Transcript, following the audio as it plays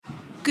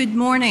Good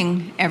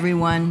morning,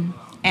 everyone,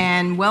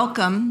 and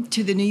welcome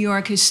to the New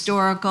York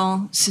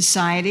Historical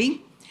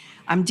Society.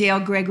 I'm Dale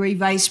Gregory,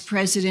 Vice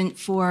President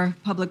for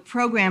Public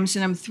Programs,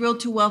 and I'm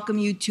thrilled to welcome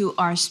you to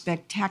our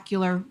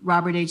spectacular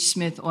Robert H.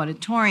 Smith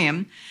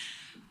Auditorium.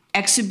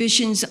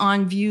 Exhibitions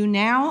on view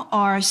now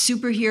are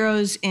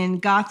Superheroes in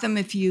Gotham.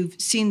 If you've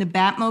seen the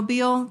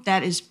Batmobile,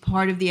 that is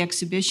part of the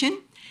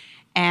exhibition.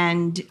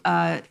 And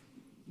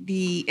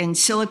in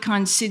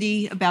Silicon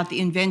City, about the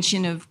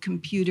invention of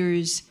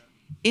computers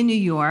in New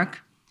York.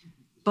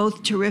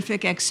 Both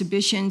terrific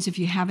exhibitions. If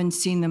you haven't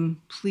seen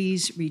them,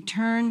 please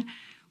return.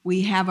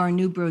 We have our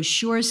new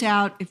brochures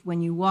out. If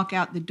when you walk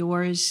out the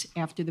doors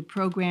after the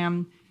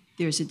program,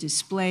 there's a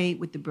display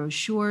with the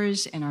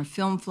brochures and our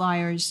film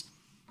flyers.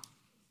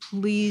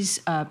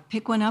 Please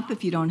pick one up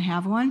if you don't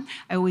have one.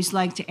 I always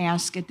like to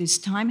ask at this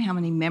time how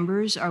many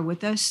members are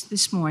with us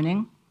this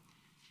morning.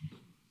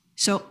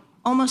 So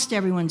almost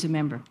everyone's a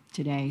member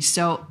today.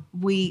 So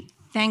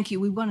thank you.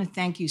 We want to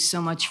thank you so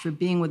much for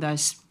being with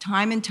us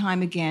time and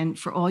time again,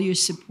 for all your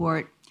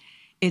support.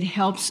 It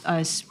helps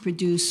us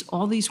produce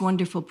all these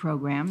wonderful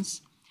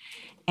programs.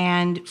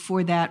 And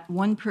for that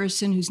one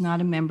person who's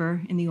not a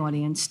member in the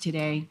audience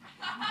today,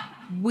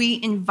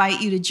 we invite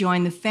you to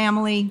join the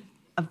family.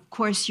 Of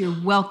course, you're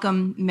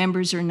welcome.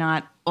 Members are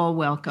not all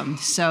welcome.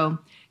 So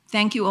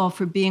thank you all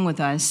for being with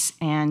us.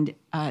 And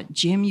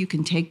Jim, you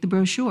can take the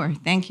brochure.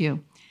 Thank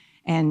you.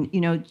 And,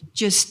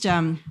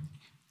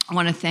 I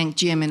want to thank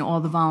Jim and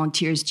all the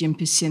volunteers, Jim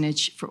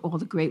Pasinich, for all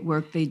the great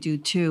work they do,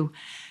 too.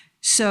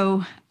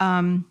 So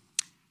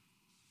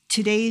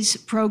today's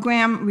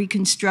program,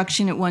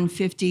 Reconstruction at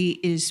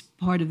 150, is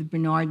part of the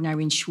Bernard and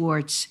Irene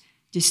Schwartz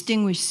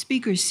Distinguished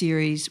Speaker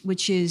Series,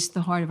 which is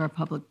the heart of our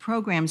public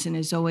programs. And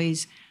as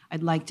always,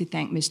 I'd like to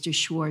thank Mr.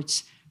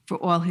 Schwartz for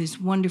all his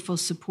wonderful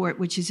support,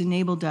 which has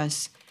enabled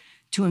us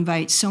to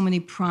invite so many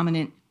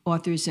prominent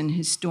authors and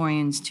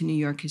historians to New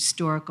York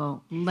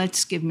Historical.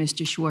 Let's give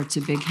Mr. Schwartz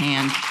a big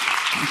hand.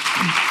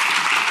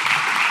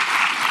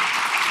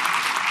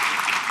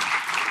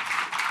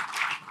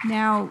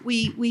 Now,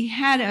 we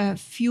had a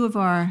few of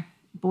our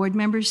board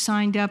members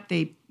signed up.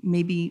 They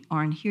maybe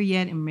aren't here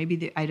yet, and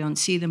maybe I don't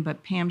see them,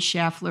 but Pam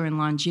Schaffler and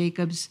Lon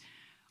Jacobs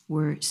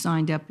were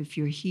signed up. If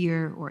you're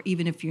here, or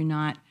even if you're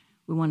not,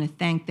 we want to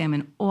thank them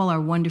and all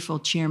our wonderful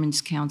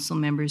Chairman's Council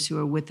members who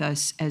are with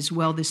us as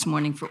well this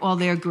morning for all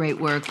their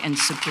great work and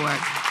support.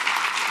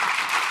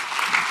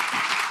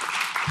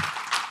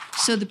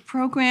 So the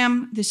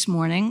program this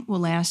morning will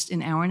last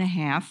an hour and a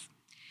half,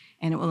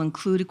 and it will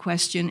include a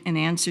question and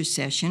answer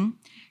session.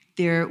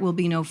 There will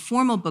be no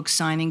formal book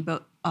signing,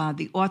 but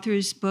the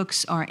authors'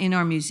 books are in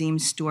our museum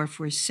store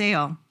for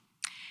sale.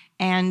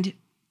 And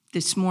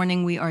this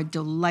morning we are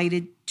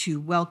delighted to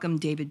welcome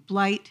David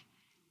Blight,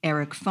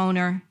 Eric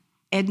Foner,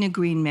 Edna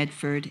Green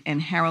Medford,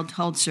 and Harold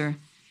Hultzer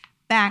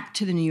back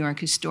to the New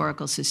York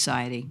Historical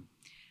Society.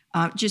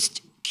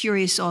 Just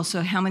curious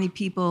also how many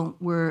people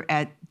were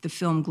at the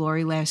film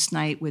Glory last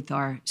night with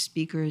our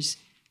speakers.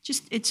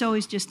 It's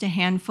always just a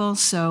handful.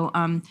 So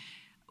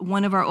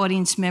one of our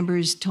audience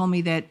members told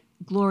me that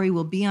Glory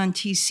will be on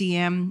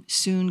TCM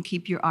soon.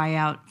 Keep your eye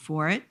out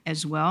for it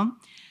as well.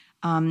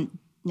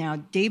 Now,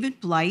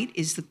 David Blight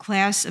is the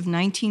class of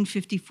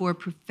 1954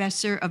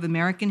 professor of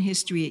American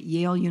history at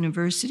Yale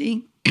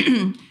University.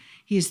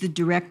 He is the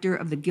director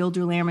of the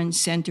Gilder Lehrman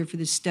Center for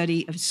the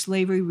Study of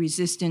Slavery,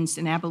 Resistance,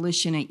 and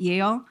Abolition at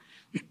Yale,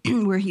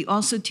 where he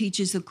also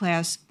teaches the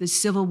class The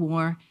Civil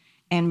War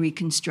and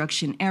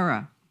Reconstruction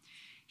Era.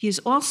 He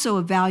is also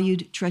a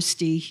valued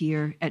trustee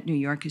here at New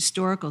York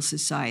Historical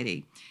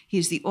Society. He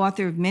is the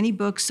author of many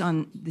books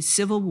on the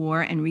Civil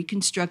War and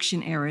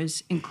Reconstruction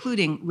eras,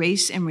 including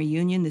Race and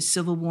Reunion, The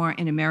Civil War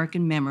in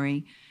American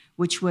Memory,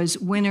 which was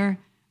winner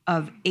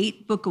of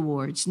 8 book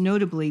awards,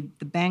 notably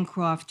the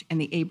Bancroft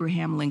and the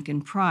Abraham Lincoln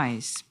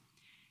Prize.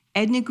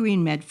 Edna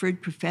Green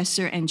Medford,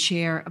 professor and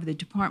chair of the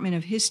Department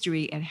of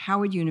History at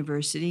Howard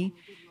University,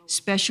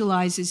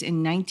 specializes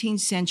in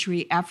 19th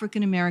century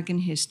African American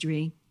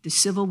history, the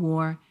Civil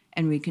War,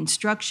 and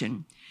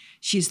Reconstruction.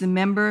 She is a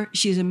member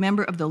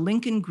of the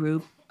Lincoln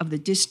Group of the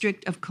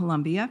District of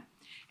Columbia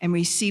and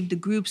received the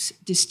group's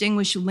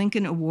Distinguished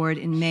Lincoln Award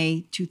in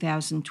May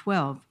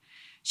 2012.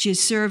 She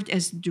has served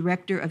as the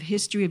Director of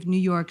History of New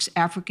York's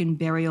African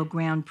Burial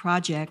Ground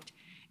Project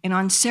and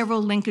on several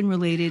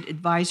Lincoln-related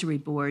advisory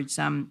boards,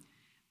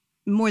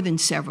 more than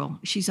several.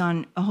 She's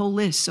on a whole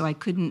list, so I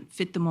couldn't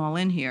fit them all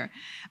in here.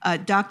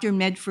 Dr.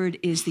 Medford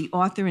is the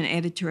author and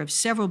editor of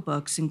several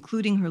books,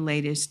 including her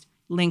latest,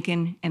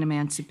 Lincoln and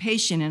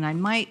Emancipation. And I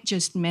might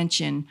just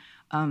mention,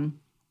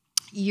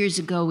 years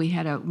ago we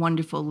had a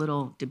wonderful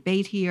little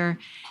debate here,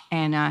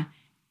 and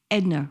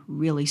Edna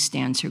really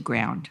stands her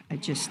ground.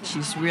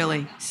 She's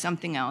really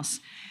something else.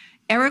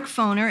 Eric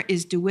Foner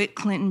is DeWitt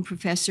Clinton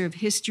Professor of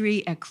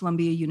History at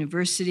Columbia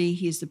University.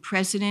 He is the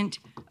president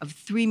of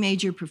 3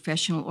 major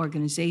professional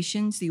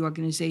organizations, the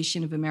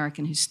Organization of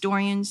American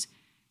Historians,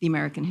 the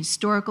American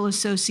Historical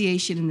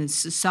Association, and the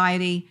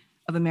Society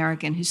of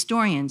American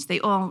Historians. They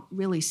all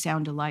really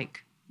sound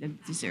alike.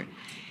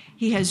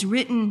 He has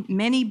written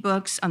many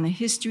books on the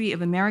history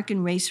of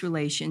American race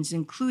relations,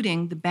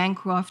 including the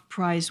Bancroft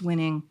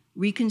Prize-winning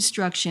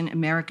Reconstruction,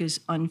 America's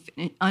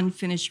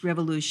Unfinished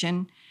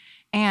Revolution,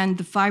 and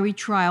The Fiery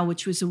Trial,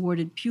 which was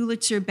awarded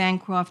Pulitzer,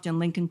 Bancroft, and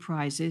Lincoln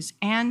Prizes,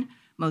 and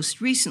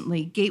most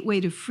recently, Gateway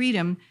to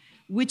Freedom,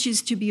 which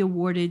is to be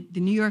awarded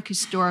the New York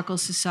Historical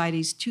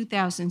Society's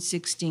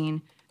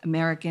 2016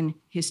 American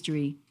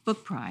History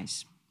Book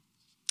Prize.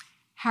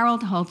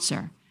 Harold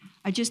Holzer.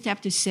 I just have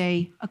to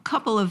say a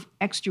couple of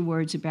extra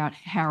words about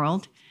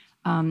Harold.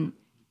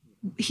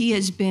 He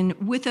has been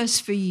with us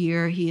for a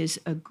year. He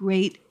is a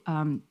great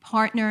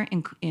partner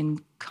in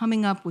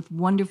coming up with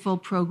wonderful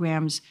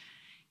programs.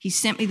 He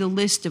sent me the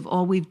list of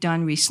all we've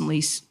done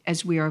recently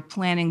as we are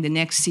planning the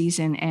next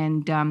season.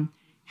 And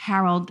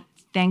Harold,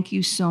 thank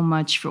you so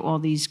much for all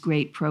these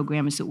great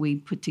programs that we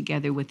put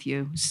together with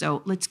you.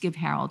 So let's give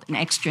Harold an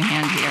extra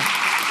hand here.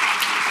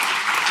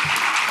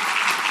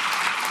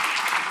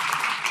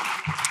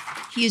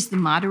 He is the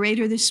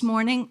moderator this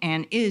morning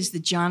and is the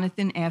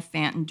Jonathan F.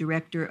 Fanton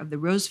Director of the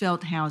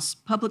Roosevelt House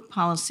Public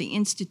Policy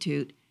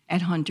Institute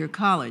at Hunter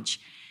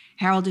College.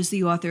 Harold is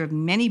the author of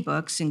many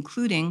books,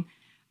 including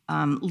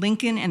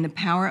Lincoln and the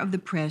Power of the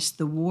Press,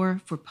 The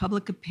War for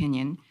Public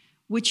Opinion,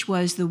 which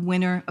was the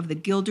winner of the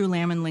Gilder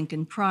Lamon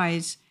Lincoln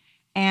Prize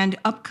and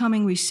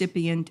upcoming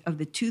recipient of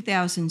the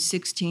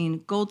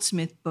 2016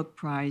 Goldsmith Book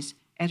Prize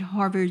at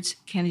Harvard's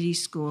Kennedy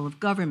School of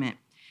Government.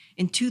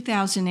 In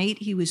 2008,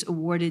 he was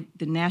awarded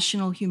the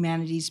National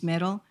Humanities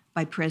Medal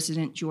by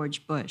President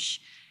George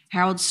Bush.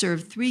 Harold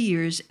served 3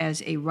 years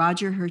as a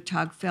Roger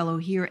Hertog Fellow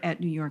here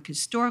at New York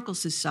Historical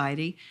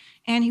Society,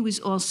 and he was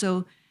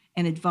also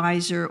an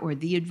advisor or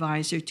the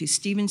advisor to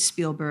Steven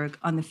Spielberg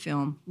on the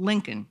film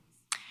Lincoln.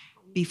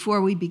 Before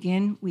we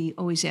begin, we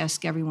always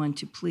ask everyone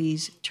to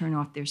please turn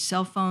off their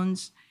cell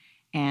phones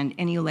and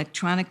any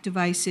electronic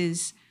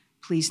devices.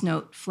 Please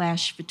note,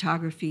 flash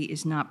photography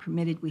is not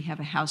permitted. We have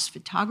a house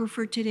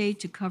photographer today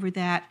to cover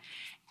that.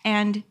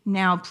 And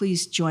now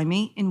please join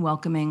me in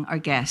welcoming our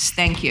guests.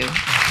 Thank you.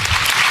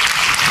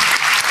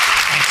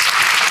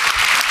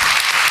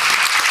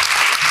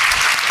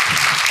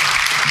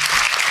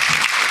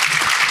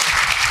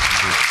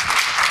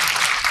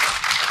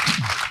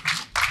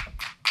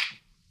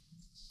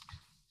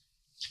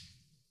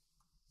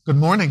 Good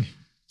morning.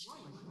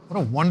 What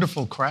a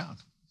wonderful crowd.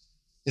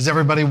 Is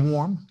everybody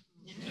warm?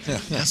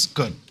 Yes,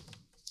 good.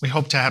 We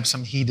hope to have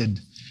some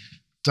heated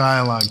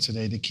dialogue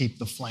today to keep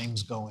the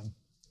flames going.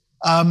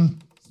 I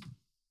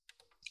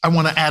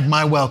want to add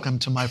my welcome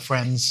to my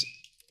friends,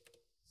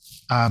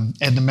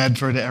 Edna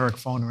Medford, Eric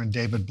Foner, and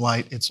David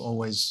Blight. It's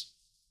always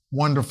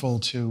wonderful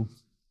to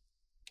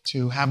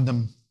have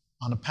them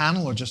on a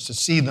panel or just to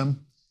see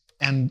them.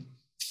 And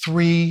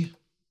three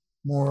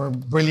more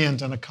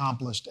brilliant and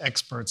accomplished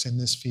experts in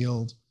this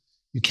field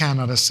you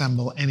cannot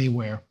assemble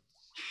anywhere.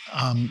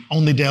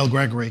 Only Dale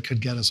Gregory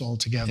could get us all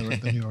together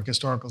at the New York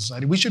Historical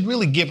Society. We should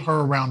really give her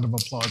a round of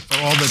applause for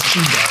all that she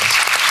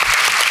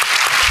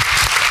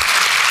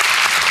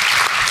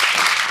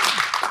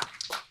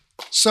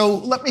does. So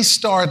let me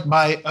start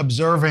by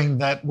observing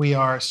that we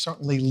are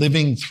certainly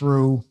living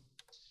through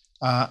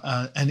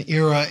an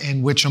era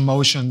in which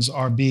emotions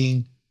are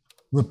being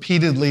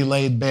repeatedly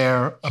laid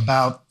bare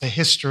about the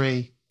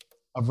history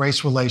of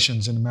race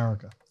relations in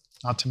America,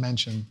 not to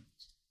mention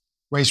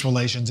race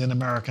relations in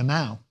America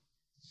now.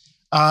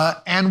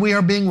 And we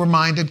are being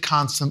reminded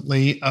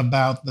constantly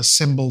about the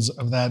symbols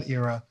of that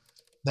era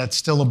that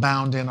still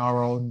abound in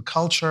our own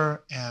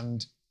culture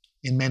and,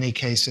 in many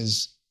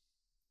cases,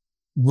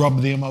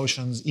 rub the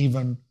emotions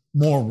even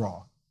more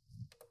raw.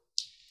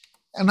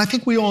 And I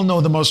think we all know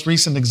the most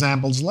recent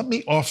examples. Let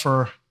me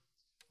offer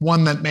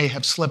one that may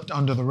have slipped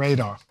under the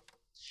radar.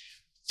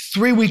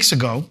 3 weeks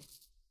ago,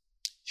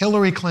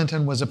 Hillary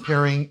Clinton was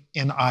appearing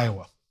in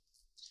Iowa,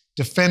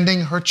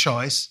 defending her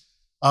choice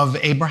of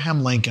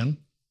Abraham Lincoln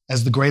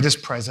as the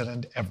greatest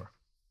president ever.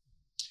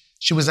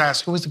 She was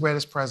asked, who was the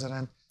greatest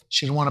president?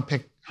 She didn't want to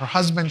pick her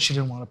husband. She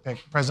didn't want to pick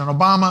President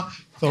Obama.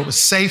 Thought it was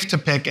safe to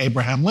pick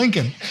Abraham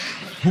Lincoln.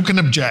 Who can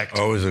object?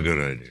 Always a good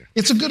idea.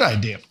 It's a good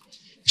idea.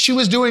 She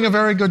was doing a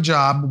very good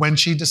job when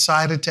she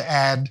decided to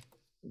add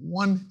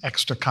one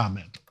extra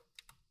comment.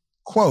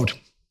 Quote,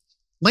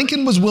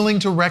 Lincoln was willing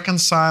to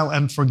reconcile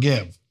and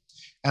forgive.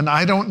 And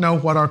I don't know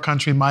what our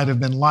country might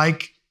have been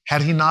like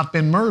had he not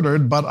been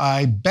murdered, but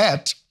I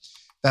bet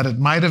that it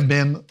might have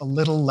been a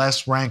little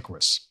less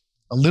rancorous,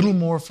 a little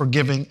more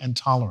forgiving and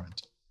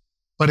tolerant.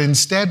 But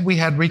instead, we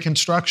had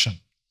Reconstruction.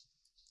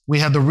 We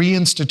had the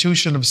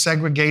reinstitution of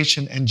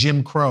segregation and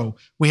Jim Crow.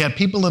 We had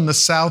people in the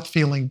South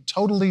feeling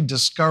totally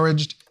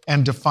discouraged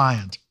and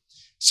defiant.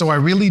 So I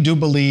really do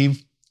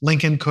believe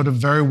Lincoln could have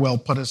very well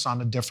put us on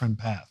a different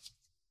path.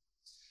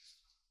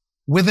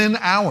 Within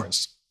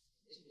hours,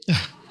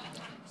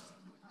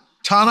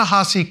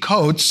 Ta-Nehisi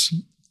Coates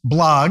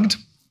blogged,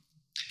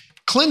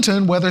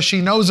 Clinton, whether she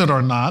knows it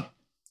or not,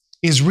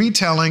 is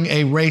retelling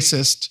a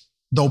racist,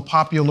 though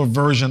popular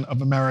version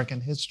of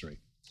American history,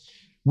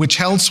 which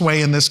held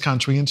sway in this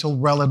country until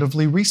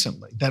relatively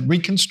recently, that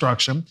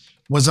Reconstruction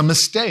was a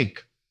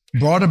mistake,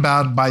 brought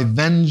about by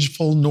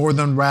vengeful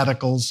Northern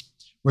radicals,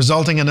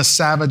 resulting in a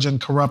savage and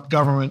corrupt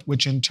government,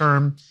 which in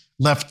turn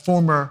left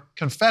former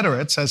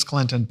Confederates, as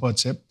Clinton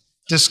puts it,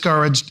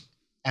 discouraged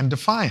and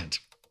defiant.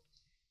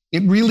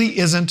 It really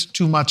isn't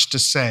too much to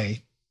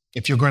say,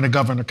 if you're going to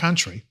govern a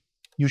country,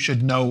 you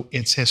should know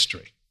its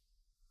history.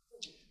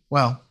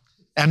 Well,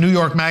 a New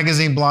York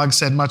Magazine blog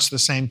said much the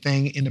same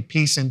thing in a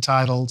piece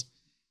entitled,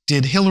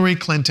 "Did Hillary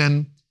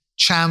Clinton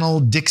Channel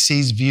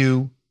Dixie's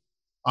View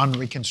on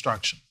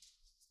Reconstruction?"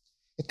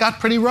 It got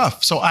pretty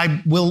rough. So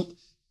I will,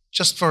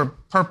 just for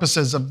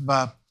purposes of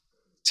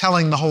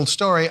telling the whole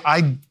story,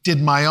 I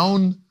did my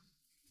own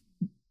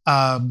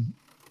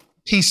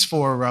piece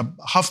for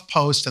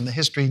HuffPost and the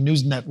History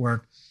News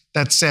Network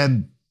that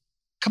said,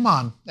 come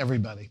on,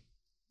 everybody.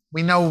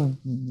 We know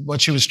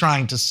what she was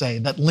trying to say,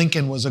 that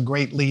Lincoln was a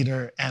great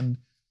leader and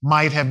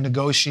might have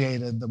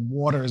negotiated the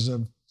waters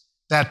of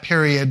that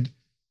period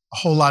a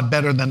whole lot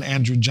better than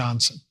Andrew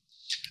Johnson.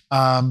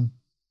 I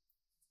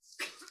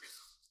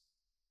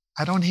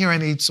don't hear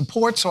any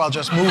support, so I'll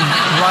just move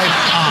right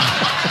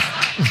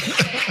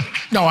on.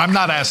 No, I'm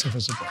not asking for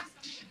support.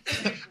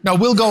 No,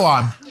 we'll go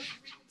on.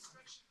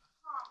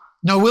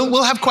 No,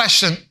 we'll have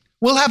question.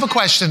 We'll have a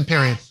question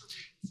period.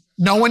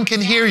 No one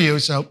can hear you,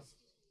 so.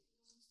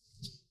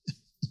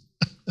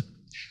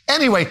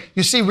 Anyway,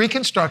 you see,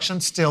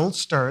 Reconstruction still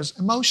stirs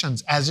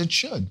emotions, as it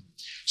should.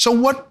 So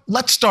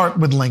let's start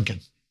with Lincoln.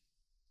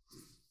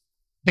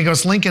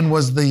 Because Lincoln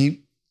was the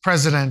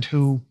president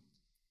who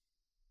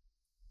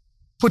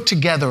put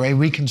together a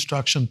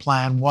Reconstruction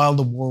plan while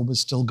the war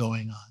was still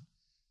going on.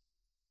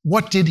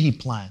 What did he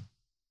plan?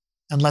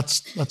 And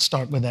let's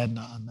start with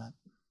Edna on that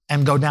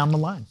and go down the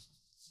line.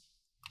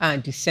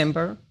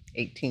 December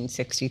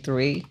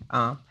 1863,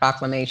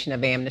 proclamation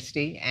of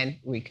amnesty and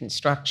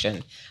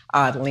Reconstruction.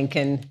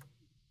 Lincoln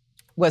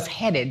was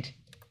headed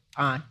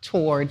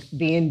toward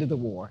the end of the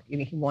war.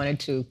 He wanted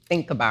to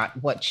think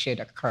about what should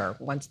occur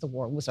once the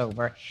war was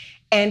over.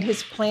 And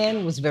his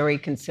plan was very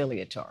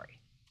conciliatory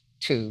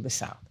to the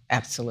South,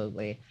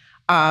 absolutely.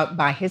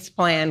 By his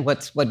plan,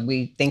 what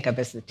we think of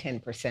as the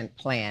 10%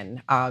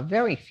 plan,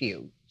 very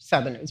few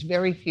Southerners,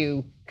 very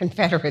few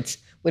Confederates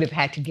would have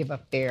had to give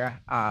up their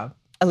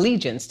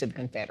allegiance to the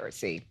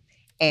Confederacy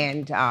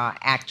and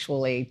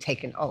actually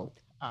take an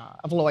oath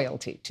of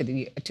loyalty to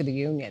the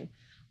Union.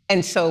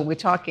 And so we're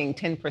talking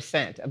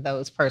 10% of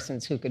those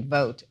persons who could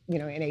vote,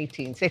 in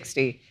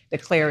 1860,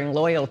 declaring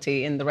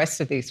loyalty, and the rest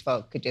of these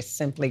folk could just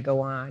simply go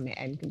on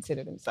and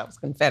consider themselves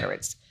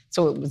Confederates.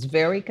 So it was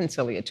very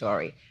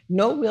conciliatory.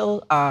 No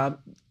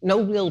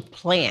real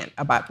plan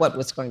about what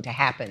was going to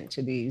happen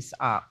to these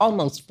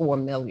almost 4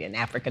 million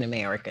African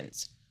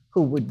Americans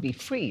who would be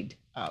freed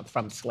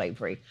from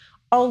slavery.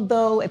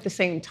 Although at the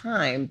same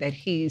time that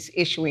he's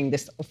issuing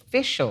this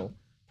official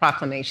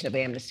proclamation of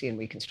amnesty and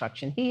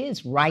Reconstruction, he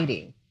is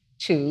writing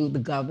to the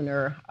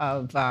governor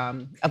of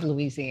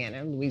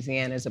Louisiana.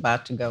 Louisiana is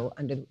about to go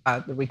under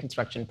the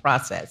Reconstruction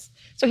process.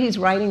 So he's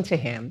writing to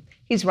him.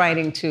 He's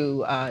writing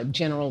to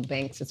General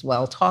Banks as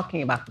well,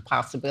 talking about the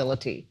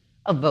possibility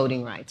of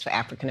voting rights for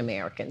African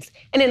Americans.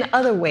 And in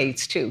other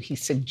ways, too,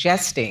 he's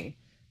suggesting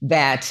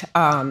that,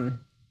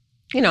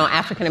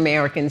 African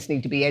Americans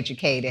need to be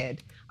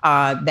educated,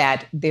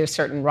 that there's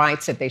certain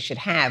rights that they should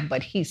have,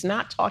 but he's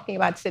not talking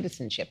about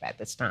citizenship at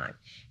this time.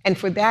 And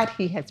for that,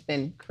 he has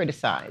been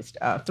criticized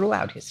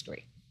throughout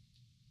history.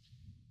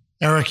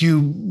 Eric,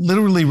 you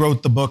literally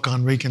wrote the book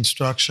on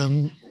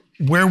Reconstruction.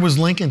 Where was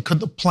Lincoln? Could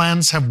the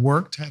plans have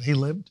worked had he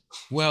lived?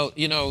 Well,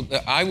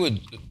 I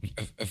would,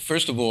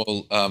 first of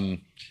all,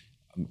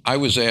 I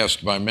was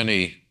asked by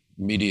many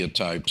media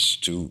types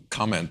to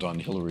comment on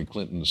Hillary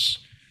Clinton's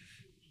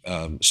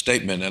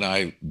statement, and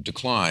I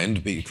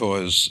declined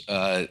because,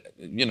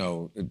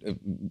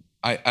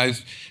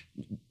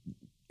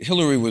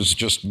 Hillary was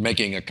just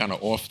making a kind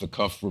of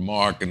off-the-cuff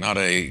remark and not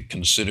a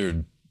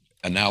considered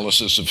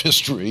analysis of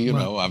history,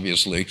 right.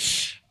 Obviously.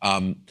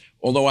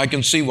 Although I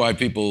can see why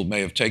people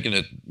may have taken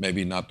it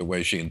maybe not the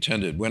way she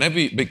intended.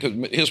 Because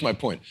here's my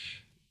point.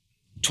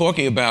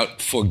 Talking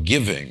about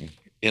forgiving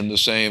in the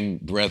same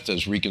breath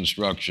as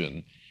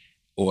Reconstruction,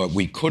 or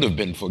we could have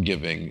been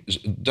forgiving,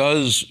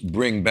 does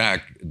bring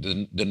back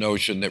the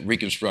notion that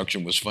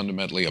Reconstruction was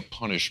fundamentally a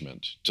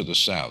punishment to the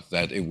South,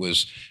 that it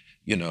was,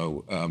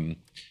 and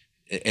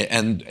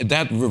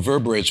that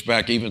reverberates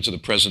back even to the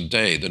present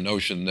day, the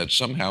notion that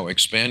somehow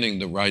expanding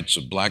the rights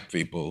of Black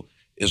people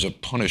is a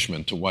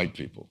punishment to white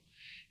people.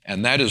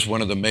 And that is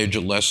one of the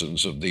major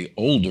lessons of the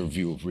older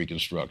view of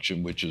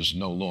Reconstruction, which is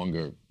no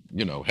longer,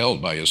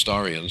 held by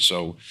historians.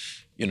 So,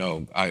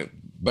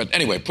 but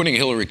anyway, putting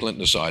Hillary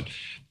Clinton aside,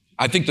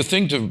 I think the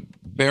thing to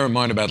bear in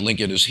mind about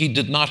Lincoln is he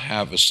did not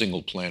have a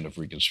single plan of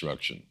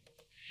Reconstruction.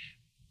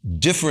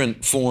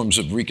 Different forms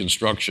of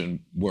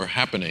Reconstruction were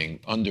happening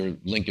under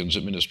Lincoln's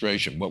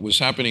administration. What was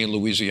happening in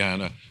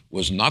Louisiana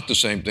was not the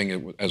same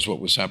thing as what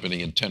was happening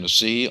in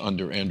Tennessee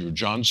under Andrew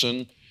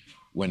Johnson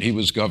when he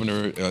was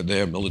governor,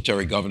 their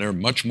military governor,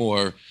 much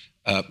more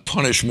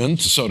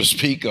punishment, so to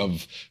speak,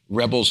 of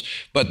rebels.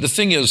 But the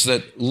thing is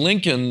that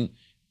Lincoln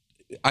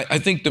I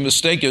think the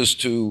mistake is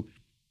to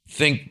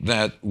think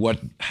that what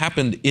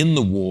happened in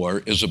the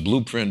war is a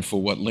blueprint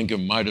for what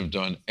Lincoln might have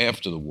done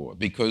after the war,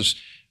 because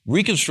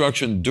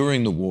Reconstruction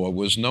during the war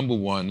was, number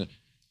one,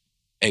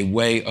 a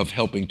way of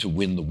helping to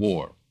win the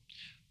war.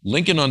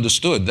 Lincoln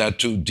understood that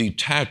to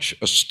detach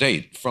a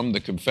state from the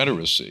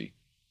Confederacy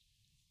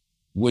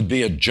would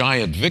be a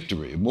giant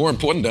victory, more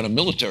important than a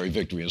military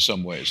victory in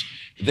some ways.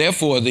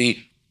 Therefore, the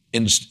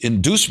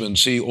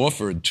inducements he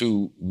offered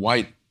to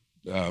white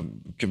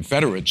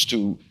Confederates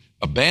to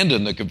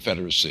abandon the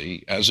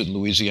Confederacy, as in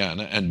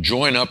Louisiana, and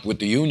join up with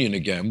the Union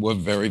again were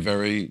very,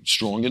 very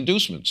strong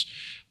inducements.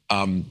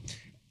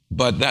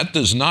 But that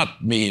does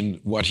not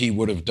mean what he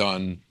would have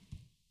done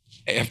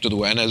after the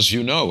war. And as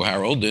you know,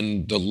 Harold,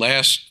 in the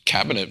last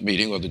cabinet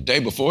meeting, or the day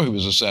before he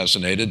was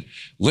assassinated,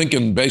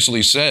 Lincoln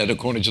basically said,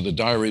 according to the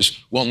diaries,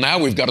 well, now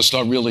we've got to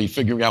start really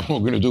figuring out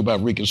what we're going to do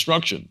about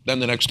Reconstruction. Then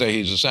the next day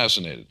he's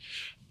assassinated.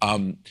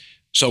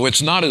 So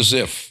it's not as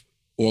if,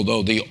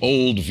 although the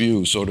old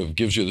view sort of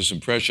gives you this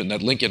impression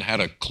that Lincoln had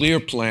a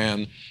clear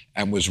plan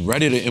and was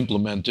ready to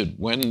implement it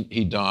when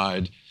he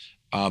died.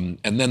 And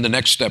then the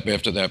next step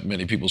after that,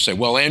 many people say,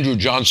 well, Andrew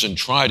Johnson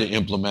tried to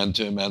implement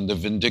him and the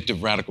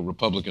vindictive radical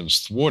Republicans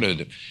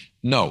thwarted it.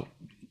 No,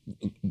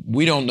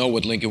 we don't know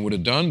what Lincoln would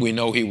have done. We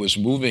know he was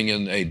moving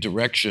in a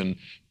direction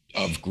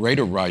of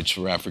greater rights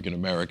for African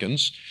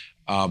Americans.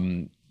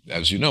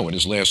 As you know, in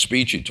his last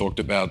speech, he talked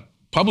about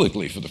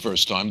publicly for the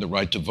first time the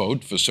right to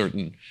vote for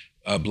certain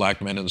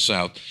black men in the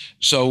South.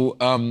 So,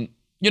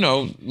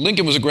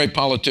 Lincoln was a great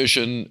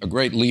politician, a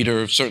great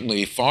leader,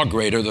 certainly far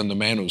greater than the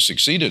man who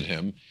succeeded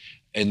him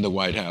in the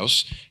White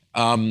House.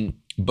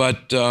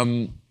 But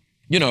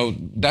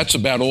that's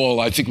about all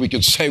I think we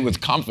could say with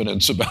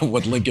confidence about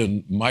what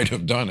Lincoln might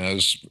have done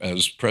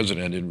as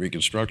president in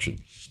Reconstruction.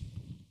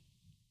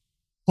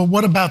 Well,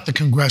 what about the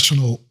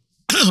congressional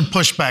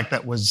pushback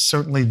that was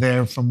certainly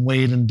there from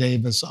Wade and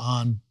Davis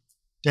on?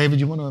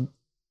 David, you want to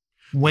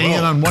weigh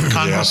in on what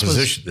Congress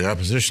was? The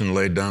opposition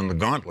laid down the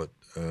gauntlet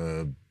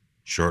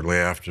shortly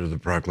after the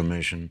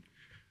proclamation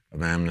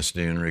of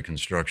amnesty and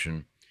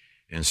Reconstruction.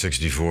 In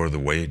 '64, the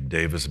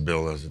Wade-Davis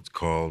bill, as it's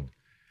called,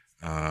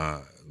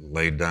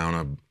 laid down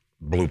a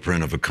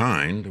blueprint of a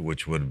kind,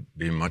 which would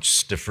be much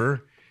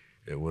stiffer.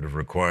 It would have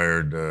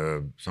required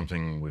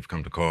something we've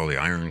come to call the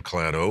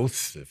ironclad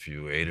oath. If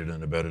you aided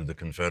and abetted the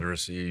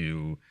Confederacy,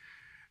 you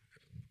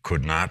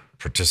could not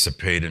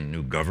participate in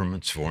new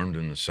governments formed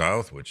in the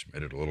South, which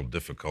made it a little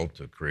difficult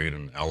to create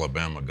an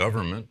Alabama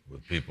government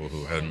with people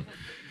who hadn't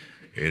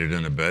aided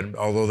and abetted,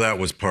 although that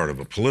was part of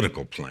a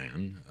political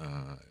plan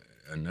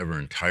and never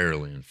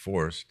entirely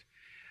enforced.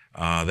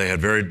 They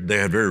had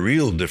very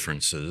real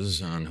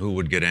differences on who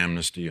would get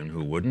amnesty and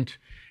who wouldn't,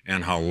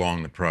 and how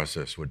long the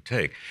process would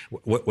take.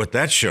 What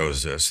that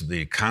shows us,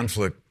 the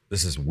conflict,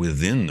 this is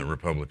within the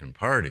Republican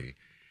Party,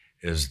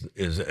 is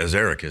as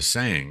Eric is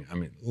saying, I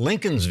mean,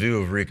 Lincoln's view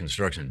of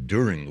Reconstruction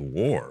during the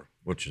war,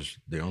 which is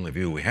the only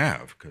view we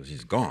have because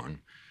he's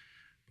gone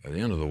by the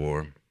end of the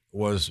war,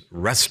 was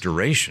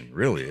restoration,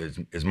 really,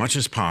 as much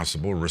as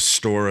possible,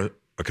 restore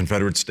a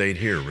Confederate state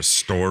here,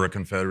 restore a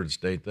Confederate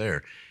state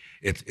there.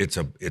 It's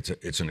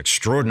an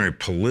extraordinary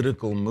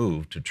political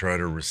move to try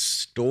to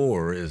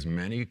restore as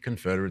many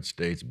Confederate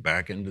states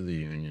back into the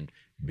Union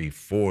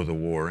before the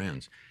war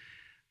ends.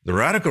 The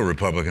radical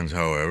Republicans,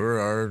 however,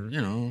 are,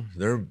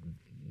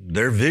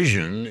 their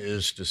vision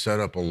is to set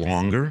up a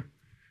longer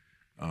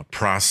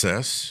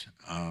process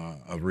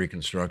of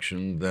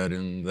Reconstruction that,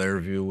 in their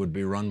view, would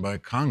be run by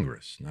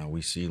Congress. Now,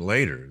 we see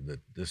later that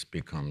this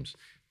becomes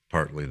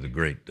partly the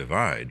great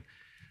divide,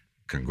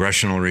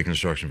 congressional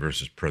Reconstruction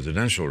versus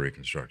presidential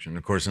Reconstruction.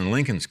 Of course, in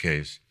Lincoln's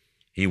case,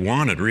 he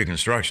wanted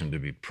Reconstruction to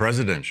be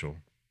presidential,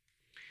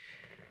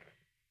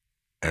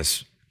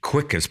 as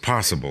quick as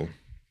possible,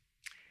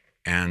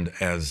 and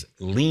as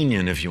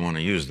lenient, if you want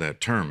to use that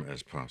term,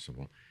 as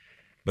possible.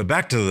 But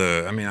back to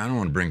I don't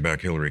want to bring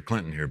back Hillary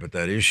Clinton here, but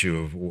that issue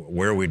of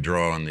where we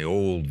draw on the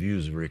old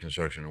views of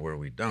Reconstruction and where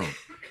we don't.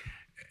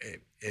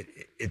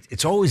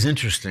 It's always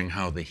interesting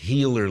how the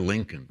healer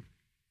Lincoln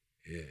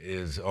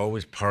is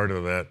always part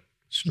of that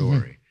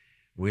story.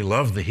 Mm-hmm. We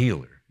love the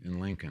healer in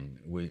Lincoln.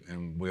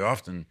 We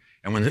often,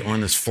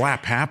 when this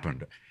flap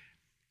happened,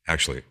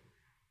 actually,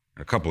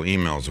 a couple of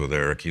emails with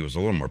Eric, he was a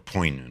little more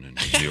poignant in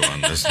his view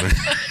on this thing.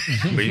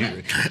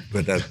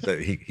 but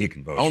he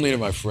can vote. Only to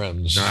my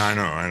friends. No, I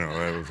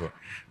know.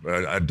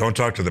 But don't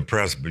talk to the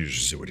press, but you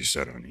should see what he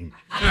said on email.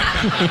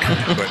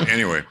 But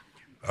anyway,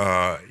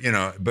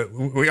 but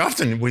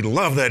we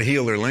love that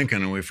healer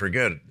Lincoln, and we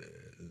forget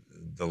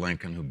the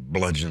Lincoln who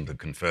bludgeoned the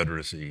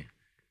Confederacy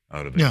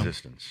out of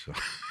existence. So.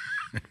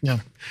 Yeah.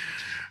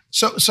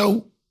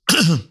 So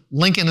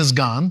Lincoln is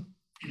gone,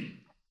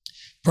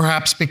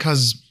 perhaps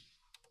because,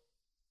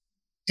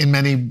 in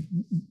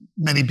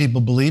many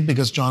people believe,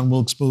 because John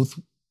Wilkes Booth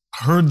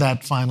heard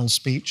that final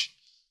speech,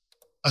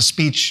 a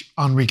speech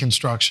on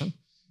Reconstruction,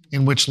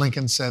 in which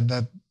Lincoln said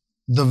that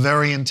the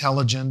very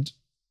intelligent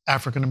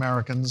African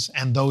Americans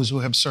and those who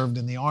have served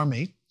in the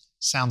Army,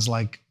 sounds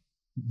like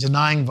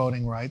denying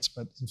voting rights,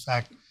 but in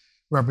fact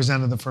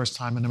represented the first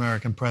time an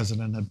American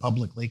president had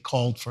publicly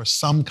called for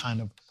some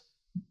kind of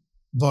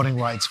voting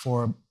rights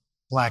for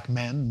black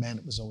men. Men,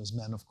 it was always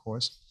men, of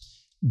course.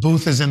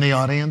 Booth is in the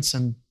audience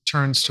and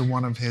turns to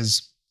one of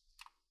his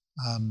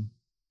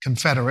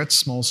Confederates,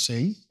 small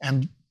c,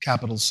 and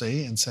capital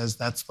C, and says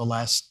that's the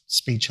last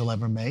speech he'll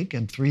ever make.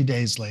 And 3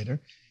 days later,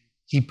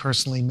 he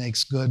personally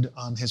makes good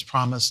on his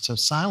promise to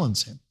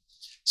silence him.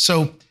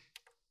 So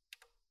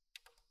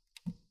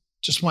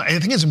I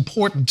think it's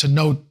important to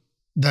note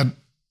that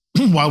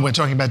while we're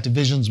talking about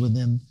divisions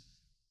within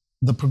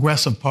the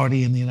Progressive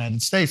Party in the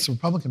United States, the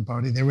Republican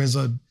Party, there is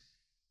a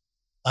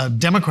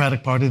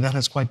Democratic Party that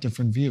has quite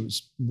different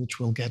views, which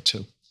we'll get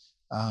to.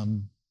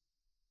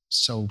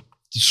 So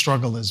the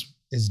struggle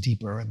is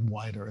deeper and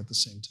wider at the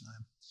same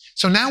time.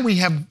 So now we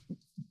have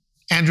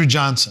Andrew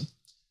Johnson,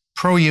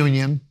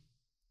 pro-union,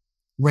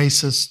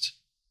 racist,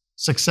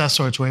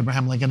 successor to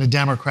Abraham Lincoln, a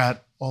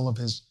Democrat all of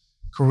his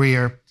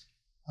career.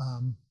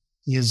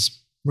 He is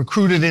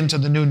recruited into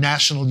the new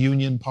National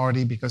Union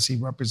Party because he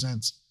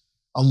represents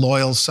a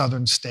loyal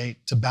Southern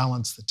state to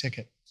balance the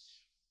ticket.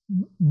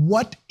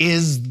 What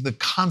is the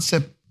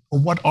concept, or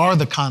what are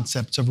the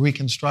concepts of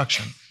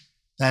Reconstruction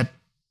that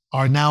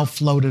are now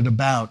floated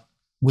about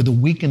with a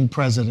weakened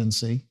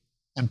presidency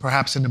and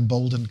perhaps an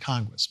emboldened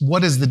Congress?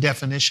 What is the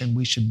definition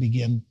we should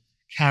begin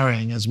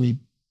carrying as we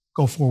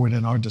go forward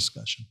in our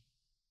discussion?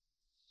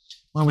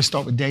 Why don't we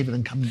start with David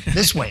and come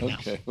this way now?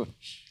 Okay.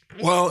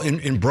 Well,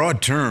 in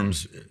broad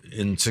terms,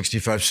 in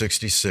 65,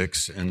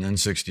 66, and then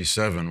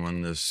 67,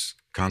 when this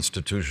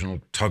constitutional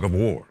tug of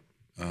war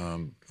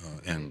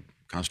and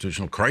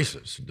constitutional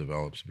crisis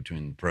develops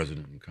between the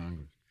president and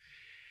Congress,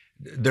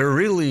 they're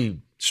really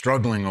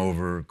struggling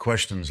over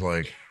questions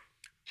like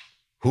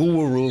who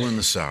will rule in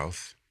the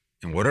South,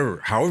 and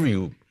however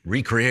you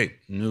recreate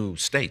new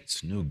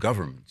states, new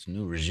governments,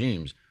 new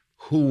regimes,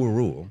 who will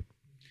rule?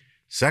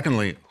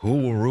 Secondly, who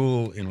will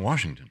rule in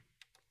Washington?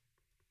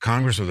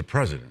 Congress or the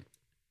president?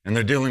 And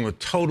they're dealing with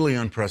totally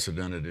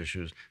unprecedented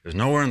issues. There's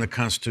nowhere in the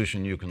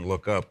Constitution you can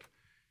look up,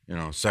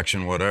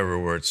 section whatever,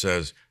 where it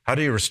says, how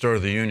do you restore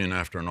the Union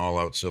after an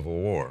all-out civil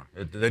war?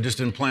 They just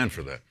didn't plan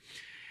for that.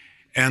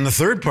 And the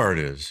third part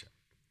is,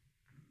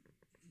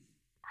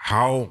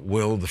 how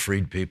will the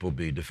freed people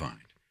be defined?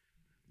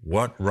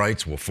 What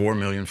rights will 4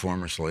 million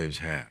former slaves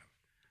have?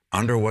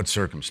 Under what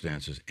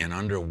circumstances and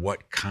under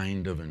what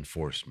kind of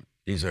enforcement?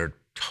 These are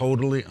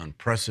totally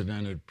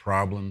unprecedented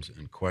problems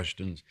and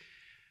questions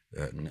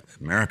that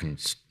American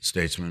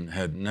statesmen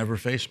had never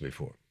faced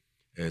before.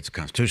 It's a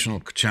constitutional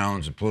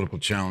challenge, a political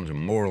challenge, a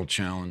moral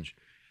challenge.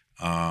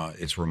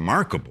 It's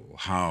remarkable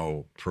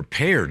how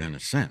prepared, in a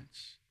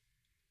sense,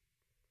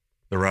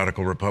 the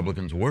radical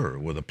Republicans were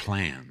with a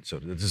plan. So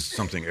this is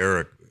something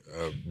Eric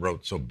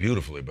wrote so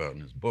beautifully about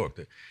in his book,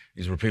 that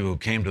these were people who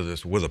came to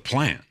this with a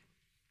plan.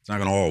 It's not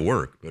going to all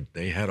work, but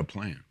they had a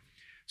plan.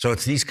 So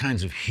it's these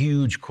kinds of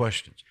huge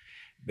questions.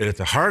 But at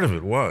the heart of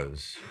it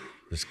was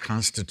this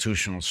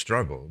constitutional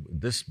struggle.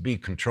 Would this be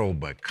controlled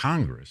by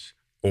Congress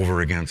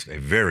over against a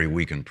very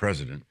weakened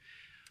president,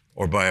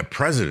 or by a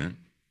president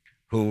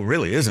who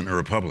really isn't a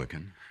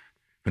Republican,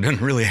 who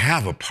doesn't really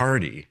have a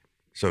party,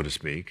 so to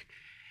speak,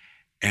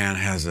 and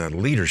has a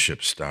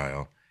leadership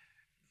style,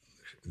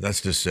 let's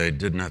just say,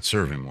 did not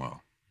serve him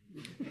well,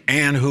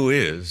 and who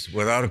is,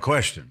 without a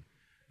question,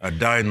 a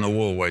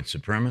dyed-in-the-wool white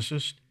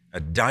supremacist,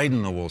 a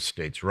dyed-in-the-wool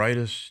states'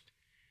 rightist.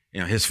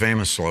 His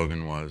famous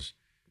slogan was,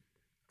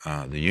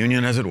 the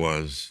Union as it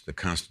was, the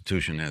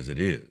Constitution as it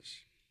is.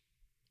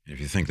 If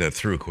you think that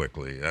through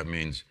quickly, that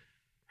means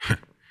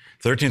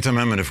 13th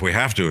Amendment if we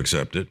have to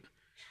accept it,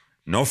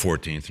 no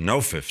 14th, no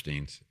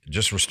 15th,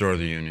 just restore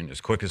the Union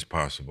as quick as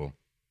possible,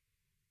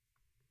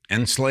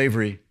 end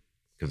slavery,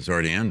 because it's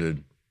already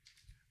ended,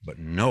 but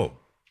no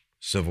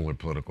civil or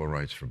political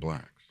rights for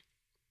blacks.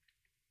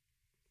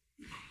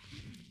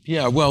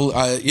 Yeah, well,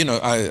 I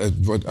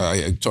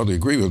totally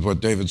agree with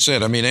what David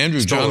said. I mean, Andrew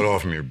Stole Johnson. it all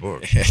from your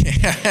book.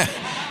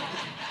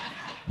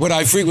 But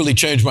I frequently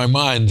change my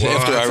mind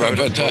after I write.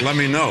 Well, let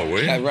me know, will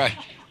you? Yeah, right.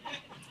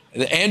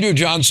 Andrew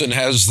Johnson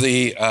has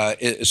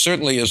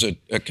certainly is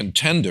a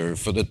contender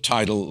for the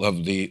title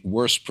of the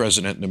worst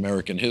president in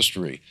American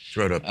history. It's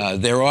right up there.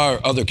 There are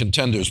other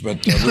contenders,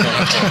 but we don't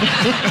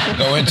have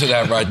to go into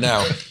that right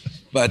now.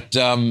 But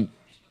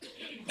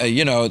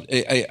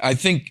I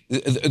think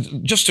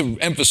just to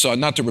emphasize,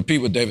 not to repeat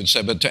what David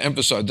said, but to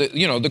emphasize,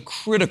 the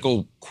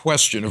critical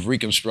question of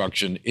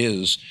Reconstruction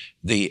is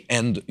the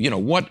end.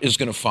 What is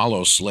going to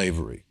follow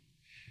slavery?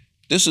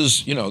 This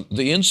is,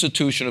 the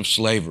institution of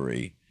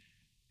slavery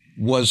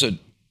was a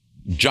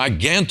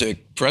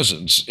gigantic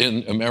presence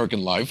in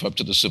American life up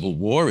to the Civil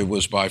War. It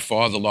was by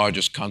far the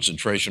largest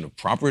concentration of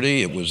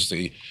property. It was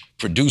the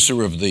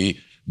producer of the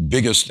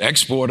biggest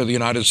export of the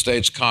United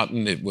States,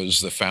 cotton. It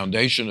was the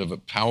foundation of a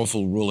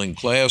powerful ruling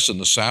class in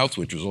the South,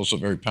 which was also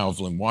very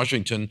powerful in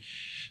Washington.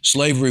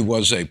 Slavery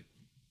was an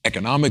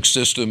economic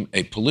system,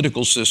 a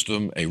political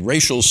system, a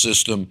racial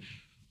system.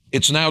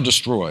 It's now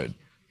destroyed.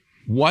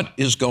 what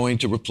is going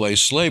to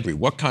replace slavery?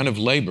 What kind of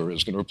labor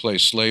is going to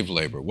replace slave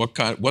labor?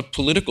 What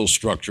political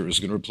structure is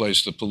going to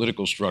replace the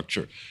political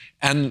structure?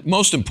 And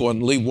most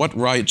importantly, what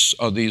rights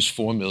are these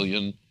 4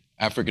 million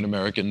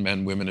African-American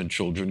men, women, and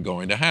children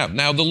going to have?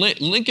 Now, the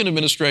Lincoln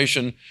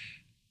administration,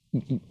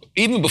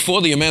 even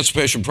before the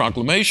Emancipation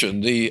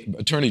Proclamation, the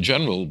Attorney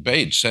General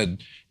Bates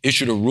had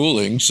issued a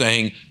ruling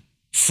saying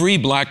free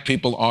black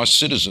people are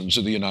citizens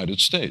of the United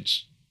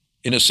States,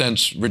 in a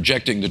sense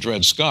rejecting the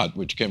Dred Scott,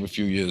 which came a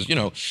few years,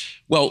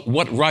 well,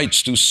 what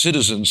rights do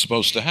citizens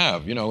supposed to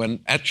have? And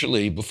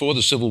actually, before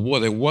the Civil War,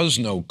 there was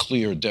no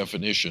clear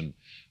definition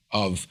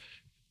of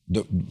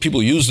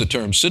people use the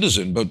term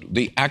citizen, but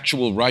the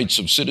actual rights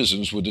of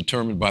citizens were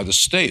determined by the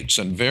states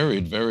and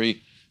varied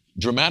very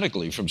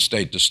dramatically from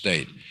state to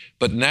state.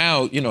 But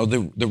now,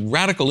 the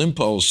radical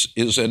impulse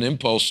is an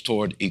impulse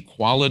toward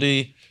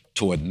equality,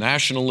 toward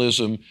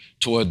nationalism,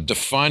 toward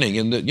defining,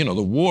 and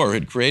the war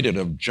had created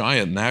a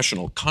giant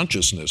national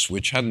consciousness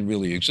which hadn't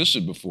really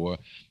existed before.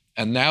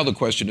 And now the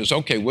question is,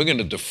 okay, we're going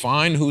to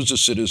define who's a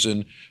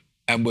citizen,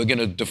 and we're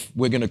going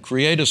to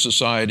create a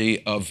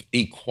society of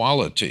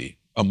equality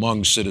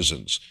among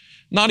citizens.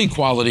 Not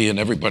equality in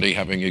everybody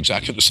having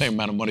exactly the same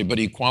amount of money, but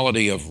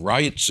equality of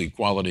rights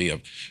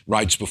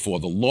before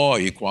the law,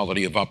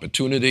 equality of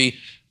opportunity,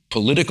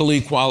 political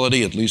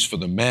equality, at least for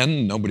the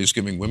men. Nobody's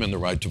giving women the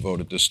right to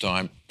vote at this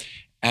time.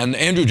 And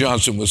Andrew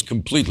Johnson was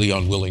completely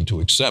unwilling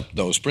to accept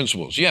those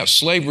principles. Yes,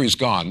 slavery's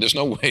gone. There's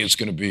no way it's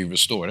going to be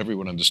restored.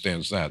 Everyone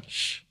understands that.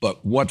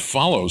 But what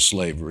follows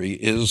slavery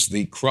is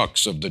the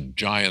crux of the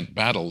giant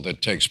battle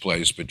that takes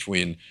place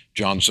between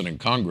Johnson and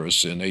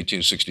Congress in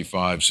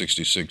 1865,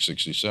 66,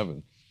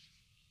 67.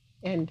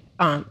 And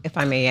if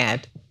I may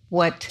add,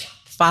 what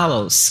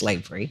follows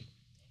slavery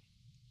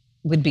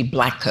would be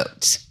black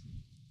codes.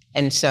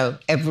 And so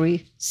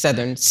every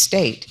Southern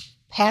state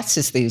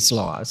passes these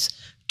laws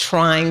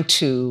trying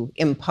to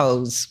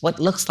impose what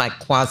looks like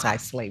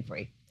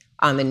quasi-slavery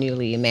on the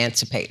newly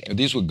emancipated. And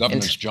these were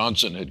governments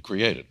Johnson had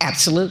created.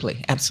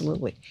 Absolutely,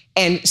 absolutely.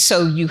 And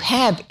so you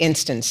have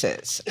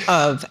instances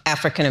of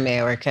African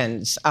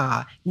Americans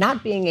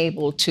not being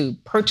able to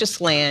purchase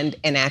land,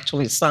 and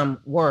actually some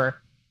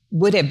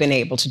would have been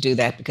able to do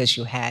that because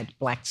you had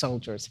black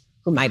soldiers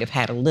who might have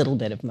had a little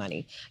bit of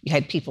money. You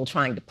had people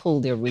trying to pool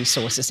their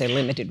resources, their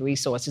limited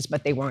resources,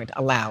 but they weren't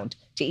allowed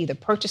to either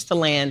purchase the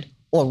land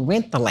or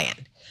rent the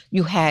land.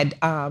 You had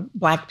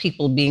black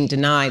people being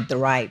denied the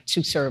right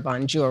to serve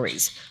on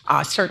juries,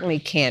 certainly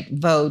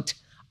can't vote.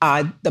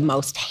 The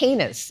most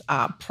heinous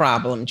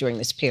problem during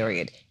this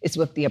period is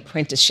with the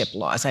apprenticeship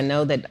laws. I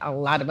know that a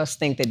lot of us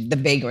think that the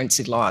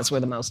vagrancy laws were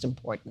the most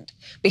important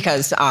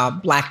because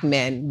black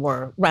men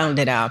were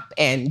rounded up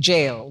and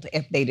jailed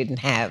if they didn't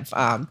have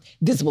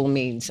visible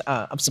means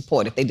of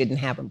support, if they didn't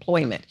have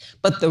employment.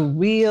 But the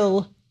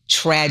real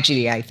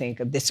tragedy, I think,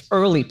 of this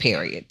early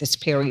period, this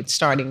period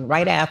starting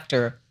right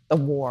after the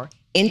war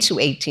into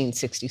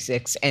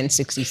 1866 and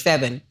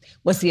 67,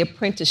 was the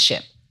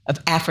apprenticeship of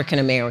African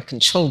American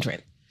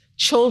children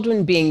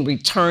being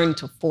returned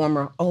to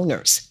former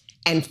owners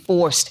and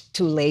forced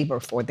to labor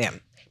for them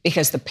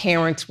because the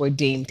parents were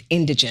deemed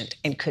indigent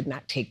and could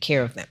not take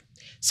care of them.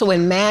 So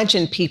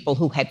imagine people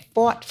who had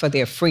fought for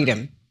their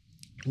freedom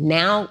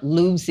now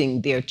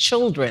losing their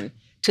children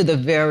to the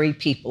very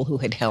people who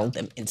had held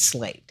them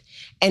enslaved.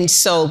 And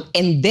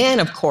then,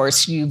 of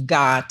course, you've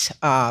got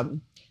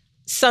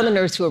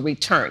Southerners who are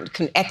returned,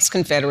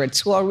 ex-Confederates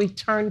who are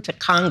returned to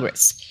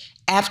Congress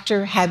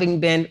after having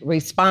been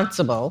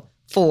responsible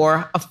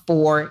for a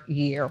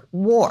 4-year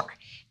war.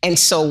 And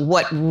so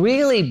what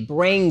really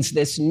brings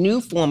this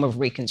new form of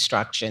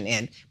Reconstruction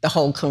and the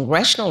whole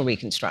congressional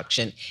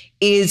Reconstruction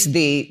is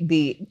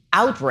the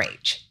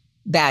outrage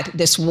that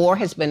this war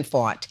has been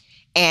fought.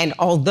 And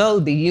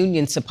although the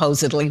Union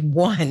supposedly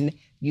won,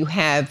 you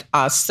have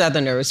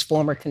Southerners,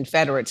 former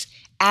Confederates,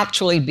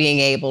 actually being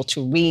able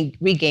to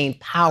regain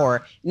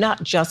power,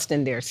 not just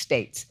in their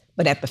states,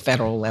 but at the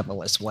federal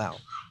level as well.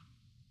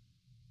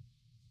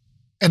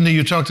 And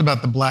you talked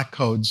about the black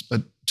codes,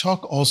 but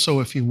talk also,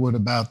 if you would,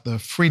 about the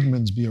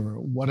Freedmen's Bureau,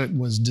 what it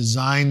was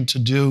designed to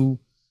do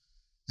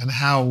and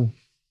how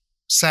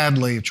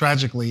sadly,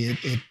 tragically,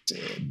 it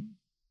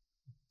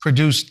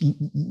produced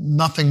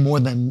nothing more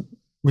than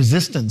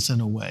resistance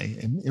in a way,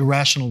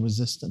 irrational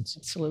resistance.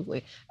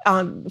 Absolutely.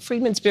 The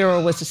Freedmen's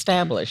Bureau was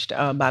established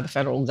by the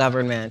federal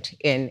government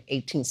in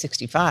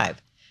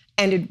 1865,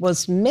 and it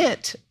was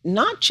meant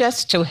not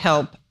just to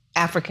help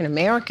African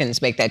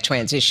Americans make that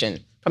transition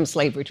from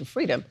slavery to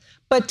freedom,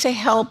 but to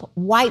help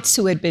whites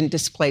who had been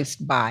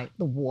displaced by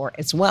the war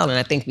as well. And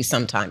I think we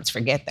sometimes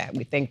forget that.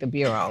 We think the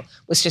Bureau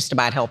was just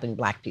about helping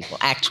black people.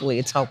 Actually,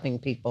 it's helping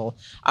people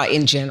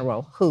in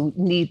general who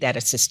need that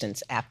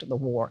assistance after the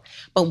war.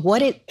 But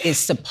what it is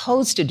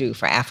supposed to do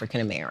for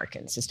African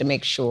Americans is to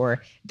make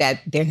sure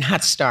that they're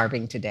not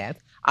starving to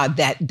death,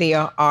 that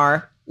there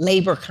are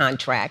labor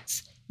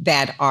contracts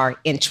that are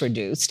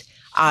introduced.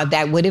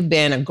 That would have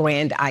been a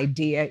grand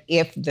idea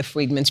if the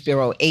Freedmen's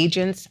Bureau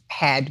agents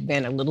had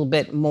been a little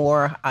bit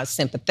more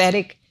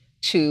sympathetic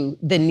to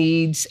the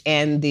needs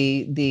and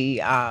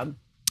the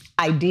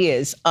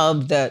ideas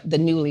of the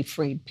newly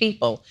freed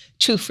people.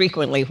 Too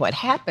frequently, what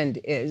happened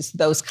is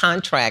those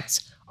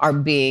contracts are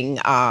being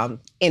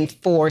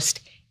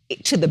enforced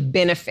to the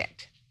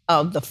benefit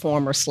of the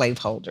former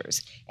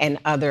slaveholders and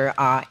other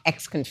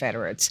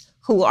ex-Confederates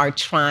who are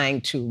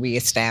trying to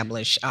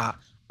reestablish a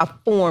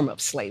form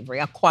of slavery,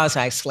 a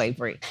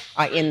quasi-slavery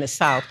in the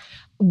South.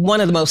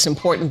 One of the most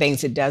important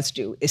things it does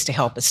do is to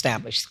help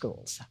establish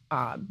schools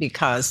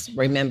because,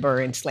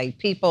 remember, enslaved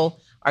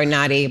people are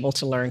not able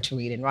to learn to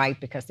read and write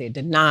because they're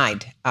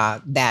denied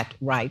that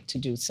right to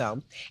do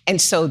so. And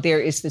so there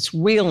is this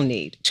real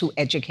need to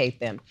educate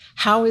them.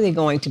 How are they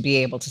going to be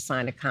able to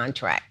sign a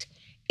contract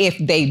if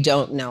they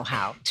don't know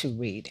how to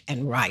read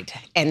and write?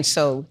 And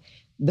so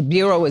the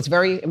Bureau is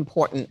very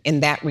important in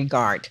that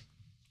regard.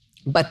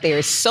 But there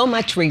is so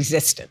much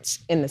resistance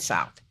in the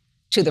South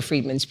to the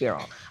Freedmen's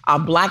Bureau.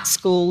 Black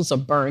schools are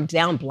burned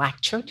down. Black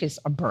churches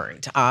are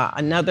burned.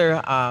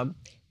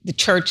 The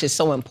church is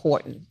so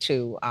important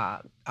to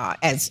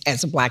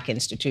as a Black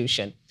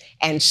institution.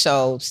 And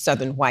so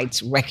Southern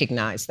whites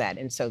recognize that.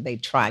 And so they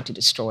try to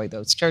destroy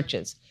those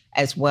churches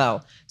as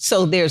well.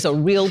 So there's a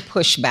real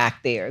pushback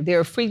there. There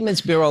are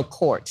Freedmen's Bureau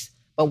courts.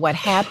 But what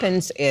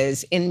happens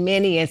is, in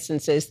many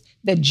instances,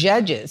 the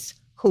judges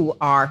who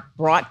are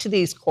brought to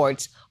these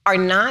courts are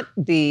not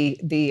the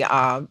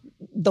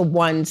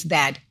ones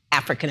that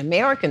African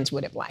Americans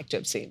would have liked to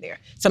have seen there.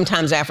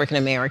 Sometimes African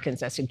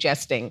Americans are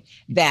suggesting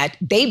that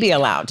they be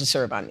allowed to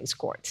serve on these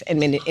courts,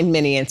 and in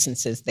many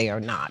instances they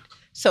are not.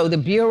 So the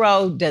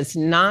Bureau does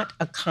not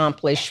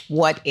accomplish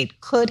what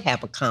it could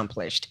have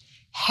accomplished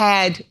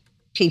had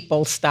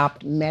people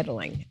stopped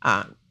meddling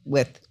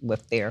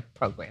with their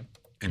program.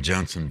 And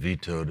Johnson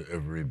vetoed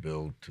every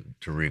bill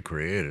to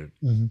recreate it.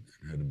 Mm-hmm.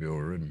 It had to be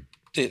overridden.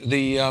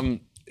 The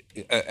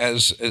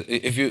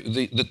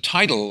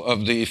title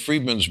of the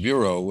Freedmen's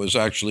Bureau was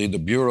actually the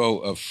Bureau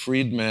of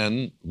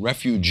Freedmen,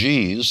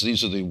 Refugees,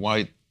 these are the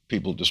white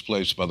people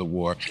displaced by the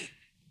war,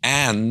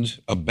 and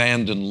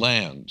Abandoned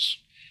Lands.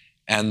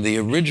 And the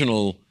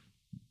original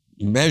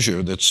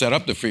measure that set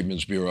up the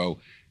Freedmen's Bureau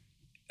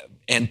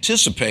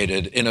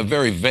anticipated, in a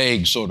very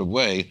vague sort of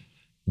way,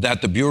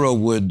 that the Bureau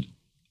would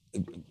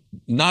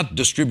not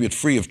distribute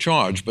free of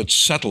charge, but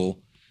settle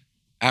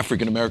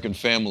African-American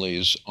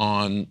families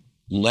on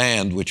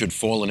land which had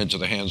fallen into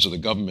the hands of the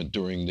government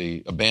during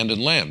the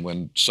Abandoned Land,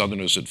 when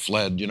Southerners had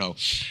fled,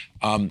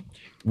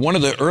 One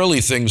of the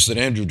early things that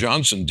Andrew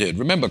Johnson did,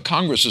 remember,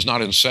 Congress is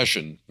not in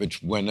session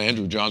when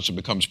Andrew Johnson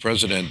becomes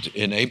president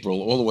in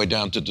April, all the way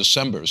down to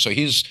December. So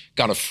he's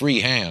got a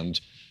free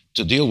hand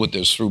to deal with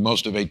this through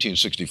most of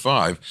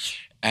 1865.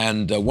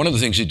 And one of the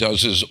things he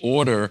does is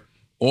order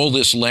all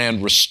this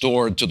land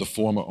restored to the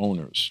former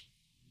owners.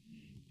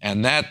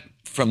 And that,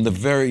 from the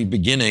very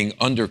beginning,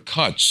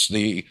 undercuts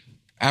the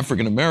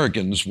African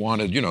Americans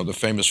wanted, the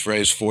famous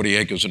phrase, 40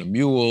 acres and a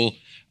mule,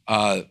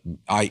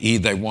 i.e.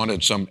 they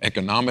wanted some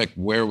economic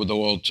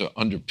wherewithal to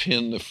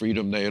underpin the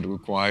freedom they had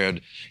required.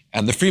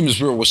 And the Freedmen's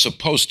Bureau was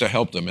supposed to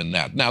help them in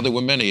that. Now, there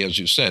were many, as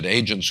you said,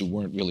 agents who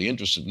weren't really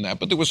interested in that,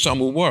 but there were some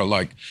who were,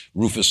 like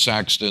Rufus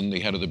Saxton, the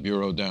head of the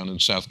Bureau down in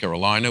South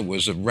Carolina,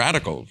 was a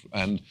radical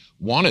and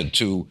wanted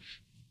to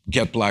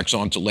get blacks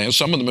onto land.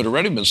 Some of them had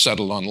already been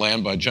settled on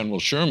land by General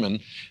Sherman,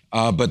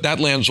 but that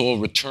land's all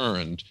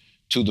returned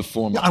to the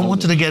former owners. I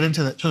wanted to get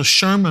into that. So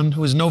Sherman,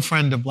 who is no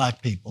friend of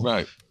black people,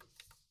 right,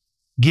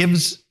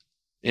 gives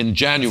in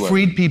January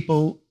freed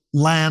people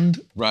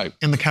land right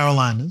in the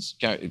Carolinas,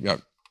 yeah.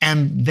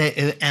 and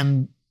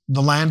the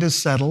land is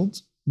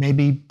settled.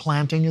 Maybe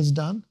planting is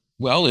done.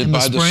 Well,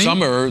 by the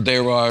summer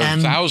there are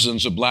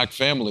thousands of black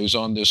families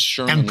on this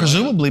Sherman and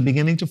presumably land.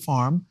 beginning to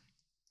farm.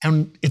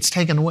 And it's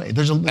taken away. At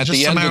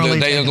the end of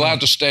they are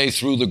allowed to stay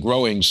through the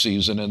growing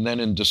season, and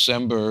then in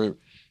December,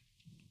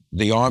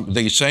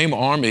 the same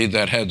army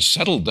that had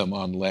settled them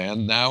on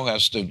land now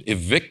has to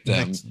evict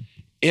them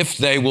if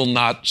they will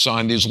not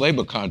sign these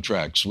labor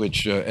contracts,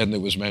 which Edna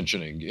was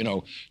mentioning,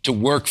 to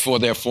work for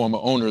their former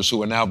owners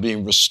who are now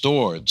being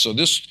restored. So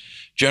this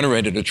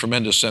generated a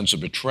tremendous sense of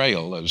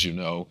betrayal, as you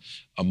know,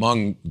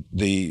 among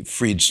the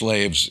freed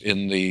slaves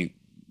in the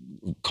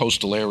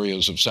coastal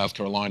areas of South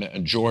Carolina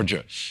and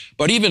Georgia.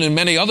 But even in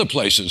many other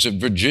places, in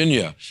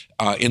Virginia,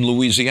 in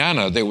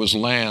Louisiana, there was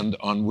land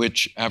on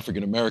which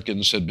African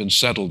Americans had been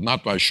settled,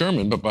 not by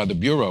Sherman, but by the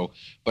Bureau.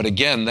 But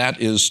again, that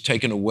is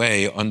taken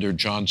away under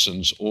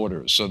Johnson's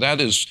orders. So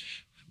that is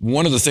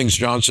one of the things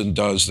Johnson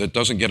does that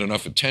doesn't get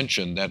enough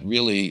attention, that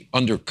really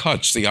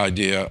undercuts the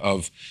idea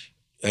of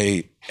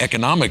a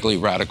economically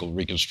radical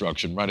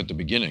Reconstruction right at the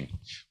beginning.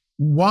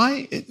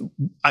 Why?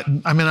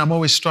 I mean, I'm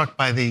always struck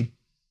by the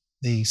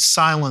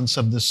silence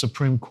of the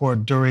Supreme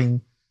Court during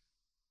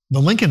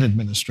the Lincoln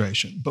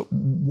administration. But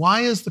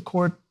why is the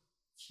court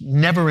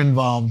never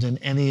involved in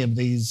any of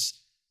these,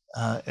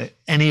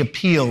 any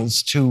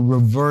appeals to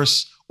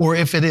reverse Or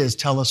if it is,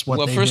 tell us what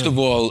Well, they first do. of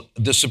all,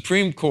 the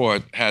Supreme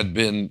Court had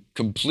been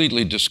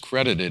completely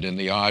discredited in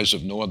the eyes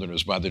of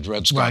Northerners by the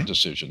Dred Scott Right.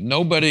 decision.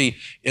 Nobody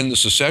in the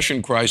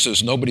secession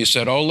crisis, nobody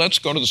said, oh, let's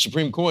go to the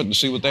Supreme Court and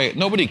see what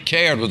nobody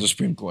cared what the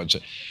Supreme Court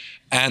said.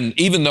 And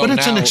even though But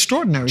it's now, an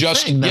extraordinary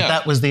thing that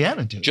that was the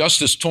attitude.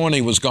 Justice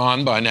Taney was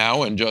gone by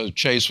now, and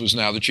Chase was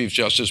now the Chief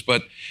Justice.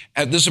 But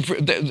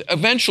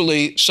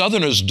eventually,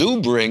 Southerners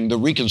do bring the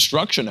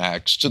Reconstruction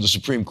Acts to the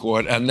Supreme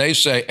Court, and they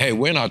say, hey,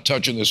 we're not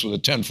touching this with a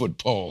 10-foot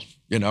pole.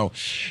 You know,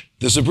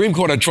 the Supreme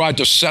Court had tried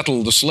to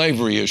settle the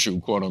slavery issue,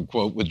 quote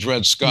unquote, with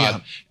Dred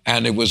Scott,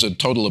 and it was a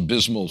total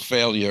abysmal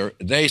failure.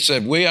 They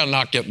said, we are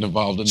not getting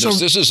involved in this.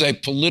 This is a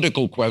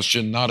political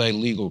question, not a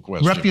legal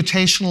question.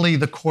 Reputationally,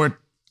 the court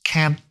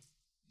can't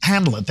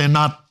handle it. They're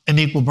not an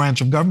equal branch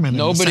of government.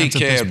 Nobody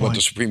cared what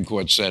the Supreme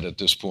Court said at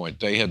this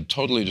point. They had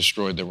totally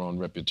destroyed their own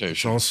reputation.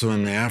 It's also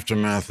in the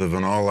aftermath of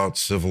an all-out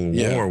civil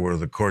war where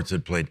the courts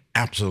had played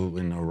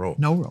absolutely no role.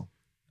 No role.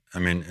 I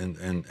mean,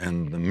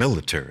 and the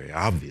military,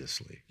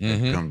 obviously,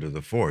 had come to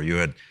the fore. You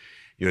had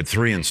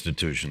three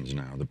institutions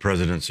now, the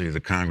presidency, the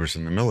Congress,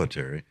 and the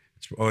military.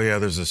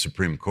 There's a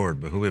Supreme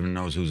Court, but who even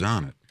knows who's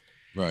on it?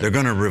 Right. They're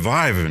going to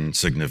revive in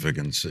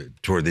significance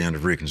toward the end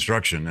of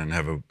Reconstruction and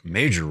have a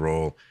major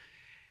role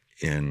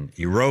in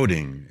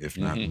eroding, if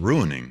not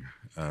ruining,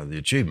 the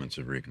achievements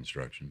of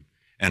Reconstruction.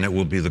 And it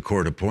will be the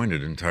court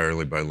appointed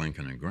entirely by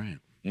Lincoln and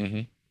Grant.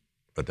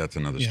 But that's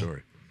another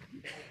story.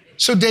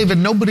 So, David,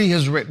 nobody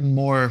has written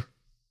more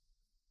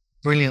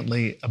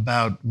brilliantly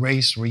about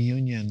race,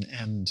 reunion,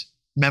 and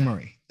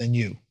memory than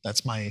you.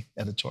 That's my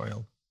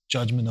editorial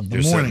judgment of the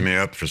You're morning. setting me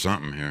up for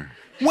something here.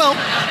 Well,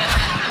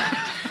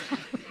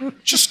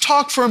 just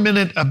talk for a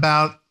minute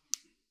about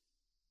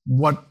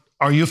what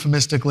are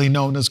euphemistically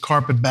known as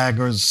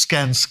carpetbaggers,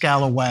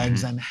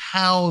 scalawags, and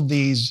how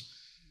these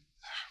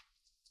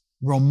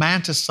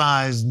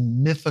romanticized,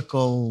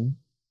 mythical,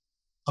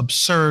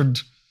 absurd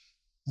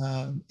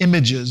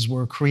images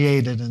were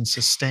created and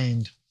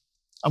sustained.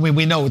 I mean,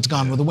 we know it's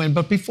Gone with the Wind,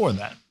 but before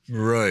that.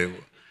 Right.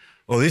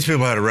 Well, these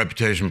people had a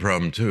reputation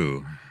problem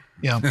too.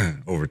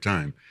 Over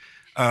time.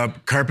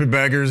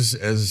 Carpetbaggers,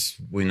 as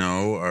we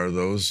know, are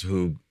those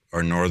who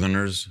are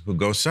Northerners who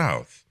go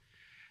south.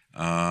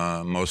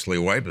 Mostly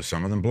white, but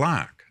some of them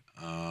black,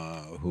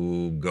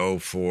 who go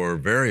for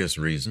various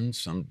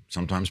reasons,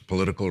 sometimes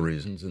political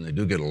reasons, and they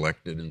do get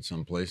elected in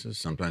some places,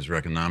 sometimes for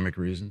economic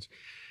reasons.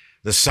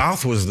 The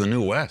South was the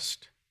New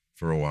West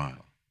for a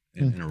while.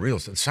 In a real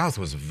sense, the South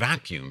was a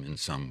vacuum in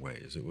some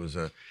ways. It was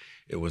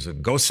a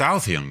go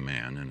south young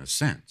man in a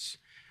sense.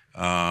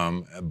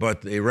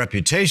 But the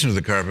reputation of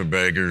the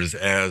carpetbaggers,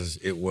 as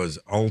it was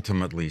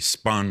ultimately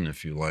spun,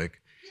 if you like,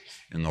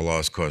 in the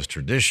lost cause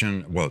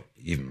tradition, well,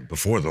 even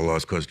before the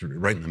lost cause tradition,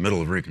 right in the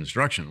middle of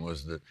Reconstruction,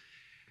 was that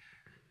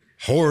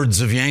hordes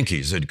of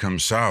Yankees had come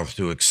south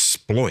to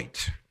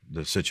exploit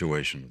the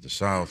situation of the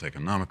South,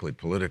 economically,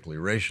 politically,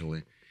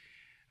 racially.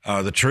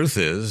 The truth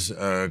is,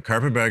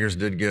 carpetbaggers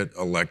did get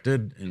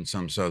elected in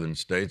some southern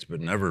states,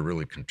 but never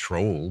really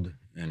controlled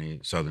any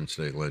southern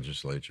state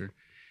legislature.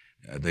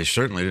 They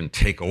certainly didn't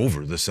take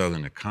over the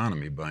southern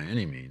economy by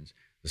any means.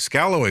 The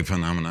scalawag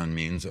phenomenon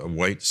means a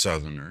white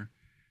southerner,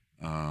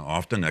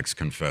 often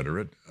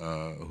ex-Confederate,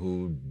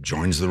 who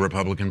joins the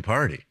Republican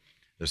Party.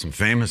 There's some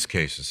famous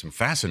cases, some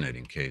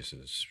fascinating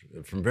cases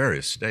from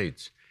various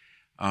states.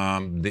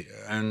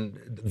 And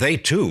they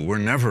too were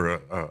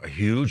never a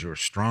huge or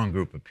strong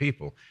group of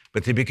people,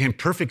 but they became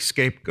perfect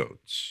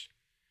scapegoats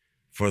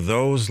for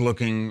those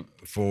looking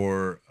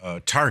for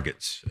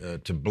targets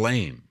to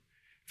blame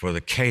for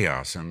the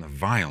chaos and the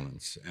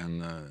violence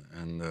and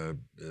the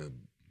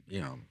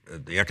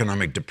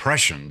economic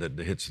depression that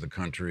hits the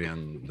country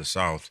and the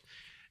South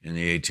in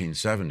the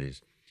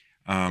 1870s.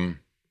 And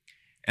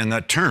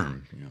that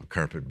term,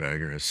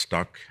 carpetbagger, has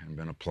stuck and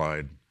been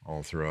applied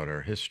all throughout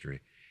our history.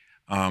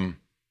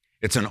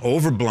 It's an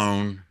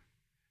overblown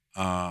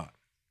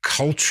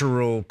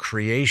cultural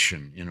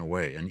creation, in a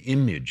way, an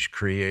image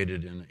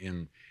created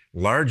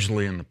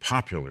largely in the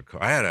popular.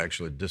 I had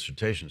actually a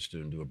dissertation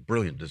student do a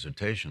brilliant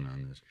dissertation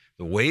on this.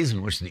 The ways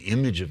in which the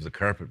image of the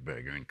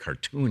carpetbagger in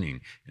cartooning,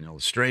 in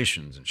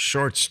illustrations, and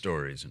short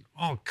stories, and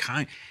all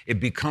kind, it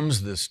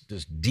becomes this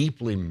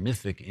deeply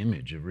mythic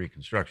image of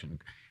Reconstruction.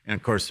 And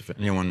of course, if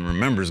anyone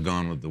remembers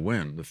Gone with the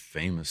Wind, the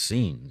famous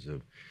scenes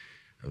of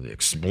the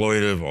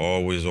exploitive,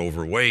 always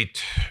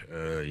overweight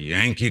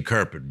Yankee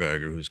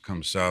carpetbagger who's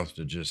come south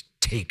to just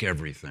take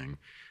everything.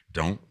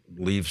 Don't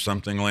leave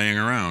something laying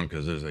around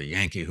because there's a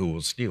Yankee who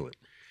will steal it.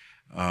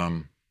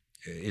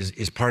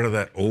 Is part of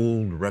that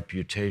old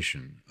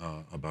reputation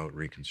about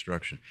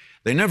Reconstruction.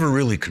 They never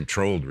really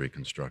controlled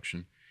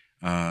Reconstruction,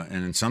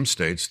 and in some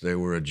states they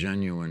were a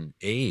genuine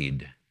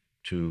aid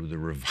to the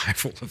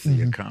revival of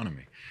the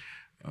economy.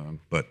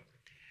 But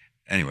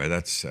anyway,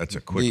 that's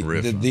a quick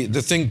riff.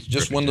 The thing,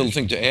 just one little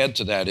thing to add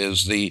to that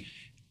is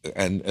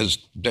and as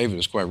David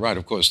is quite right,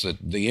 of course, that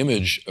the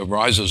image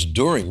arises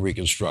during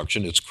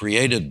Reconstruction. It's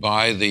created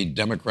by the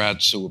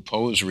Democrats who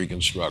oppose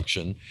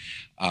Reconstruction.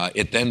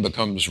 It then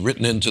becomes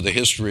written into the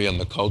history and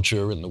the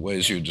culture in the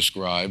ways you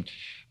described.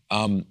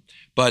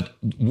 But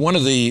one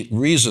of the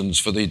reasons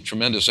for the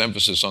tremendous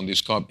emphasis on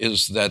these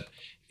is that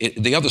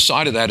the other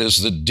side of that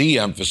is the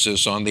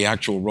de-emphasis on the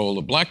actual role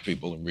of black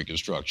people in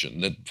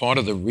Reconstruction. That part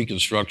of the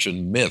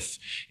Reconstruction myth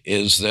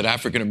is that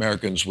African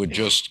Americans were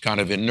just kind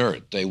of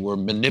inert. They were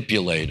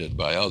manipulated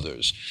by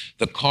others.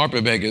 The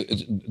carpetbagger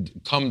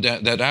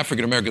that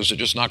African Americans are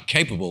just not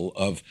capable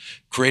of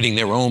creating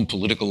their own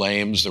political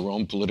aims, their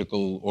own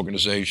political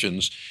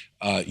organizations,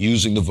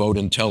 using the vote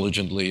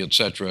intelligently, et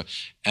cetera.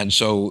 And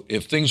so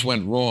if things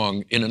went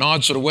wrong, in an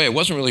odd sort of way, it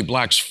wasn't really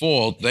blacks'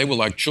 fault. They were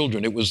like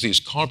children. It was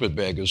these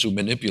carpetbaggers who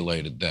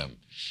manipulated them.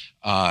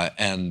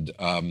 And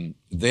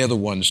they're the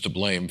ones to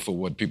blame for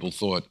what people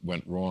thought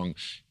went wrong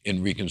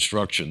in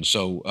Reconstruction.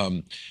 So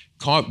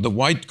the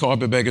white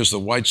carpetbaggers, the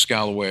white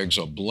scalawags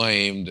are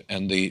blamed,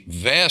 and the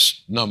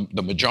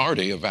the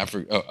majority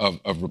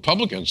of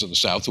Republicans in the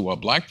South, who are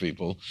black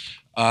people,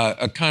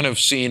 are kind of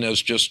seen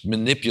as just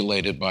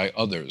manipulated by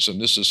others. And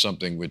this is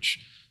something which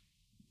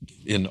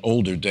in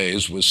older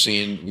days was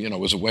seen,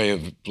 was a way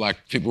of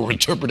black people were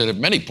interpreted at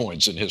many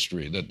points in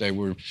history, that they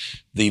were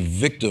the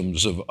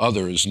victims of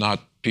others,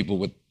 not people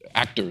with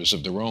actors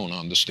of their own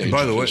on the stage of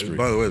history.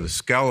 By the way, the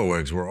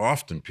scalawags were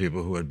often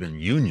people who had been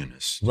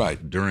unionists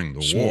during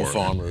the Small war.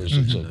 Farmers.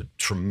 And a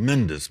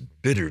tremendous,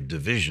 bitter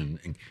division,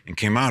 and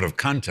came out of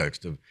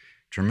context of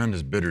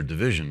tremendous, bitter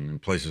division in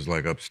places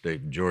like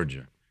upstate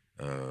Georgia,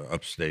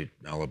 upstate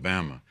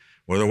Alabama,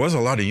 where there was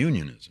a lot of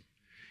unionism.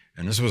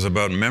 And this was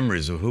about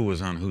memories of who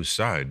was on whose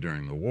side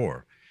during the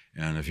war.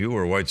 And if you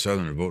were a white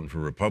Southerner voting for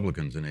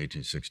Republicans in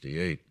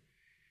 1868,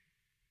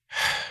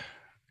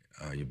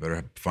 you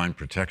better find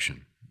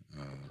protection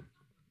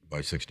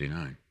by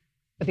 69.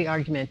 But the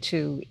argument,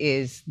 too,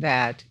 is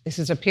that this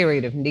is a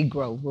period of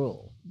Negro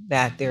rule,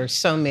 that there are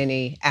so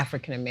many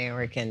African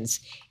Americans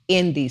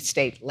in these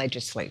state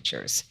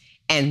legislatures.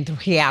 And the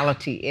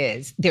reality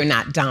is they're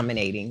not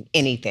dominating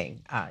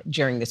anything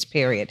during this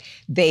period.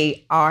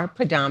 They are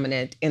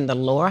predominant in the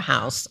lower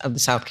house of the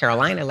South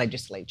Carolina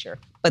legislature,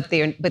 but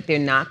they're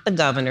not the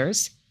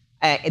governors.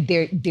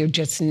 They're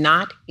just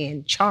not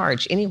in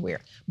charge anywhere.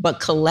 But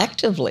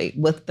collectively,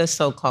 with the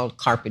so-called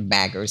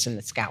carpetbaggers and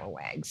the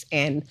scalawags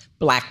and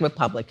black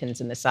Republicans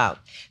in the South,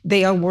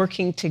 they are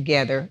working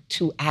together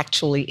to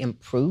actually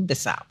improve the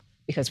South.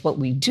 Because what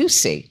we do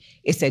see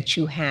is that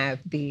you have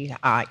the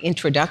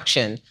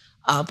introduction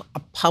of a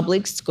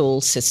public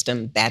school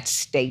system that's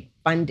state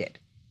funded.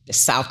 The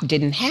South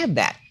didn't have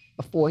that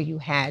before you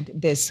had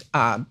this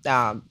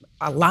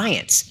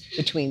alliance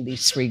between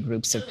these three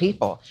groups of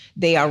people.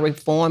 They are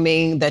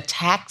reforming the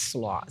tax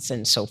laws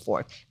and so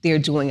forth. They're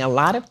doing a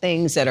lot of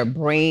things that are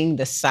bringing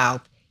the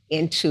South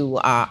into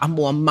a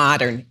more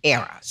modern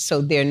era.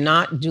 So they're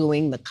not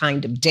doing the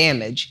kind of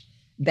damage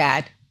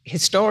that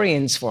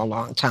historians for a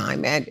long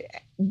time, and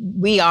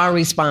we are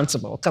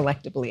responsible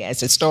collectively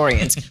as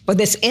historians for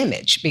this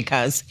image,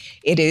 because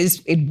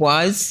it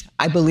was,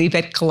 I believe,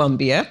 at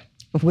Columbia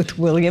with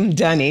William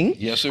Dunning.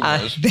 Yes, it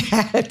was.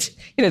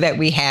 That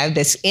we have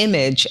this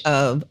image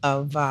of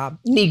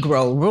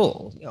Negro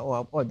rule,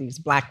 or these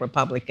black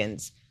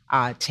Republicans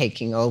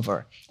taking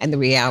over. And the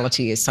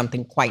reality is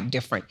something quite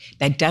different.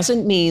 That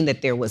doesn't mean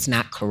that there was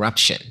not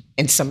corruption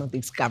in some of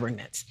these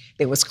governments.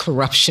 There was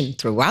corruption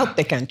throughout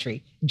the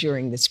country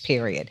during this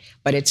period,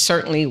 but it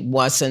certainly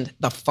wasn't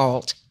the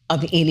fault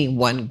of any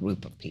one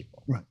group of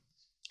people. Right.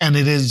 And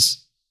it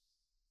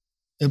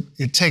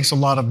takes a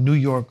lot of New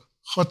York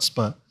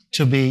chutzpah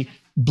to be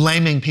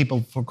blaming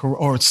people for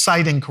or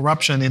citing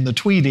corruption in the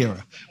Tweed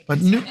era, but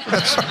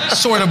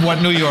that's sort of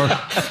what New York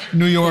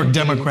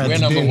Democrats We're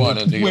number did. One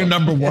in New York. We're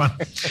number one.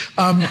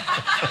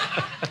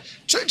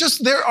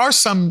 Just there are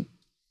some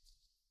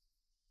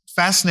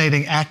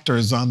fascinating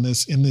actors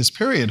in this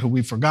period who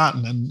we've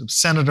forgotten, and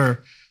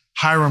Senator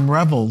Hiram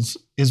Revels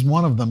is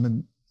one of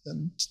them,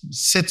 and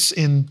sits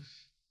in. And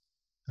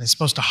he's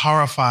supposed to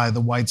horrify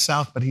the white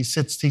South, but he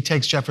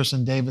takes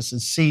Jefferson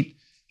Davis's seat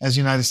as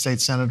United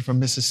States Senator from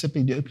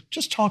Mississippi.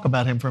 Just talk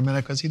about him for a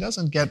minute, because he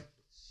doesn't get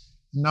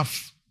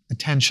enough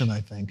attention,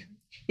 I think.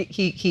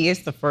 He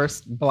is the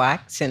first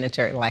black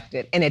senator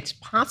elected, and it's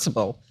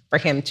possible for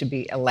him to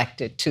be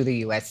elected to the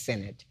U.S.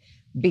 Senate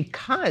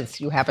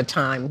because you have a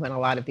time when a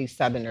lot of these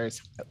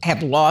Southerners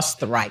have lost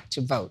the right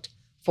to vote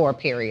for a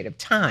period of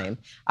time.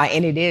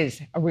 And it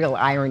is a real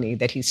irony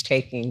that he's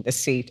taking the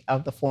seat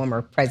of the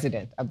former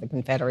president of the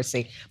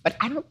Confederacy. But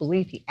I don't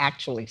believe he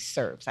actually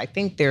serves. I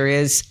think there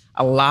is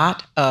a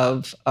lot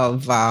of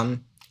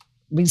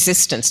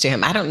resistance to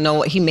him. I don't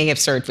know. He may have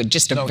served for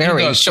just a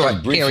very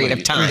short period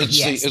of time.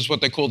 It's what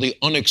they call the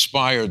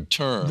unexpired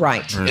term.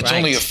 Right. It's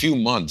only a few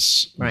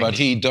months, but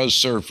he does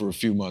serve for a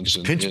few months.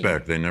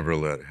 Pinchback, they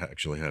never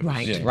actually have.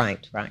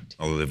 Right.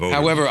 Although they voted.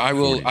 However,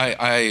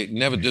 I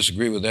never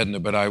disagree with Edna,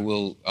 but I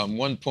will, on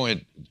one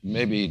point,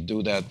 maybe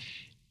do that.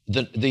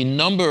 The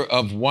number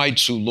of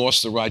whites who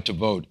lost the right to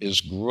vote is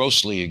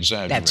grossly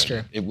exaggerated. That's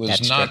true. It was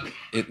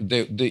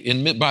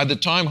by the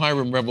time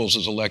Hiram Revels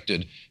is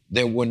elected,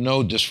 there were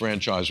no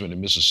disfranchisement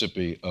in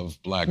Mississippi of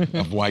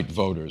white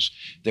voters.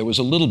 There was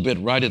a little bit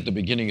right at the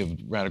beginning of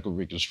radical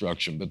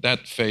Reconstruction, but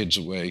that fades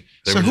away.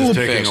 They were just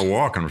taking a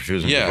walk and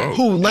refusing to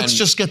vote. Let's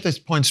just get this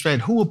point straight.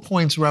 Who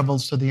appoints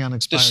rebels to the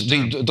unexpired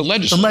term? The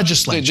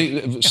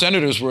legislature. The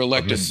senators were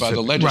elected by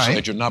the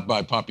legislature, not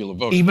by popular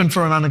vote. Even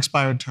for an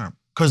unexpired term?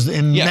 Because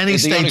in many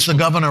states, the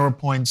governor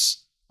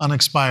appoints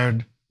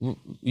unexpired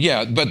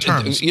but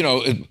terms.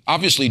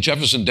 Obviously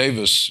Jefferson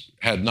Davis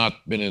had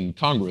not been in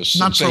Congress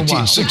not since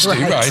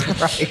 1860,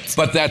 Right.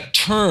 But that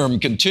term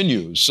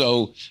continues.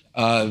 So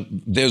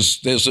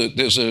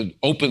there's an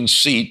open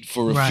seat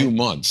for a few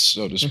months,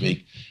 so to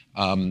speak.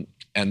 And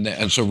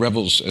so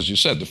Revels, as you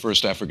said, the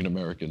first African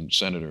American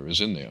senator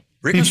is in there.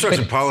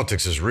 Reconstruction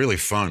politics is really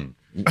fun,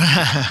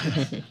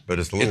 but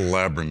it's a little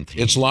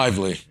labyrinthine. It's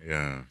lively.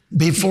 Yeah.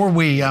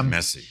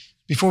 Messy.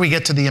 Before we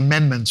get to the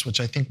amendments, which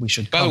I think we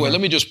should cover. By the way,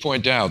 let me just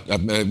point out,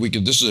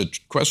 this is a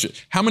question.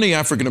 How many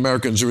African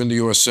Americans are in the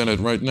U.S. Senate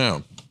right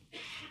now?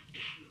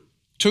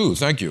 2,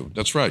 thank you.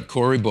 That's right.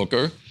 Cory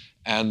Booker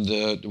and,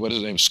 what is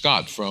his name,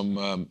 Scott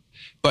from...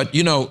 but,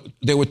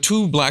 there were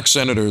 2 black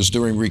senators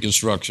during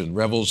Reconstruction,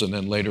 Revels and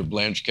then later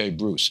Blanche K.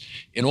 Bruce.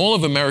 In all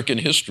of American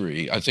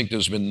history, I think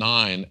there's been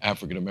 9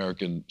 African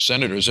American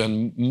senators,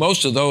 and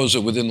most of those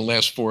are within the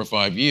last 4 or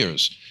 5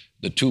 years.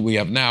 The 2 we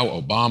have now,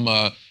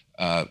 Obama...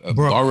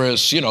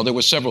 Boris, there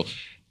were several.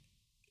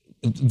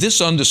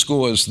 This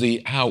underscores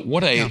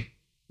what a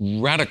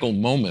radical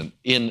moment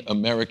in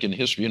American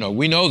history.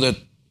 We know that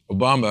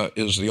Obama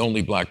is the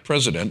only black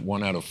president,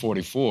 1 out of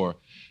 44,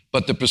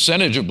 but the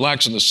percentage of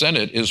blacks in the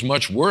Senate is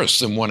much worse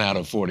than 1 out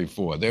of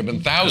 44. There have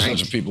been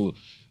thousands of people,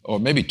 or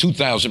maybe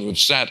 2,000, who have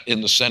sat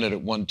in the Senate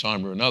at one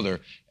time or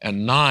another,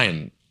 and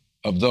 9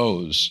 of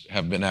those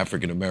have been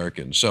African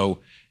Americans. So,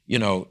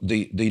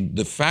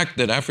 the fact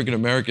that African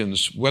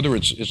Americans, whether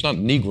it's not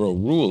Negro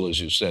rule, as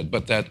you said,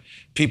 but that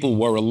people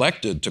were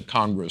elected to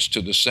Congress,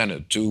 to the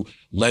Senate, to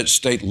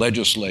state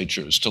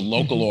legislatures, to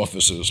local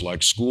offices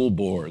like school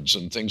boards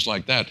and things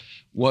like that,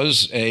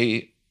 was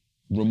a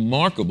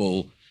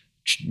remarkable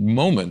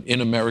moment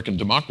in American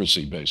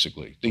democracy,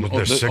 basically.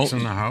 Was there 6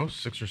 in the House?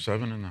 6 or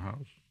 7 in the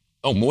House?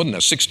 Oh, more than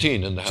that,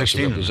 16 in the House of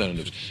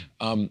Representatives.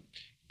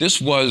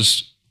 This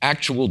was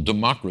actual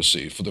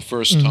democracy for the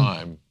first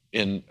time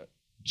in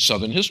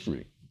Southern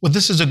history. Well,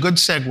 this is a good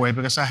segue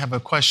because I have a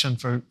question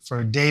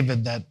for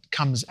David that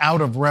comes out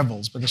of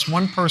Revels. Because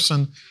one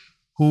person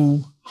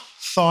who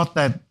thought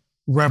that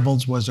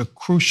Revels was a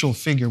crucial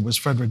figure was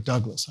Frederick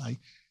Douglass.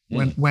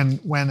 When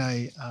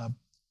a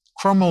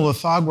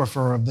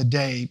chromolithographer of the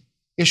day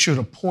issued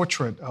a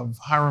portrait of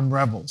Hiram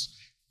Revels,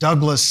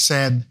 Douglass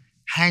said,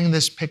 "Hang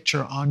this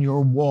picture on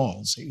your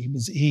walls."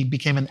 He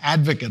became an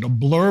advocate, a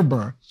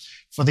blurber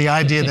for the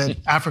idea that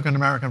African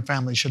American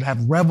families should have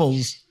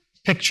Revels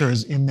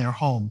pictures in their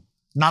home.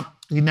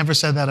 He never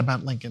said that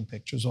about Lincoln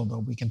pictures, although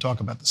we can talk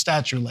about the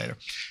statue later.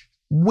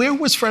 Where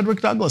was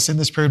Frederick Douglass in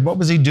this period? What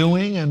was he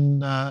doing,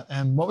 and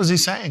what was he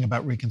saying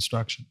about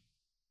Reconstruction?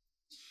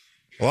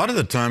 A lot of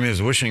the time he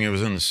was wishing he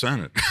was in the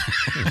Senate,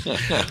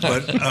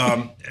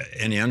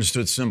 and he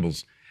understood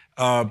symbols.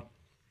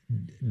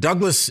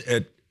 Douglass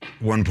at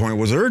one point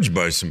was urged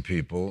by some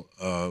people,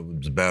 it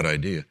was a bad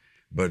idea,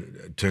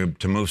 but to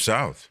move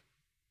south.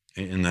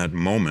 In that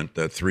moment,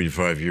 that 3 to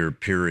 5 year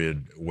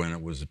period when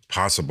it was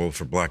possible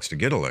for blacks to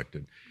get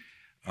elected,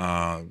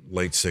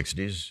 late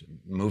 60s,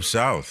 move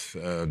south,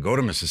 go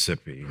to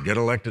Mississippi, get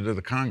elected to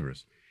the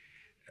Congress.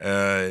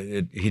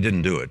 He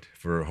didn't do it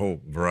for a whole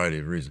variety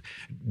of reasons.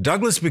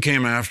 Douglass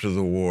became, after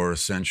the war,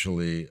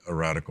 essentially a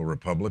radical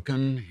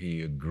Republican.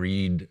 He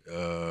agreed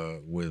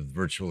with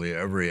virtually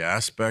every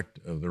aspect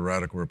of the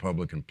radical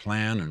Republican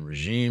plan and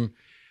regime.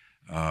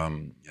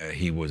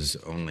 He was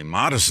only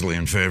modestly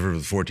in favor of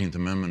the 14th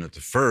Amendment at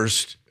the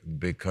first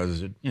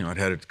because it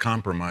had its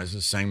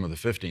compromises, same with the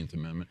 15th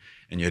Amendment,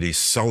 and yet he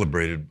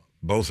celebrated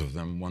both of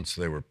them once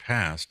they were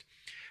passed.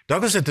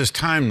 Douglass at this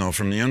time, though,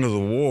 from the end of the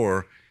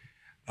war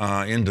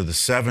into the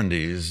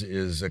 70s,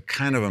 is a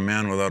kind of a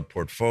man without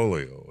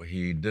portfolio.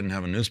 He didn't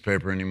have a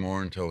newspaper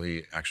anymore until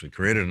he actually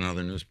created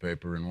another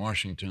newspaper in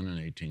Washington in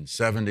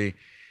 1870.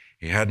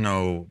 He had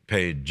no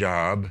paid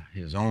job.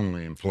 His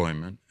only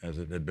employment, as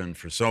it had been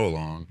for so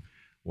long,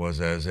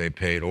 was as a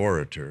paid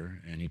orator,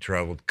 and he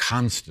traveled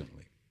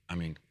constantly,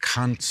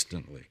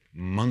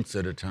 months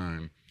at a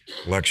time,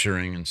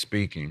 lecturing and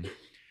speaking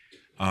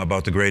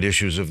about the great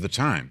issues of the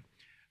time.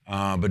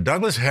 But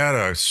Douglass had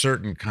a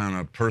certain kind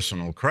of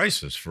personal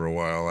crisis for a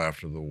while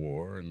after the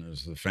war, and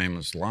there's the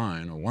famous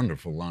line, a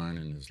wonderful line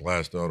in his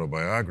last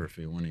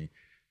autobiography when he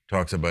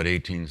talks about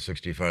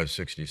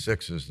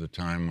 1865-66 as the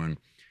time when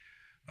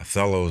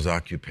Othello's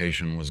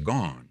occupation was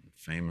gone.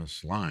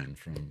 Famous line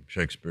from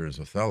Shakespeare's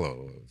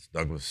Othello. It's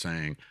Douglass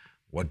saying,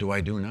 "What do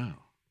I do now?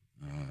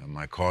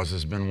 My cause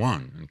has been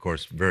won." And of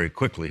course, very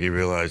quickly he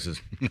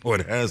realizes, no,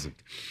 it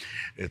hasn't.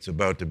 It's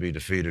about to be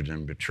defeated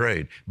and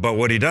betrayed. But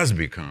what he does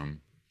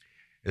become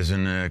is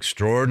an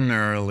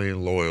extraordinarily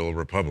loyal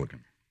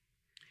Republican,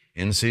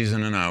 in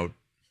season and out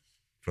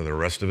for the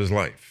rest of his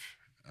life.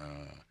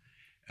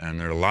 And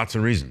there are lots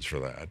of reasons for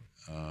that.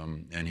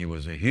 and he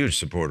was a huge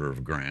supporter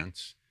of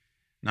Grant's.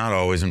 Not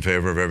always in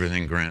favor of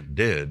everything Grant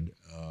did,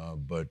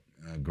 but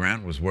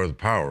Grant was where the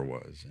power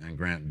was, and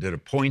Grant did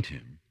appoint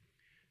him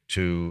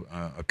to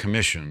a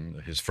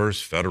commission. His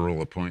first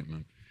federal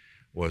appointment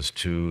was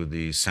to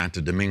the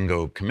Santo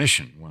Domingo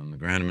Commission when the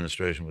Grant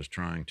administration was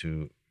trying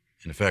to,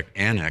 in effect,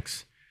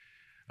 annex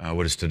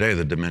what is today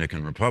the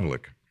Dominican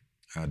Republic.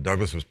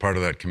 Douglas was part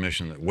of that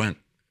commission that went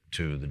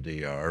to the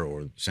DR,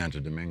 or Santo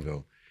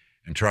Domingo,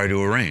 and tried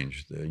to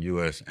arrange the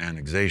U.S.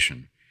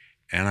 annexation.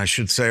 And I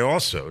should say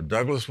also,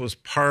 Douglas was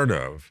part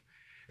of,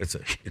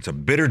 it's a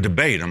bitter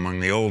debate among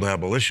the old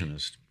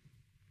abolitionists,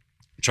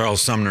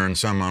 Charles Sumner and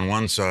some on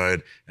one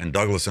side, and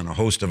Douglas and a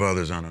host of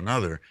others on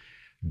another.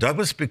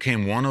 Douglas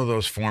became one of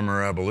those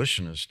former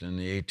abolitionists in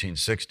the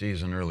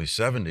 1860s and early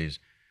 70s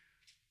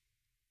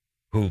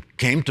who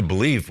came to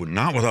believe,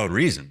 not without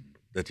reason,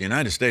 that the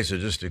United States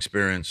had just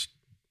experienced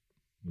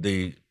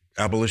the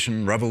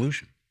abolition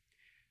revolution,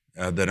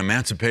 that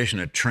emancipation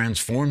had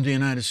transformed the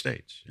United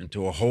States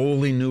into a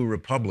wholly new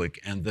republic,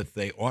 and that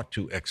they ought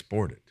to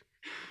export it.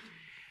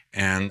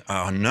 And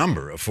a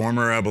number of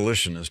former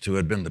abolitionists who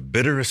had been the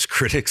bitterest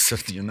critics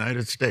of the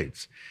United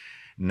States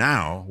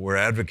now were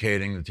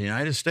advocating that the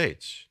United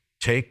States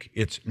take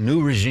its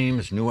new regime,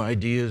 its new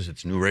ideas,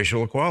 its new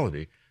racial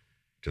equality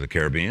to the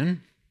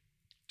Caribbean,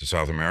 to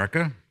South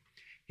America.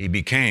 He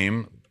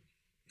became,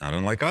 not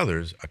unlike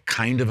others, a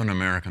kind of an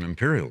American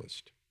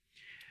imperialist.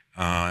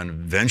 And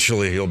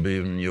eventually he'll be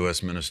even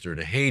U.S. minister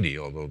to Haiti,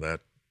 although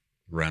that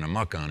ran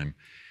amok on him.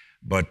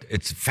 But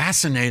it's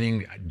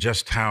fascinating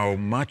just how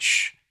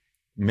much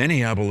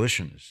many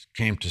abolitionists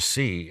came to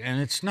see,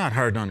 and it's not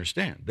hard to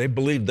understand. They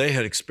believed they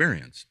had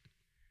experienced,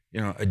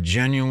 a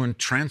genuine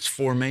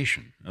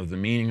transformation of the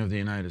meaning of the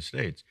United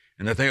States,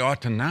 and that they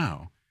ought to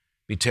now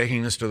be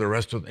taking this to the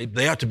rest of,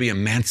 they ought to be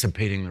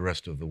emancipating the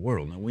rest of the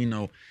world. Now, we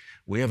know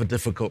we have a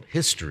difficult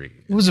history.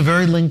 It was a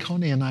very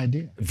Lincolnian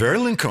idea. Very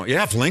Lincoln.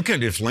 Yeah, if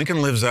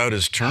Lincoln lives out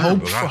his term,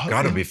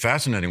 got to be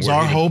fascinating. It's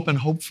our hope and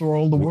hope for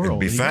all the world. It'd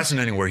be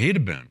fascinating where he'd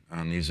have been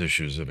on these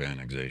issues of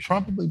annexation.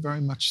 Probably very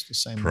much the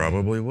same.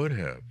 Probably would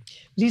have.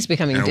 He's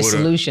becoming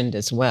disillusioned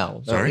as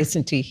well, though, Sorry?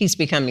 isn't he? He's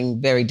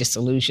becoming very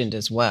disillusioned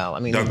as well. I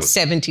mean, Douglas.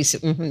 in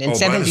 76, By the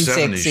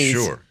 70s,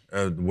 sure.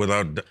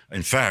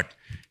 In fact,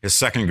 his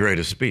second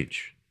greatest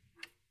speech.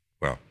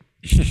 Well,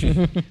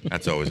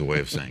 that's always a way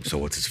of saying, so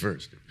what's his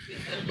first?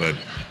 But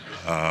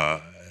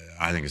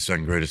I think his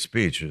second greatest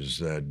speech is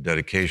that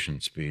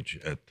dedication speech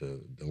at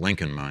the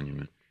Lincoln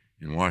Monument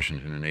in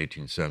Washington in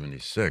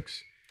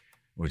 1876,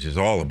 which is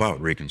all about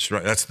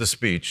Reconstruction. That's the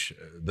speech.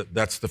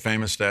 That's the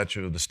famous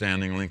statue of the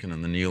standing Lincoln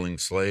and the kneeling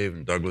slave,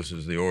 and Douglas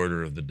is the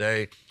order of the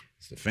day.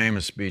 It's the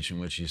famous speech in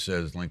which he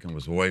says Lincoln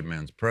was the white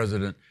man's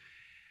president.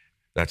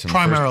 That's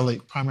primarily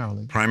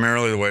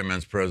the white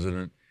man's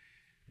president.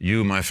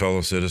 You, my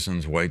fellow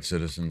citizens, white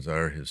citizens,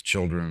 are his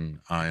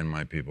children. I and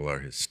my people are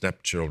his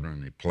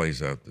stepchildren. He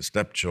plays out the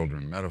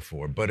stepchildren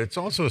metaphor. But it's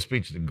also a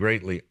speech that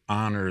greatly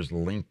honors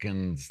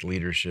Lincoln's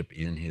leadership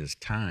in his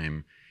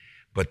time.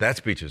 But that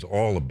speech is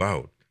all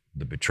about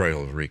the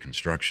betrayal of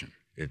Reconstruction.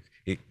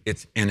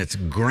 It's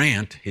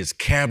Grant, his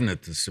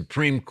cabinet, the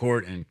Supreme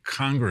Court, and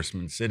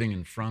congressmen sitting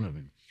in front of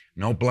him.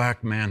 No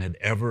black man had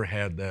ever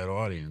had that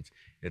audience.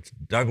 It's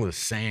Douglas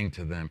saying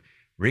to them,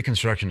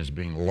 Reconstruction is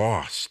being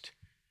lost.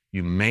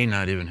 You may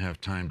not even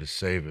have time to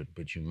save it,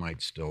 but you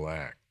might still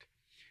act.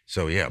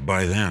 So yeah,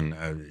 by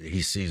then,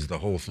 he sees the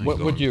whole thing.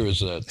 What year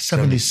is that?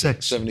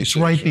 76. 76, it's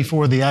right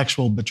before the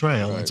actual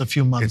betrayal. Right. It's a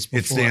few months before.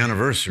 It's the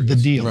anniversary. The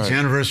deal. It's the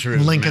anniversary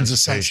of Lincoln's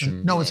emancipation.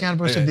 assassination. No, it's the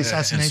anniversary of the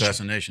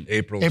assassination.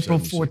 April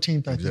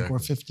 14th, I think, exactly. or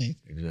 15th.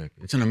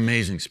 Exactly. It's an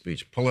amazing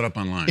speech. Pull it up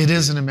online. It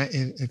is an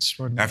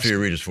extraordinary After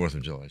you read his 4th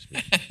of July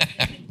speech.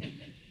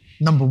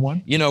 Number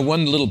one.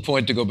 One little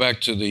point to go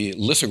back to the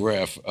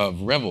lithograph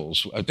of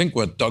rebels. I think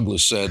what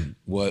Douglas said,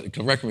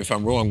 correct me if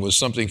I'm wrong, was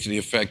something to the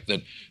effect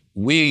that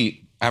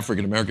we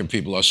African-American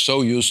people are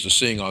so used to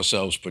seeing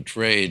ourselves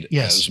portrayed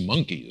as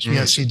monkeys.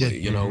 Yes, he did.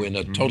 In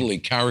a totally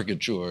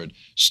caricatured,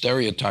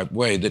 stereotyped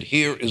way, that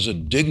here is a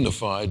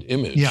dignified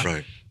image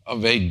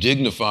of a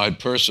dignified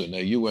person,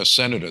 a U.S.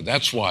 senator.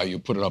 That's why you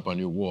put it up on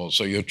your wall,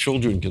 so your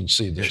children can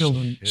see this,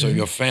 so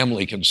your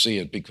family can see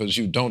it, because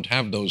you don't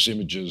have those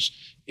images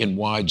in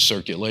wide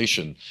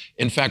circulation.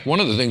 In fact,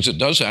 one of the things that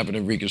does happen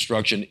in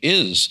Reconstruction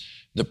is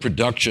the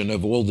production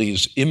of all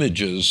these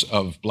images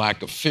of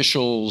black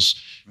officials,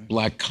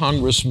 black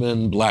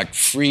congressmen, black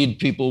freed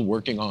people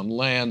working on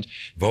land.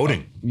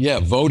 Voting.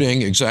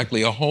 Voting,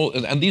 exactly.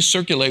 And these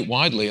circulate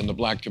widely in the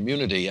black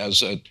community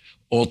as an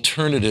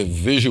alternative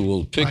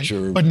visual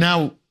picture. Right. But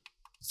now,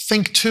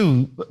 think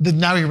too,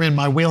 now you're in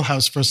my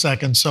wheelhouse for a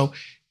second. So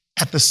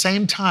at the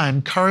same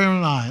time, Currier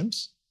and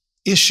Ives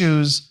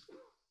issues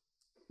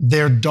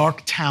their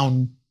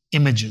Darktown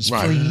images.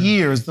 Right. For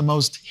years, the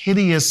most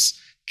hideous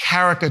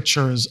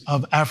caricatures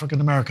of African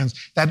Americans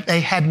that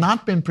they had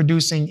not been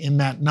producing in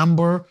that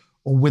number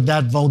or with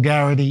that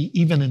vulgarity,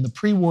 even in the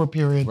pre-war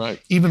period,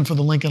 even for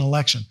the Lincoln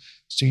election.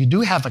 So you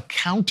do have a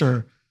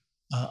counter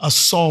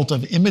assault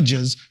of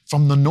images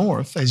from the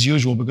North, as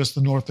usual, because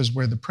the North is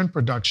where the print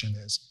production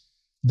is,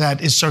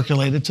 that is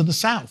circulated to the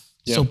South.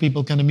 Yeah. So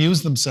people can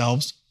amuse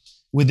themselves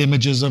with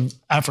images of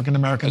African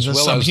Americans as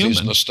well subhuman. as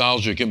these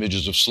nostalgic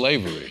images of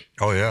slavery.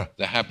 Oh, yeah.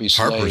 The happy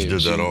slaves. Harper's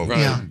did that all the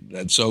right. time.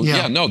 And so,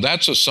 no,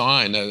 that's a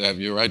sign.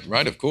 You're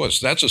right, of course.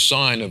 That's a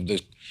sign of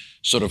the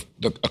sort of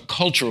a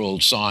cultural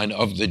sign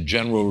of the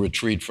general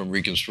retreat from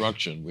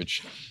Reconstruction,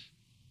 which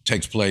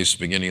takes place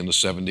beginning in the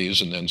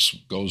 70s and then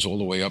goes all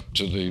the way up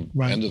to the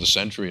end of the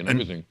century and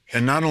everything.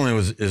 And not only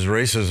is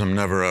racism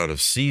never out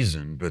of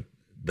season, but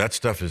that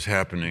stuff is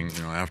happening,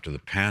 after the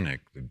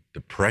panic, the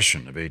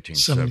depression of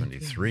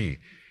 1873,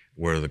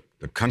 where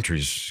the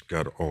country's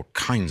got all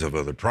kinds of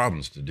other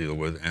problems to deal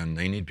with, and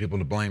they need people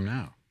to blame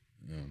now.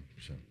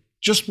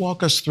 Just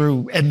walk us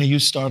through, Edna, you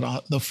start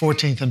on the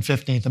 14th and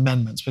 15th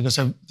Amendments, because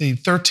the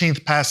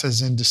 13th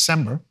passes in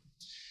December,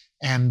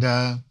 and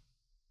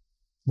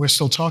we're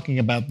still talking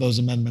about those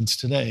amendments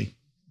today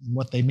and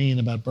what they mean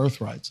about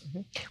birthrights.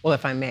 Well,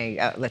 if I may,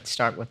 let's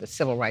start with the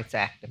Civil Rights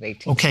Act of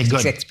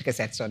 1866, Okay, good. because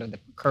that's sort of the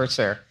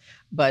precursor.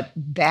 But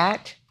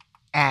that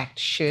act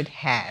should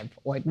have,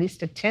 or at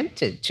least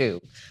attempted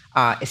to,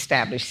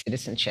 establish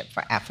citizenship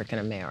for African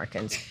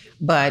Americans.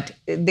 But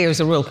there's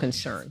a real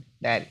concern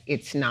that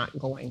it's not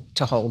going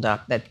to hold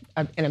up, that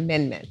an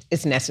amendment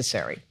is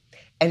necessary.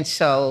 And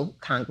so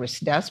Congress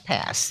does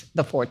pass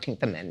the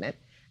 14th Amendment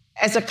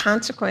as a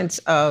consequence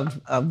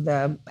of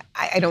the,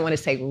 I don't want to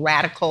say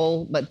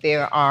radical, but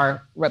there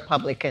are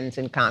Republicans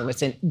in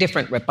Congress, and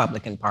different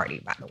Republican Party,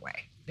 by the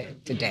way,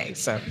 today.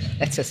 So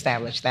let's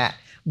establish that.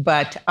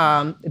 But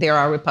there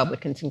are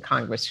Republicans in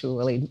Congress who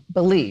really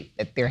believe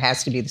that there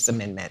has to be this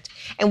amendment.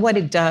 And what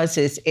it does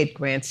is it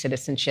grants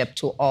citizenship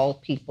to all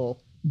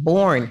people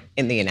born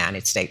in the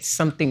United States,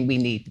 something we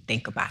need to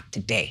think about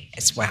today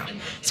as well.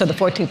 So the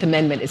 14th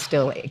Amendment is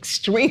still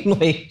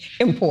extremely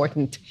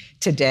important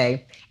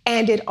today.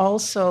 And it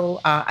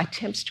also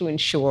attempts to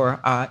ensure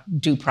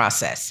due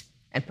process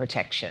and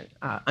protection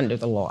under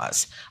the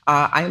laws.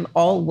 I'm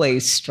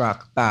always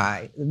struck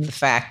by the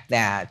fact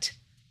that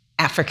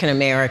African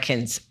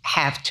Americans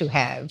have to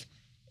have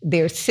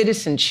their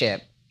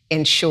citizenship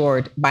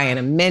ensured by an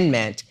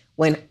amendment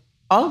when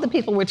all of the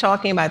people we're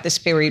talking about this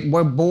period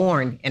were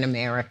born in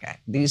America.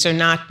 These are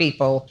not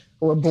people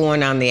who were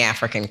born on the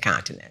African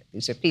continent.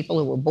 These are people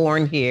who were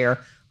born here,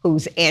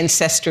 whose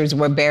ancestors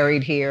were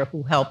buried here,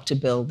 who helped to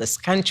build this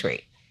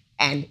country.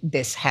 And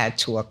this had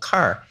to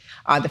occur.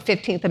 The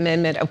 15th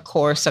Amendment, of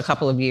course, a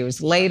couple of years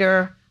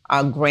later,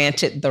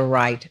 granted the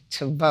right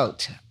to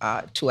vote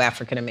to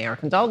African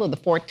Americans, although the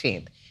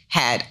 14th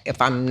had,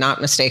 if I'm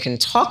not mistaken,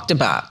 talked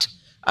about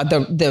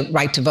the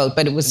right to vote,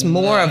 but it was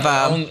more of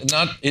a...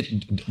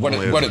 What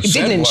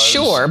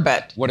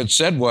it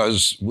said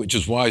was, which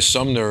is why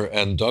Sumner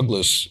and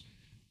Douglas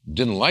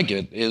didn't like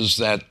it, is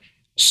that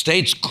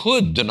states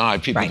could deny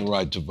people the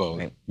right to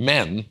vote.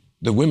 Men,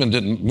 the women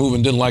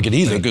didn't like it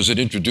either because it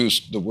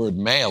introduced the word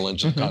male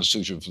into the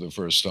Constitution for the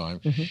first time.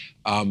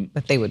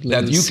 But they would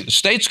lose.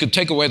 States could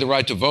take away the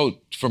right to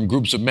vote from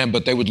groups of men,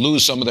 but they would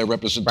lose some of their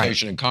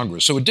representation in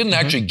Congress. So it didn't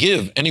actually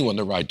give anyone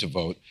the right to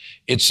vote.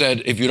 It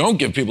said, if you don't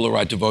give people the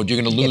right to vote,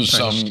 you're going to lose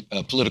some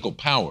political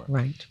power.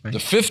 Right. The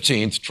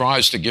 15th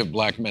tries to give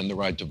black men the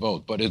right to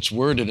vote, but it's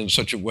worded in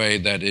such a way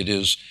that it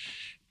is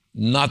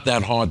not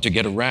that hard to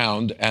get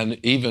around. And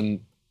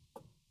even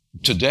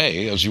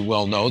today, as you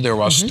well know,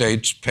 there are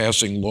states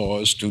passing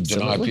laws to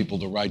deny people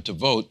the right to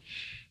vote,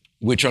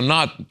 which are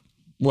not,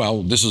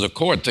 well, this is a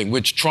court thing,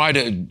 which try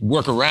to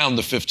work around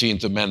the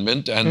 15th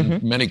Amendment,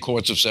 and many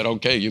courts have said,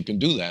 okay, you can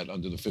do that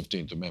under the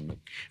 15th Amendment.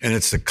 And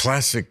it's the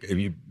classic,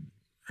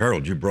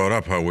 Harold, you brought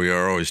up how we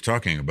are always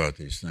talking about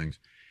these things.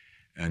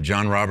 And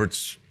John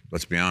Roberts,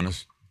 let's be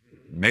honest,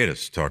 made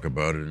us talk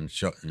about it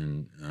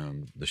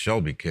in the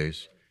Shelby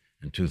case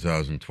in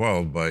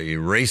 2012 by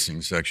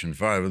erasing Section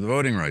 5 of the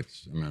Voting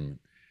Rights Amendment,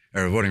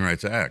 or Voting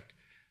Rights Act.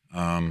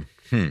 I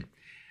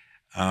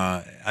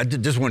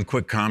did just one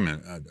quick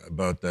comment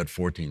about that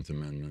 14th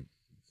Amendment.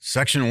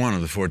 Section 1 of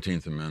the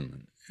 14th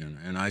Amendment,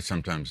 and I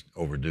sometimes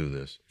overdo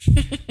this,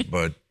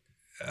 but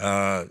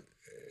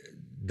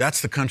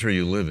that's the country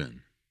you live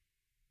in.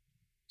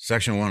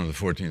 Section 1 of the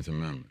 14th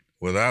Amendment.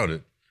 Without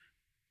it,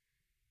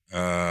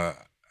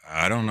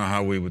 I don't know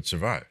how we would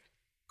survive.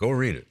 Go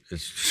read it.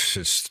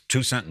 It's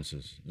two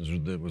sentences.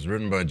 It was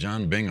written by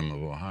John Bingham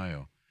of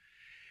Ohio.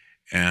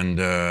 And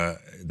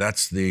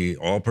that's the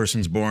all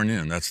persons born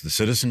in. That's the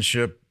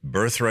citizenship,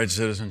 birthright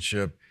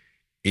citizenship,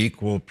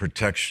 equal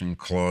protection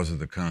clause of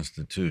the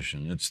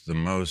Constitution. It's the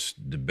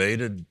most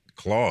debated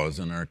clause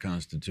in our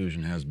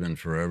Constitution, has been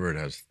forever. It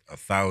has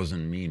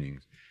 1,000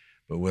 meanings.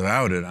 But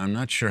without it, I'm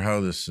not sure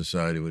how this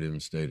society would even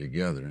stay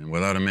together. And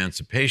without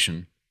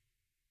emancipation,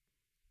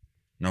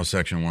 no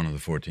Section 1 of the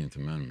 14th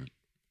Amendment.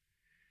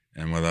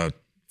 And without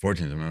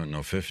 14th Amendment, no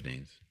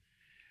 15th.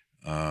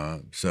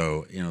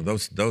 So,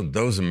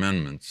 those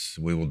amendments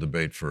we will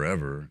debate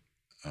forever,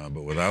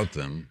 but without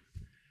them,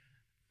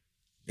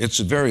 It's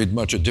very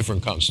much a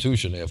different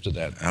constitution after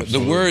that. Absolutely.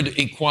 The word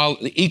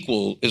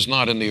equal is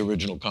not in the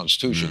original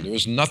constitution. There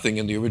is nothing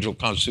in the original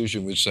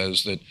constitution which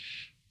says that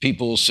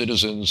people,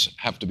 citizens,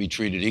 have to be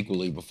treated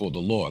equally before the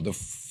law. The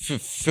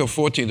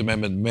 14th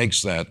Amendment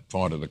makes that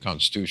part of the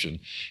Constitution.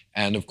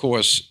 And of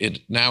course, it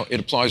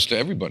applies to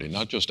everybody,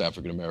 not just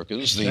African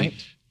Americans. The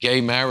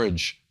gay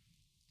marriage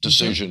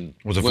decision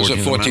was a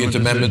 14th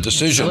Amendment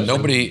decision.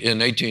 Nobody in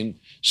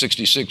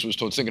 1866 was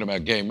thinking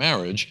about gay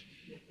marriage,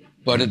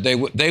 but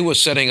they were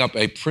setting up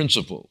a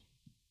principle,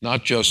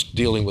 not just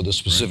dealing with a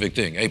specific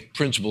thing, a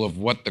principle of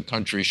what the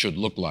country should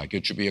look like.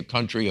 It should be a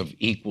country of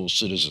equal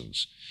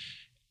citizens.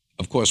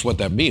 Of course, what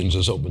that means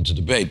is open to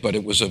debate, but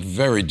it was a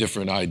very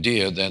different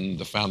idea than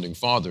the Founding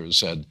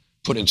Fathers had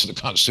put into the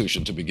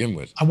Constitution to begin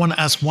with. I want to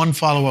ask one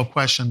follow-up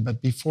question,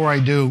 but before I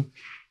do,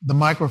 the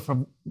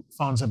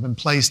microphones have been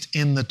placed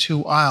in the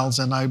two aisles,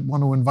 and I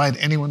want to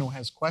invite anyone who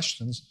has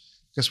questions,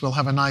 because we'll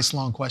have a nice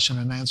long question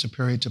and answer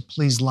period, to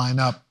please line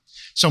up.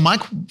 So my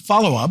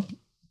follow-up,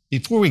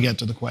 before we get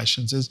to the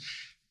questions, is,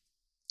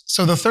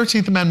 so the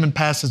 13th Amendment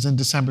passes in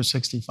December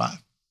 65.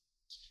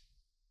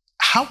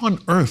 How on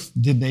earth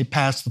did they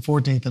pass the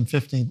 14th and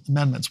 15th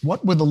Amendments?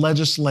 What were the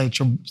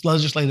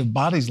legislative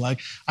bodies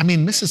like? I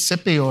mean,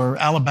 Mississippi or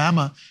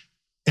Alabama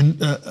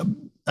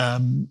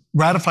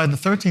ratified the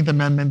 13th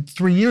Amendment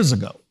 3 years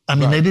ago. I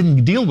mean, they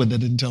didn't deal with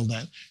it until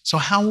then. So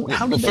how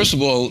did they? First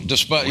of all,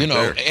 despite,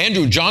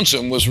 Andrew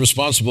Johnson was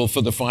responsible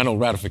for the final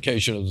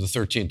ratification of the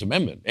 13th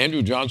Amendment.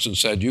 Andrew Johnson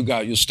said,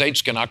 your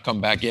states cannot come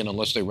back in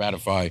unless they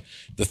ratify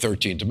the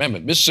 13th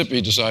Amendment.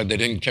 Mississippi decided they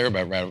didn't care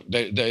about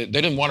they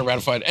didn't want to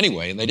ratify it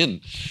anyway, and they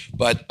didn't.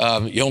 But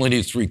you only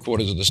need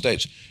 3/4 of the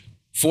states.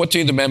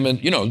 14th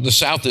Amendment, the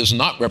South is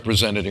not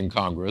represented in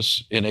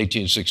Congress in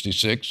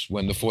 1866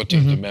 when the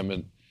 14th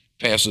Amendment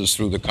passes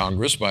through the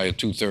Congress by a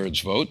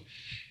 2/3 vote.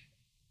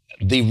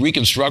 The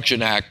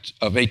Reconstruction Act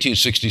of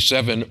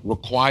 1867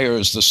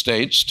 requires the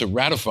states to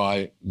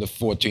ratify the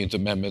 14th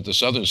Amendment, the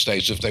southern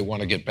states, if they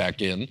want to get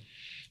back in.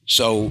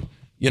 So,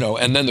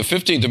 and then the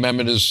 15th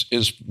Amendment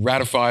is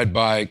ratified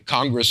by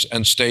Congress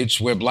and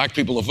states where black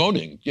people are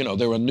voting. There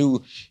are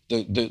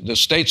the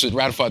states that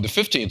ratified the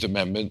 15th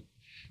Amendment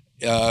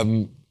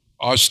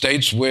are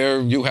states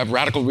where you have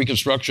radical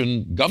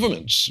Reconstruction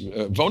governments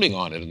voting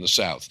on it in the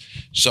South.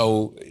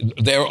 So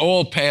they're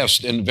all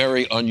passed in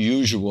very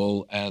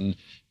unusual and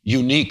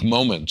unique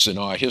moments in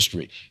our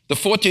history. The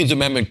 14th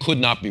Amendment could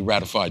not be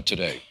ratified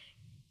today.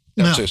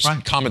 That's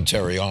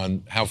commentary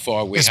on how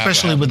far we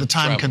especially have with the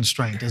time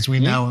constraint, as we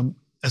now,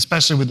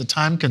 especially with the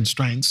time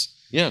constraints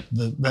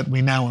that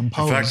we now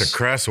impose. In fact, a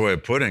crass way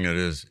of putting it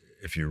is,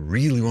 if you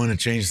really want to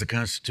change the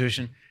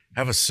Constitution,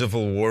 have a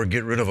civil war,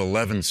 get rid of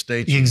 11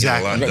 states.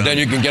 Exactly. Then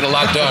you can get a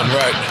lot done,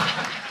 right?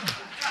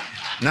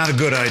 Not a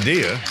good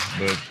idea,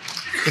 but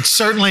it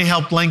certainly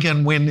helped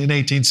Lincoln win in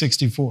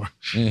 1864.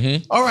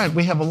 All right,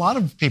 we have a lot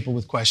of people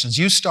with questions.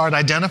 You start,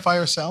 identify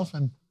yourself.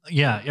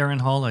 Yeah, Aaron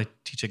Hall, I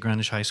teach at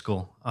Greenwich High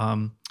School.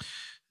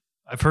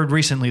 I've heard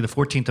recently the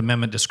 14th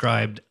Amendment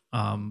described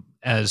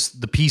as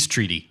the peace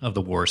treaty of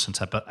the war, since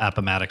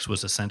Appomattox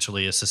was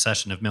essentially a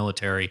secession of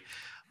military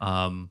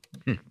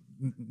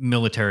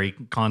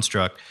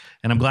construct.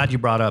 And I'm glad you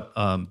brought up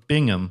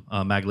Bingham.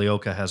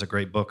 Maglioka has a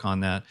great book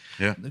on that.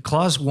 Yeah.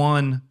 Clause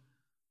 1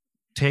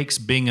 takes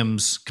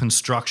Bingham's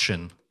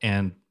construction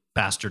and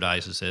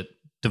bastardizes it,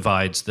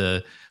 divides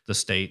the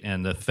state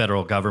and the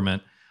federal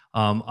government.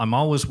 I'm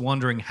always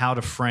wondering how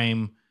to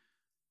frame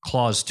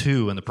Clause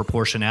 2 and the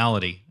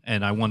proportionality.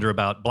 And I wonder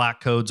about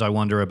black codes. I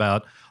wonder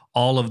about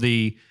all of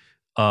the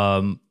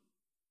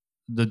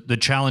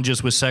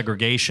challenges with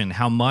segregation.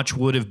 How much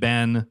would have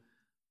been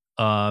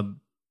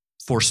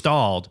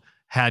forestalled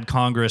had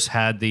Congress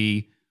had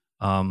the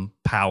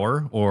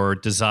power or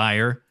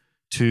desire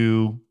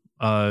to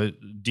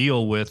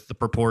deal with the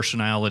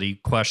proportionality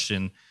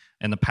question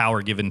and the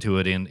power given to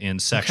it in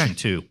Section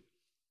 2.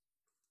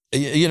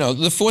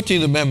 The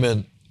 14th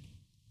Amendment,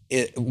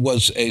 it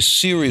was a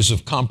series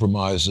of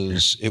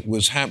compromises. It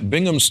was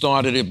Bingham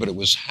started it, but it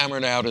was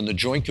hammered out in the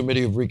Joint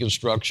Committee of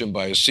Reconstruction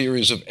by a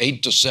series of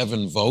 8 to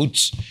 7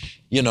 votes.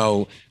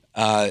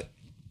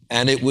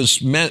 And it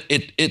was meant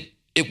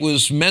it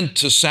was meant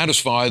to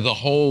satisfy the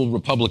whole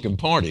Republican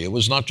Party. It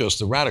was not just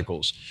the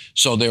radicals.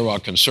 So there are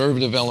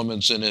conservative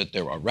elements in it.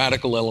 There are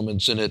radical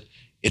elements in it.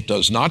 It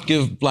does not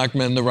give black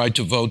men the right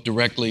to vote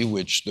directly,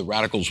 which the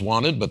radicals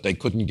wanted, but they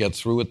couldn't get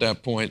through at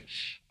that point.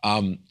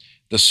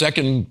 The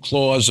second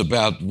clause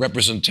about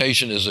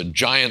representation is a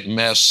giant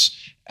mess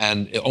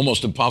and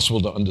almost impossible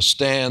to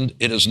understand.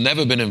 It has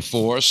never been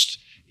enforced.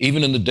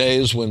 Even in the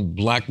days when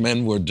black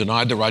men were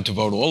denied the right to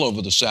vote all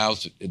over the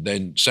South,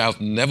 the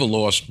South never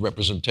lost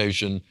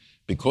representation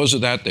because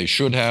of that. They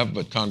should have,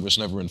 but Congress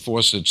never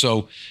enforced it.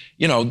 So,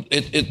 the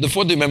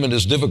 14th Amendment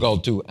is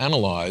difficult to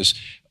analyze.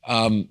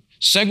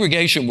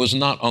 Segregation was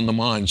not on the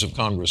minds of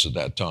Congress at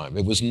that time.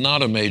 It was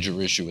not a major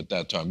issue at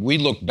that time. We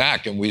look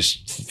back and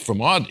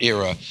from our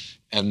era,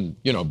 and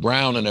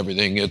Brown and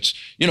everything, it's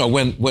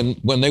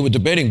when they were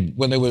debating,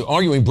 when they were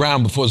arguing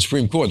Brown before the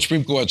Supreme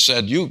Court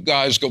said, you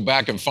guys go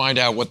back and find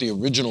out what the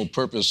original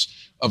purpose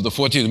of the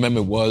 14th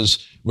Amendment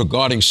was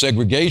regarding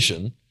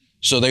segregation.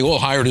 So they all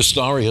hired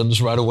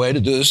historians right away to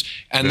do this.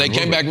 And they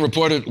came back and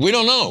reported, we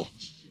don't know.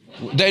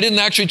 They didn't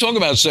actually talk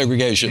about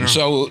segregation. No.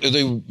 So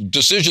the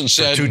decision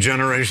said... For 2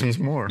 generations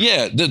more.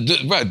 Yeah,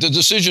 right. The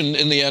decision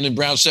in the end in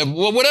Brown said,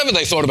 well, whatever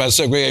they thought about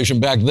segregation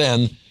back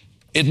then,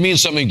 it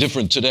means something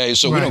different today,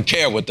 so we don't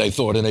care what they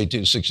thought in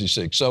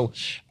 1866. So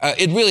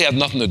it really had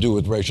nothing to do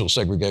with racial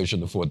segregation,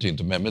 the 14th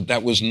Amendment.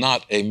 That was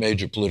not a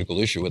major political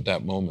issue at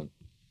that moment.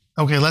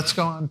 Okay, let's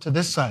go on to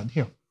this side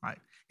here. Right.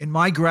 In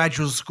my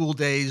graduate school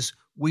days,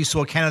 we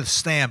saw Kenneth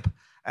Stamp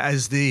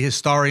as the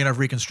historian of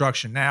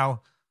Reconstruction.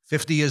 Now,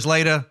 50 years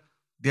later,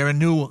 there are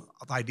new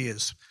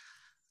ideas.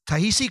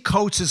 Ta-Nehisi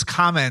Coates'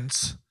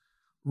 comments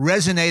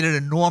resonated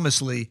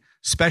enormously,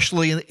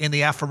 especially in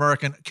the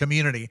Afro-American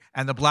community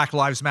and the Black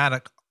Lives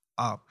Matter.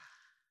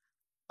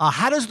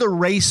 How does the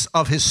race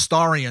of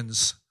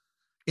historians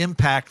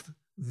impact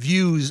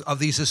views of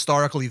these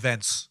historical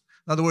events?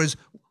 In other words,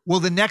 will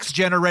the next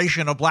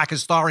generation of Black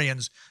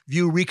historians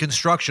view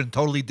Reconstruction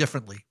totally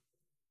differently?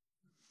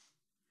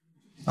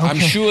 Okay. I'm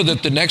sure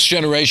that the next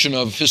generation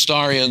of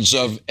historians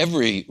of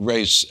every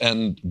race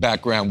and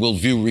background will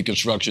view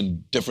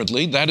Reconstruction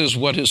differently. That is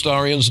what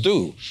historians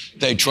do.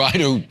 They try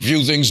to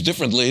view things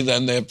differently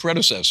than their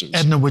predecessors.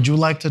 Edna, would you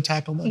like to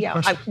tackle that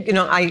question?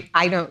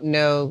 I don't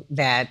know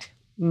that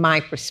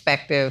my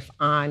perspective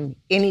on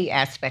any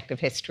aspect of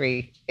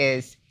history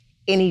is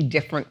any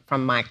different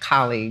from my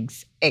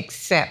colleagues,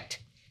 except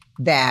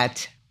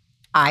that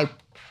I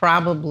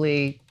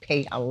probably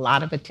pay a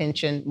lot of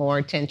attention, more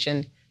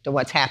attention to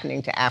what's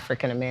happening to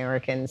African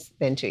Americans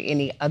than to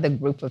any other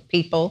group of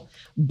people.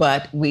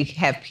 But we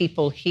have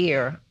people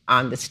here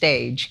on the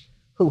stage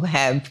who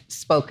have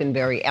spoken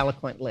very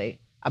eloquently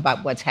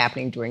about what's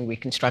happening during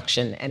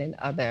Reconstruction and in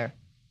other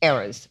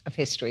eras of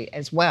history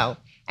as well,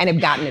 and have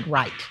gotten it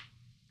right.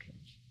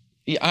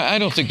 Yeah, I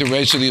don't think the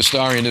race of the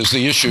historian is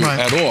the issue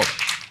at all.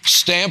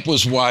 Stamp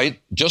was white.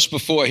 Just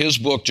before his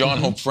book, John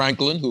Hope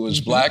Franklin, who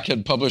was Black,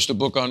 had published a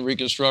book on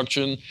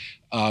Reconstruction.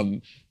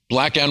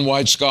 Black and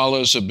white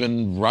scholars have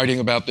been writing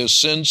about this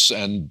since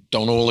and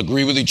don't all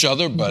agree with each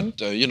other.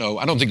 But, I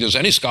don't think there's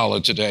any scholar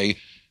today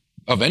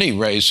of any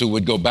race who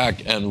would go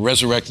back and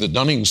resurrect the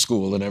Dunning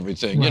School and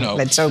everything.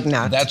 Let's hope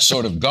not. That's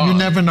sort of gone. You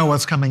never know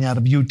what's coming out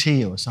of UT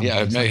or something.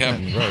 Yeah, it may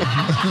happen, right.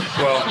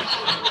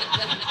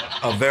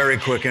 Well, a very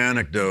quick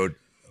anecdote.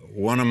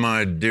 One of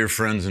my dear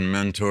friends and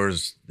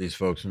mentors, these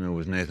folks knew,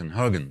 was Nathan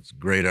Huggins,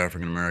 great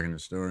African-American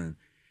historian.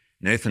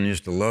 Nathan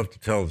used to love to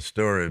tell the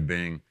story of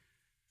being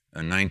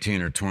a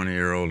 19 or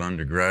 20-year-old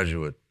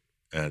undergraduate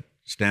at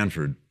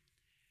Stanford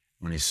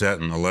when he sat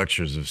in the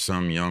lectures of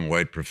some young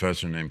white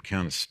professor named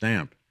Kenneth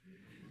Stamp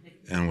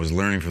and was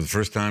learning for the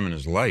first time in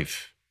his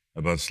life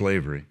about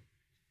slavery.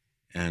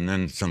 And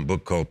then some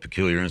book called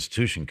Peculiar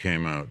Institution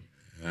came out.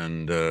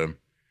 And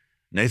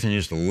Nathan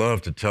used to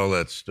love to tell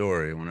that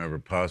story whenever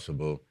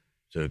possible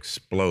to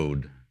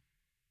explode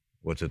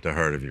what's at the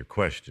heart of your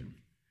question.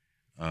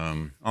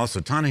 Also,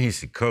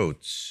 Ta-Nehisi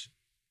Coates,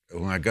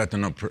 who I've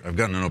gotten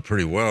to know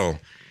pretty well,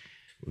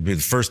 would be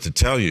the first to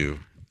tell you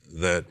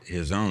that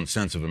his own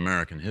sense of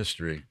American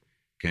history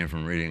came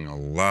from reading a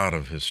lot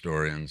of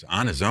historians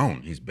on his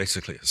own. He's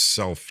basically a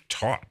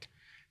self-taught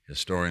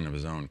historian of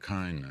his own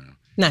kind now.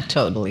 Not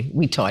totally.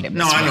 We taught him.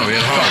 No, I know. He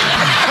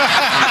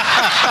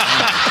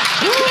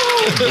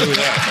had do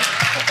that.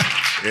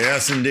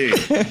 Yes, indeed.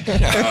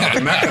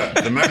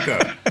 The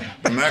Mecca.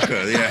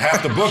 Yeah,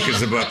 half the book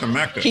is about the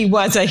Mecca. He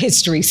was a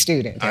history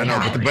student. I know,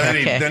 but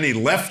then he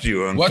left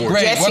you. What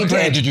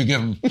grade did you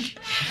give him?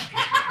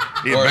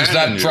 Or is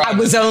that I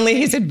was only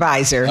his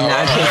advisor,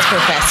 not his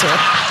professor.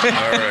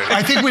 All right.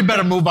 I think we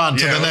better move on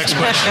to the next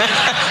question.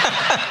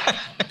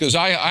 Because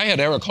I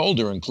had Eric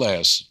Holder in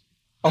class.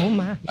 Oh,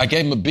 my. I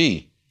gave him a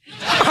B.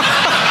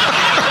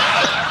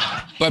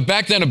 But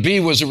back then, a B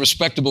was a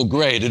respectable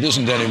grade. It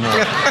isn't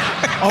anymore.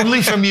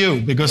 Only from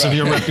you, because of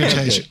your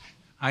reputation.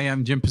 Hi,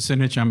 I'm Jim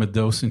Pasinich. I'm a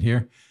docent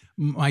here.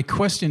 My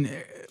question,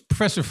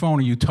 Professor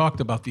Foner, you talked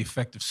about the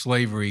effect of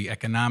slavery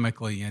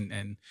economically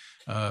and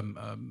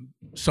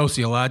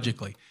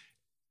sociologically.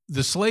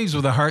 The slaves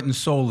were the heart and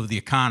soul of the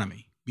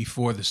economy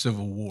before the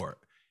Civil War.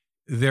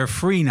 They're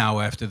free now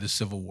after the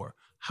Civil War.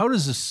 How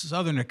does the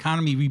Southern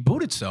economy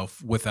reboot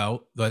itself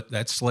without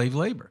that slave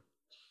labor?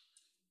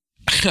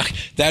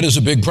 That is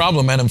a big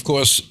problem. And of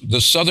course, the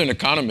Southern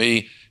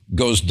economy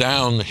goes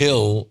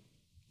downhill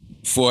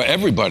for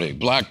everybody,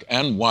 black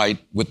and white,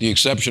 with the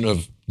exception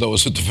of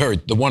those at the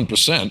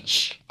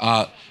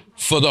 1%,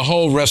 for the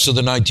whole rest of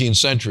the 19th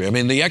century. I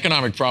mean, the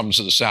economic problems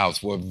of the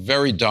South were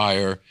very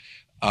dire.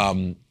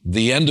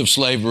 The end of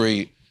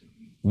slavery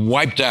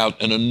wiped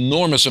out an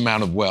enormous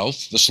amount of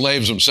wealth. The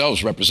slaves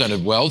themselves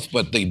represented wealth,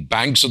 but the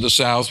banks of the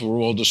South were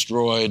all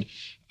destroyed.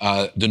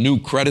 The new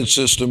credit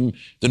system,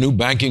 the new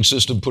banking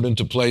system put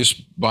into place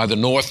by the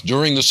North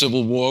during the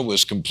Civil War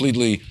was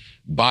completely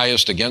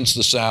biased against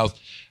the South.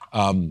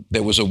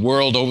 There was a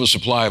world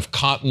oversupply of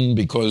cotton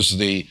because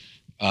the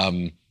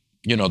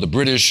the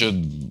British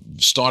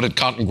had started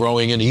cotton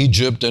growing in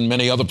Egypt and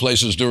many other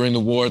places during the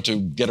war to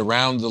get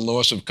around the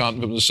loss of cotton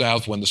from the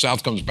South. When the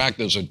South comes back,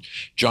 there's a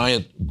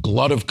giant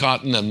glut of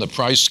cotton and the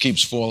price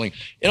keeps falling.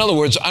 In other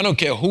words, I don't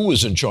care who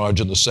was in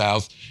charge in the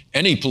South,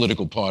 any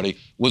political party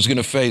was going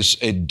to face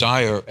a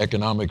dire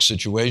economic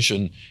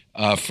situation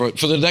for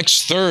the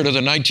next third of the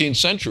 19th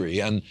century.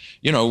 And,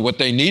 what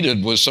they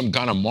needed was some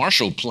kind of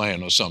Marshall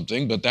Plan or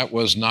something, but that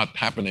was not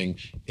happening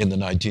in the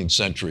 19th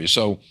century.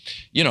 So,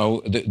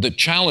 the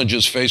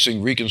challenges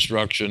facing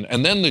Reconstruction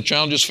and then the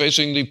challenges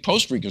facing the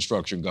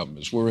post-Reconstruction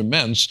governments were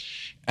immense,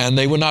 and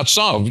they were not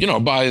solved.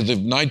 By the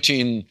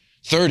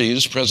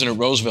 1930s, President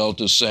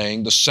Roosevelt is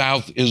saying the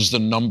South is the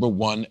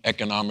 #1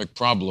 economic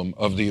problem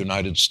of the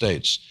United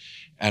States.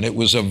 And it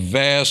was a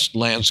vast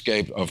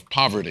landscape of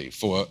poverty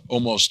for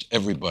almost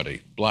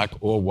everybody, black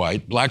or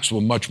white. Blacks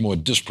were much more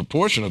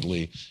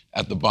disproportionately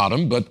at the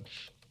bottom, but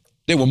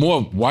there were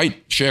more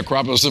white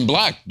sharecroppers than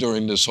black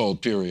during this whole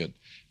period.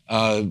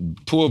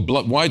 Poor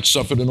whites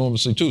suffered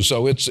enormously too.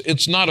 So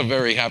it's not a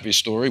very happy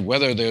story.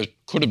 Whether there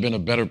could have been a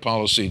better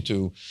policy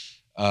to,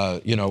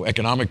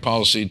 economic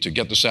policy to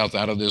get the South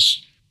out of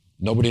this,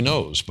 nobody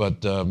knows.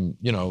 But,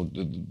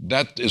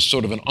 that is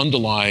sort of an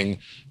underlying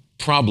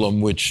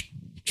problem which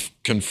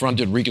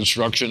confronted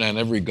Reconstruction and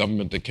every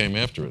government that came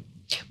after it.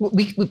 But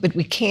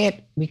we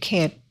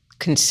can't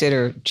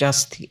consider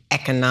just the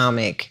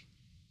economic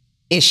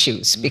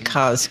issues,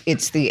 because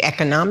it's the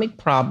economic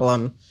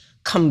problem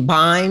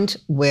combined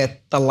with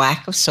the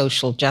lack of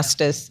social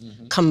justice,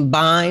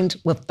 combined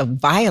with the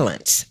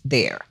violence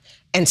there.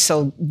 And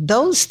so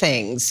those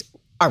things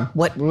are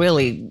what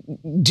really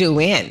do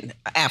in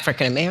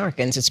African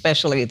Americans,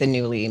 especially the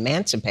newly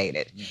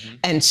emancipated.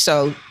 And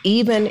so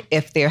even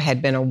if there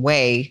had been a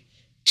way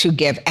to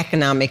give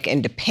economic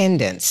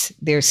independence,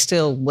 there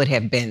still would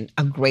have been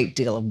a great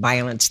deal of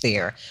violence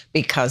there,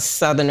 because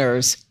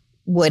Southerners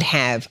would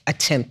have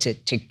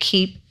attempted to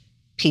keep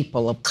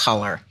people of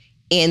color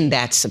in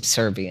that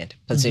subservient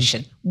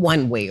position,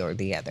 one way or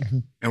the other.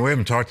 And we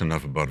haven't talked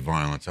enough about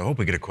violence. I hope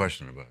we get a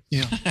question about it.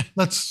 Yeah,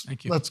 let's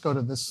go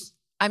to this.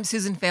 I'm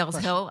Susan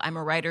Fales-Hill. I'm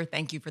a writer.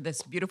 Thank you for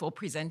this beautiful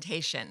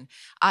presentation.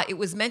 It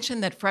was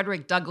mentioned that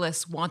Frederick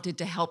Douglass wanted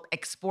to help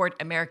export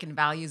American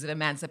values of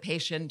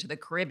emancipation to the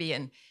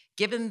Caribbean,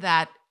 given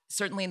that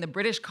certainly in the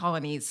British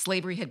colonies,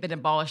 slavery had been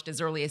abolished as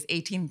early as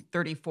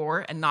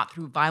 1834, and not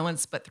through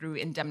violence, but through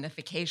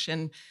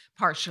indemnification,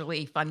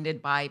 partially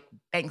funded by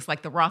banks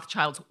like the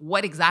Rothschilds.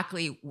 What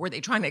exactly were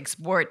they trying to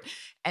export,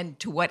 and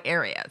to what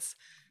areas?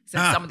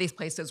 Since some of these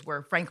places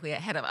were frankly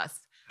ahead of us.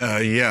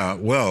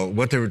 Well,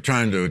 what they were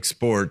trying to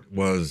export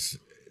was,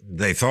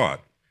 they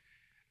thought,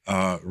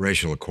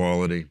 racial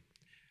equality,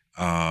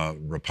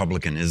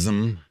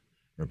 republicanism,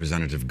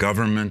 representative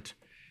government,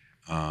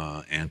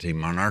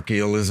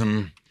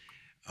 anti-monarchialism.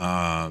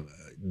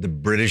 The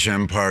British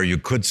Empire, you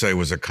could say,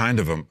 was a kind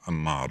of a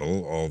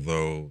model,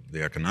 although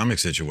the economic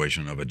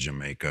situation of a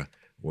Jamaica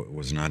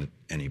was not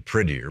any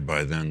prettier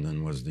by then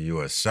than was the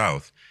U.S.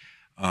 South.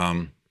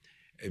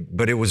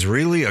 But it was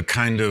really a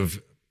kind of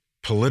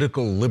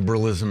political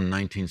liberalism,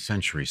 19th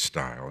century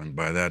style. And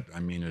by that,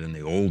 I mean it in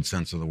the old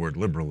sense of the word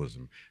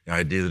liberalism. The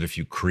idea that if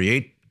you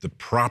create the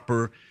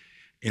proper,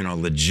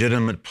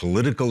 legitimate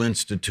political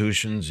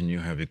institutions, and you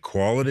have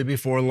equality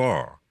before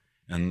law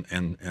and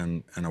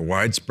a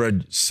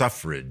widespread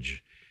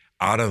suffrage,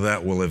 out of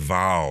that will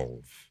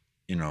evolve,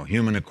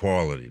 human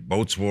equality,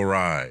 boats will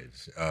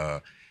rise,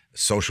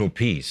 social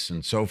peace,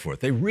 and so forth.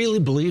 They really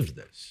believed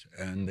this,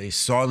 and they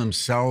saw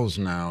themselves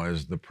now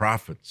as the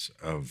prophets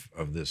of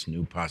this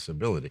new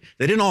possibility.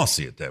 They didn't all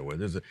see it that way.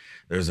 There's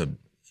a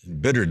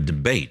bitter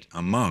debate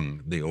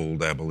among the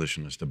old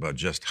abolitionists about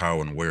just how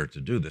and where to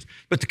do this.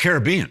 But the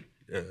Caribbean,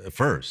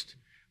 first,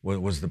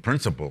 was the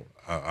principal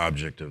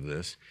object of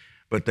this.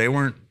 But they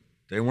weren't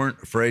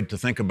afraid to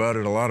think about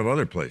it a lot of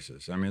other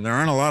places. I mean, there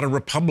aren't a lot of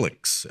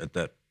republics at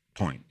that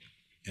point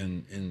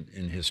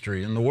in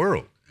history in the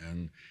world,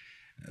 and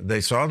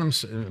they saw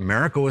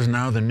America was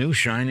now the new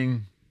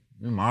shining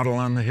model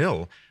on the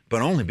hill,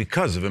 but only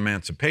because of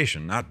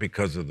emancipation, not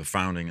because of the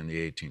founding in the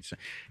 18th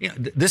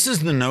century. This is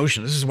the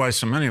notion. This is why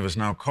so many of us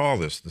now call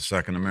this the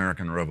Second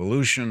American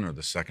Revolution or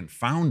the Second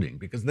Founding,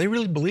 because they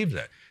really believed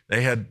that.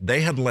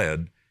 They had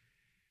led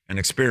and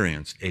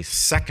experienced a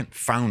second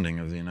founding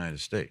of the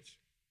United States.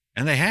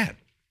 And they had,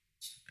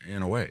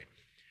 in a way.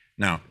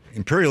 Now,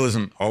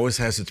 imperialism always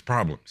has its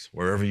problems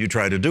wherever you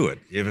try to do it,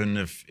 even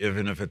if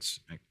it's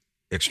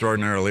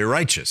extraordinarily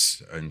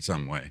righteous in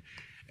some way.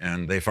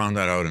 And they found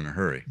that out in a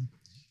hurry.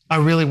 I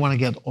really want to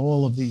get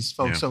all of these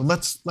folks. So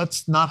let's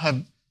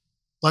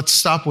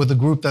stop with the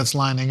group that's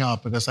lining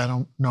up, because I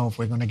don't know if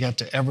we're going to get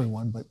to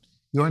everyone, but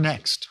you're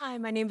next. Hi,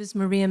 my name is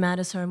Maria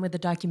Madison. I'm with the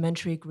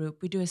documentary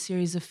group. We do a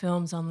series of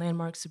films on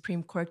landmark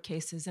Supreme Court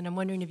cases, and I'm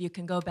wondering if you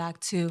can go back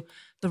to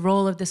the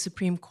role of the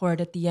Supreme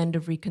Court at the end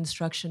of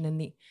Reconstruction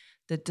and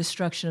the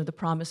destruction of the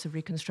promise of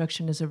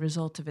Reconstruction as a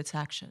result of its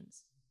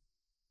actions.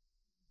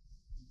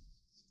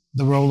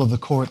 the role of the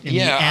court in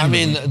the end? I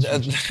mean,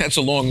 that's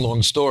a long,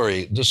 long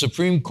story. The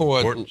Supreme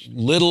Court,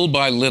 little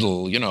by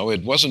little,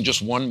 it wasn't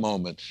just one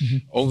moment.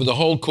 Over the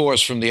whole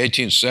course from the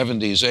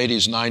 1870s,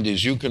 80s,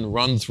 90s, you can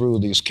run through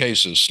these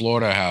cases,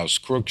 Slaughterhouse,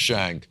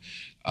 Cruikshank,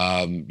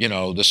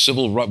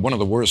 one of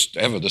the worst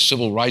ever, the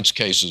civil rights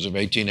cases of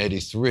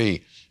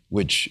 1883,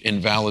 which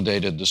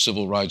invalidated the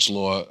civil rights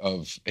law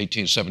of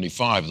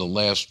 1875, the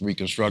last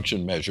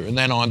Reconstruction measure, and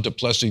then on to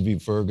Plessy v.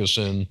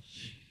 Ferguson,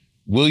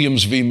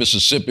 Williams v.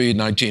 Mississippi,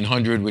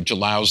 1900, which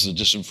allows the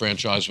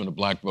disenfranchisement of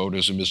black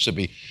voters in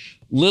Mississippi.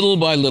 Little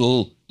by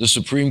little, the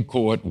Supreme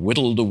Court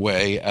whittled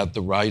away at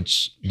the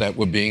rights that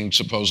were being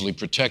supposedly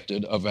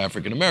protected of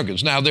African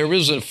Americans. Now, there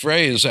is a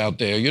phrase out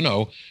there,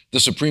 the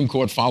Supreme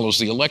Court follows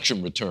the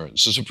election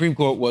returns. The Supreme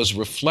Court was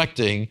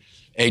reflecting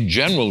a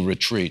general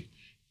retreat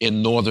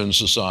in Northern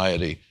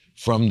society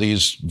from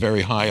these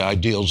very high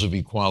ideals of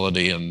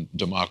equality and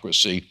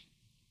democracy.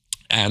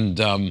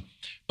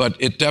 But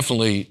it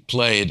definitely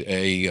played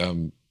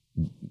a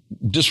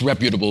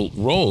disreputable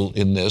role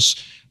in this.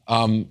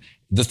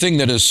 The thing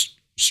that is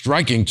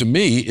striking to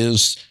me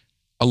is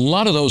a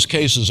lot of those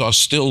cases are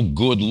still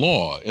good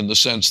law in the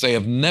sense they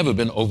have never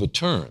been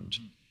overturned.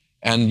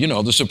 And,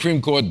 the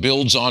Supreme Court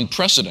builds on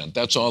precedent.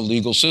 That's our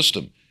legal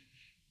system.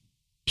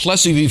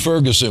 Plessy v.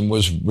 Ferguson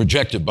was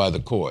rejected by the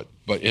court,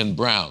 but in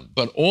Brown.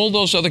 But all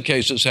those other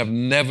cases have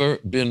never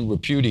been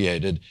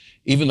repudiated,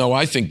 even though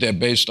I think they're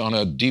based on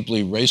a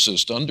deeply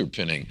racist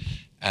underpinning.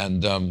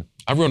 And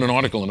I wrote an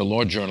article in a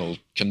law journal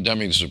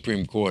condemning the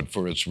Supreme Court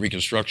for its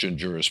Reconstruction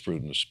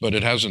jurisprudence, but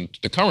it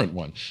hasn't, the current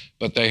one,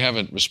 but they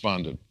haven't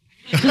responded.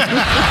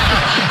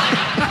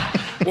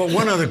 Well,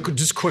 one other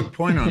just quick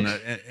point on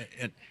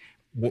that.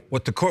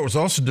 What the court was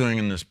also doing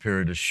in this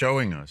period is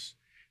showing us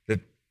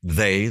that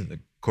the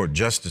court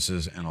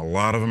justices and a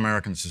lot of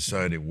American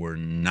society were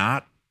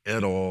not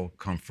at all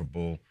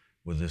comfortable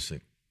with this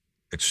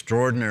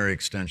extraordinary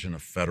extension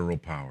of federal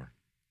power.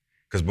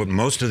 Because what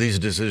most of these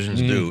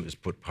decisions do is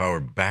put power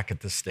back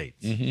at the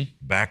states,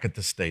 back at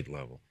the state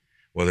level,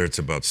 whether it's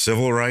about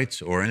civil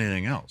rights or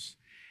anything else.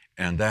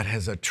 And that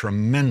has a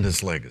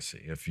tremendous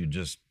legacy if you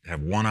just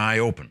have one eye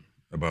open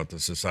about the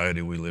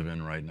society we live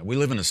in right now. We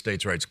live in a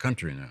states' rights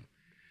country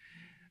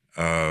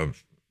now,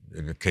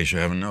 in case you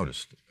haven't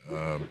noticed.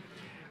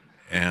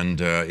 And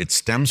it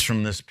stems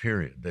from this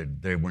period.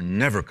 They were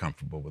never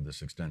comfortable with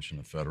this extension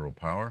of federal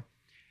power.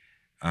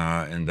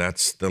 And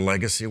that's the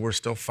legacy we're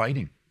still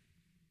fighting.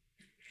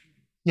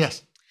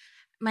 Yes.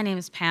 My name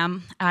is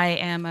Pam. I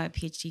am a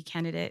PhD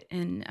candidate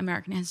in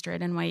American history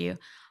at NYU.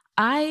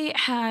 I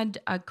had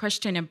a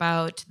question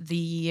about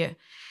the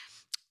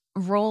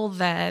role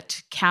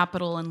that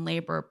capital and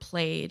labor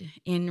played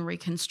in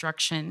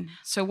Reconstruction.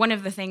 So one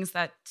of the things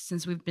that,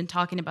 since we've been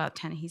talking about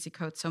Ta-Nehisi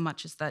Coates so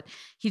much, is that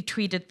he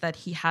tweeted that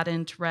he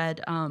hadn't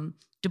read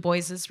Du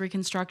Bois's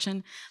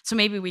Reconstruction. So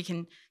maybe we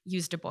can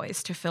use Du Bois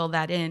to fill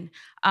that in.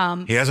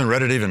 He hasn't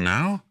read it even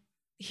now?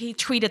 He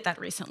tweeted that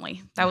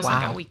recently. That was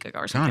like a week ago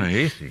or something.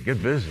 Ta-Nehisi,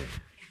 get busy.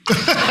 So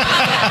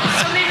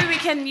maybe we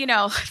can,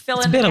 fill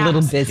in the gaps. Been a little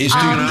busy. He's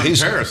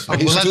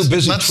too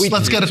busy tweeting.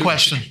 Let's get a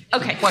question.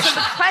 Okay, so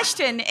the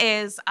question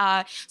is,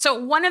 so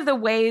one of the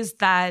ways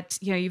that,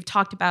 you've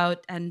talked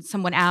about, and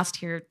someone asked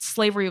here,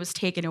 slavery was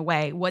taken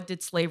away. What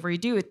did slavery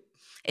do?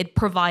 It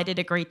provided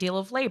a great deal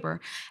of labor.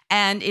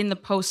 And in the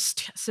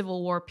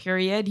post-Civil War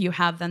period, you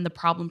have then the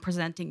problem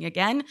presenting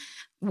again.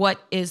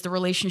 What is the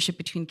relationship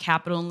between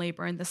capital and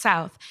labor in the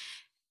South?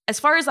 As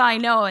far as I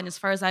know, and as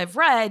far as I've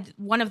read,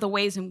 one of the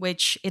ways in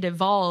which it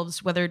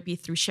evolves, whether it be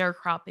through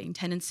sharecropping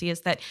tendency,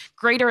 is that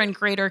greater and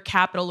greater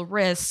capital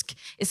risk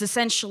is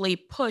essentially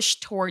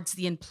pushed towards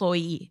the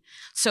employee.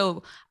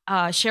 So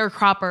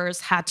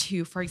sharecroppers had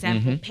to, for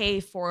example, pay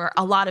for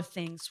a lot of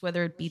things,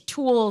 whether it be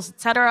tools, et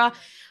cetera.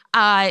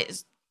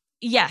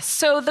 Yes,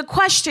 so the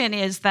question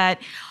is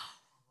that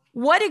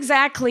what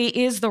exactly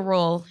is the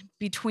role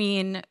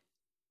between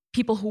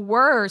people who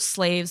were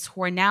slaves,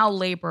 who are now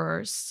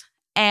laborers,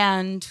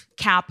 and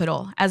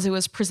capital as it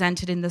was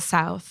presented in the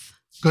South?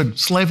 Good.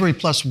 Slavery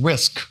plus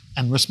risk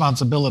and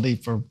responsibility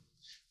for,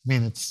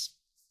 it's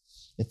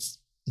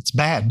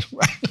bad,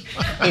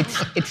 right?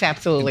 It's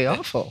absolutely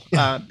awful.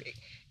 Yeah.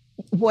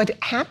 What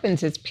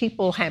happens is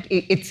people have,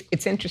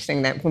 it's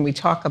interesting that when we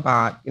talk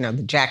about,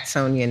 the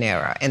Jacksonian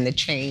era and the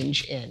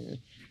change in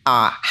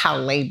how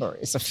labor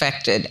is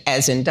affected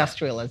as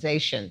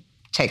industrialization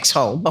takes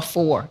hold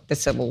before the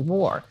Civil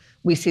War,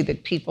 we see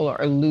that people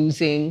are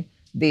losing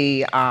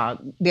the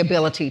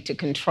ability to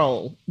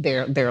control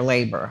their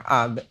labor.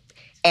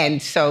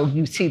 And so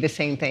you see the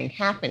same thing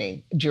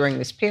happening during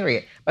this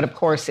period. But of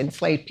course,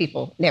 enslaved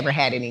people never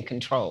had any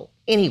control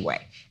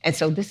anyway. And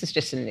so this is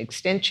just an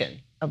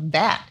extension of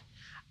that.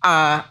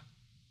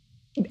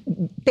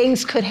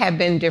 Things could have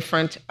been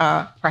different,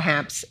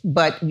 perhaps,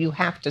 but you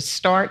have to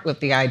start with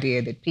the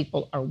idea that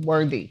people are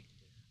worthy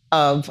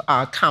of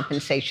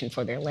compensation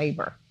for their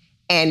labor.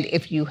 And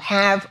if you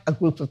have a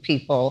group of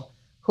people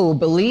who are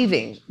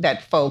believing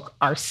that folk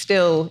are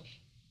still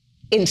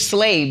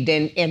enslaved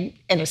in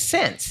a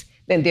sense,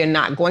 then they're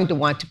not going to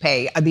want to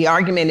pay. The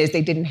argument is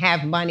they didn't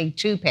have money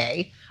to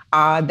pay,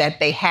 that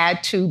they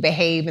had to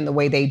behave in the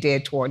way they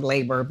did toward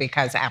labor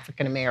because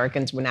African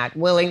Americans were not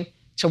willing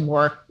to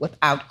work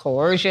without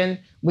coercion.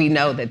 We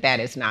know that that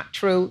is not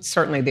true.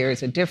 Certainly there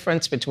is a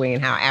difference between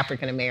how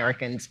African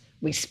Americans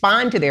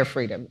respond to their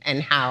freedom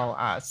and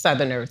how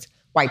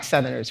white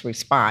Southerners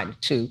respond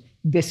to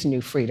this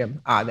new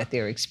freedom that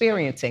they're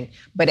experiencing.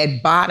 But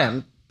at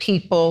bottom,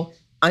 people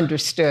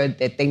understood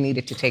that they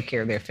needed to take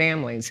care of their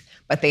families,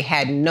 but they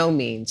had no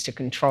means to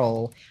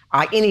control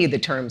any of the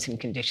terms and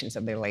conditions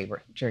of their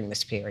labor during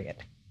this period.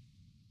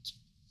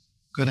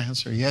 Good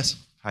answer. Yes.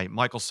 Hi,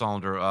 Michael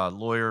Solander,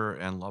 lawyer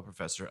and law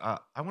professor.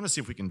 I want to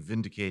see if we can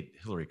vindicate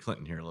Hillary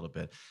Clinton here a little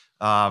bit,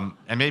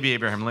 and maybe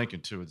Abraham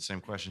Lincoln too, with the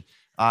same question.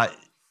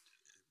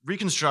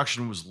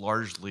 Reconstruction was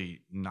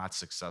largely not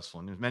successful,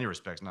 and in many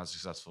respects not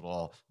successful at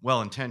all.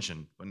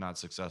 Well-intentioned, but not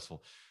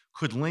successful.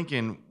 Could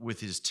Lincoln, with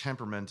his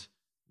temperament,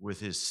 with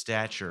his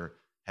stature,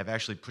 have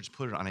actually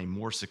put it on a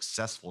more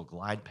successful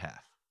glide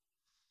path?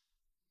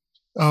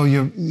 Oh,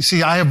 you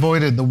see, I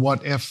avoided the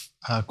what if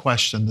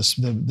question,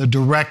 the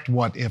direct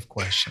what if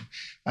question.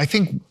 I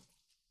think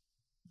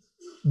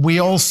we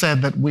all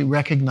said that we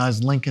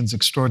recognized Lincoln's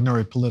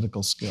extraordinary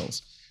political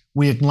skills.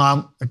 We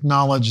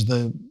acknowledge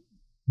the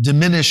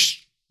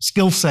diminished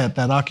skill set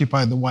that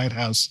occupied the White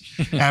House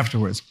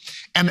afterwards.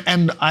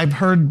 And I've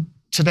heard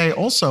today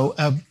also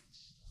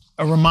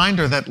a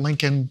reminder that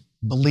Lincoln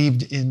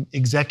believed in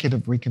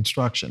executive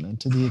reconstruction,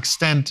 and to the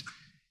extent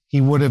he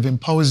would have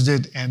imposed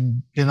it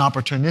and been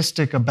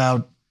opportunistic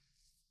about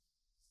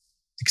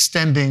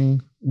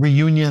extending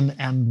reunion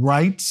and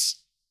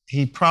rights,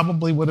 he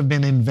probably would have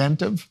been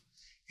inventive,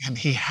 and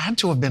he had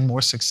to have been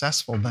more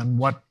successful than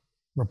what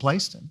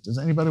replaced him. Does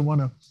anybody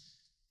want to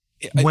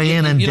weigh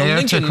in and dare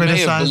Lincoln to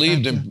criticize?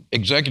 Lincoln may have believed in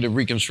executive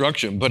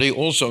reconstruction, but he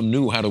also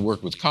knew how to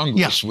work with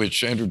Congress,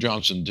 which Andrew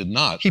Johnson did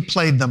not. He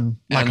played them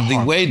like And the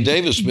harp.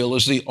 Wade-Davis bill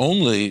is the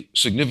only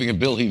significant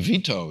bill he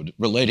vetoed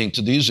relating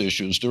to these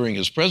issues during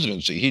his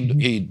presidency.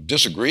 He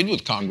disagreed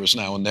with Congress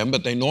now and then,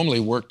 but they normally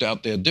worked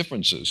out their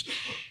differences.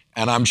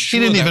 And I'm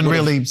sure he didn't that even would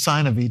have- really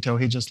sign a veto.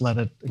 He just let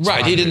it expire.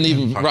 Right, he didn't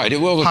even, right, it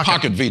was a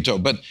pocket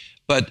veto.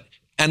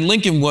 And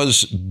Lincoln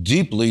was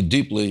deeply,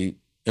 deeply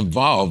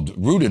involved,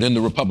 rooted in the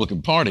Republican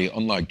Party,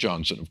 unlike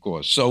Johnson, of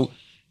course. So,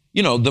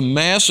 the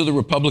mass of the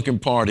Republican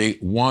Party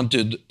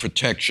wanted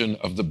protection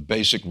of the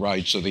basic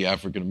rights of the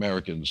African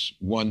Americans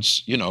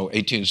once,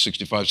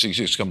 1865,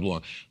 66 comes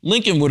along.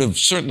 Lincoln would have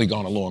certainly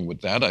gone along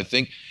with that. I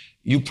think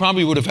you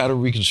probably would have had a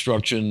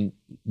Reconstruction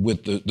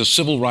with the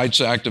Civil Rights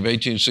Act of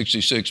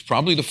 1866,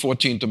 probably the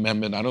 14th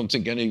Amendment. I don't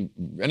think any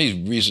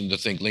reason to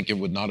think Lincoln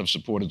would not have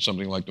supported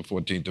something like the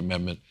 14th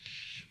Amendment.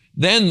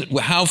 Then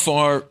how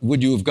far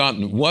would you have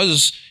gotten?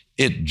 Was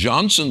it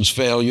Johnson's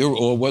failure,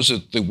 or was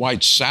it the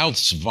white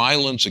South's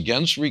violence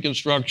against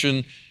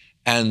Reconstruction?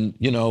 And,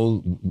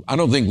 I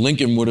don't think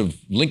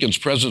Lincoln's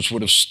presence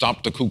would have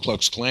stopped the Ku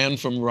Klux Klan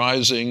from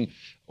rising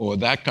or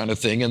that kind of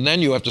thing. And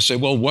then you have to say,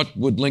 well, what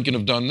would Lincoln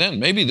have done then?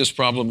 Maybe this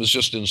problem is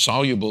just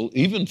insoluble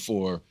even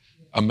for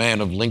a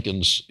man of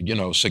Lincoln's,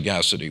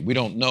 sagacity. We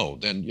don't know.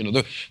 Then,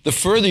 the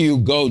further you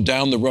go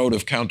down the road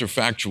of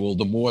counterfactual,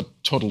 the more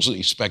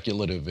totally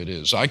speculative it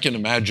is. I can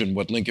imagine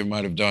what Lincoln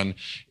might have done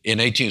in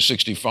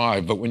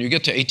 1865, but when you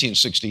get to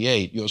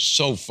 1868, you're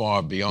so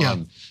far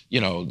beyond,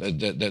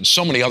 that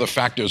so many other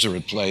factors are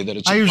at play that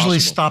it's I impossible. usually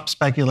stop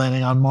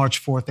speculating on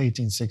March 4th,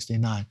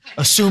 1869,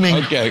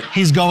 assuming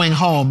he's going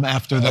home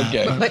after that.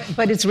 Okay.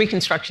 But is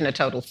Reconstruction a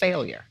total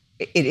failure?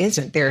 It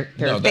isn't. There are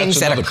No, things that's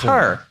that another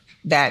occur point.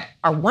 that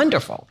are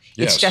wonderful.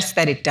 Yes. It's just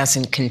that it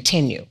doesn't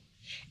continue.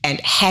 And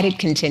had it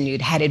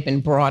continued, had it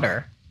been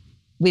broader,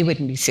 we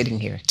wouldn't be sitting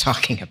here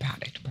talking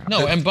about it. Probably.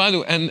 No, and by the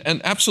way,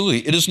 and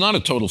absolutely, it is not a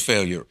total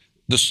failure.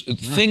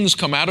 Things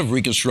come out of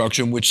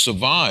Reconstruction which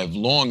survive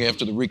long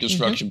after the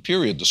Reconstruction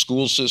period. The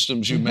school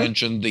systems you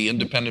mentioned, the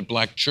independent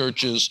black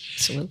churches.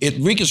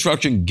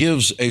 Reconstruction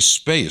gives a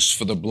space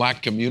for the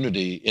black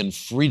community in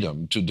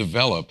freedom to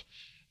develop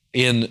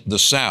in the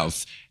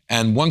South.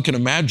 And one can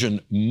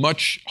imagine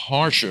much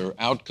harsher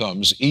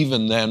outcomes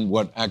even than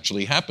what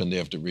actually happened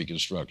after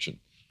Reconstruction.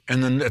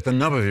 And then at the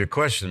nub of your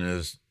question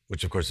is,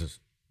 which of course is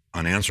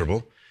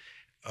unanswerable,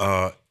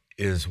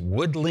 is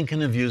would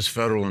Lincoln have used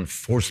federal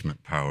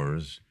enforcement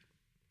powers,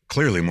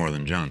 clearly more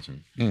than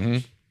Johnson?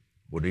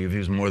 Would he have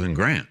used more than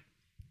Grant?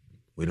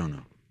 We don't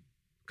know.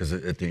 Because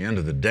at the end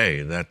of the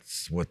day,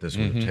 that's what this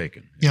would have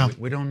taken. Yeah.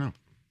 We don't know.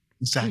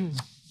 Exactly.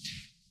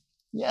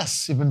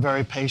 Yes, you've been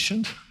very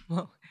patient.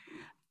 Well,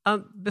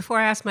 before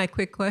I ask my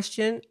quick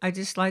question, I'd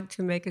just like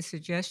to make a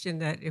suggestion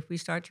that if we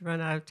start to run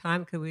out of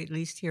time, could we at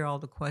least hear all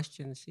the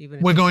questions? Even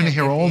if We're we going to can't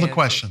hear get all the answers?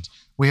 questions.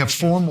 We have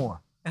 4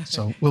 more,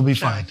 so we'll be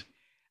fine.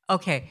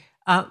 Okay.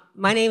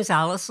 My name's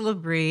Alice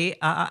Labrie.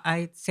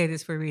 I say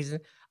this for a reason.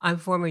 I'm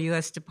former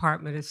U.S.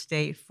 Department of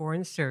State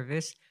Foreign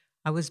Service.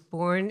 I was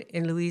born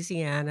in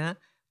Louisiana,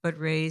 but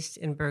raised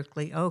in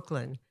Berkeley,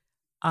 Oakland.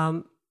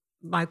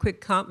 My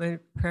quick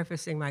comment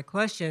prefacing my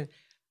question,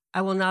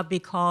 I will not be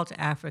called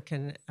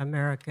African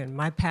American.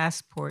 My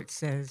passport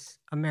says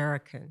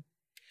American.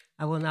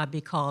 I will not be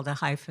called a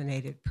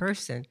hyphenated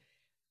person.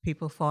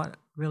 People fought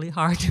really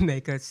hard to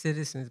make us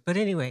citizens. But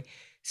anyway,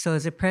 so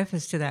as a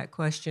preface to that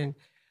question,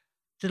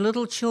 the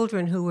little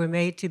children who were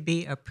made to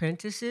be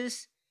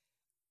apprentices,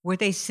 were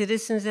they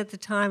citizens at the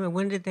time, and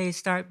when did they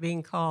start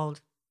being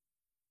called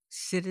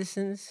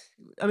citizens?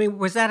 I mean,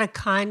 was that a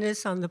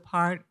kindness on the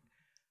part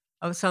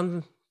of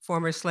some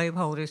former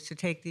slaveholders to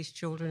take these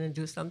children and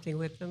do something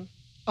with them?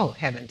 Oh,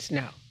 heavens,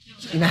 no.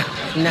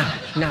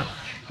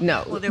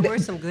 No. Well, there were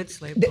some good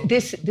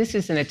slaveholders. This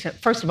is an attempt.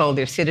 First of all,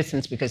 they're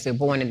citizens because they're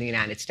born in the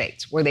United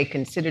States. Were they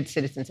considered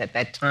citizens at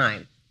that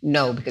time?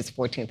 No, because the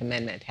 14th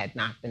Amendment had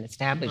not been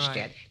established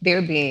yet.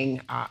 They're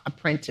being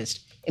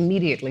apprenticed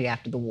immediately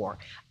after the war.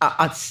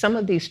 Some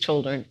of these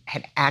children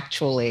had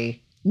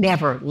actually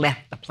never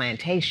left the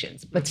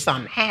plantations, but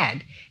some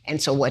had.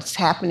 And so what's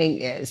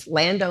happening is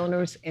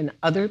landowners and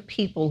other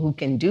people who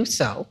can do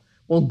so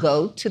will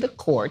go to the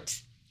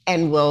courts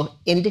and will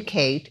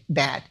indicate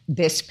that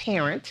this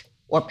parent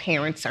or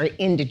parents are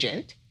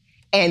indigent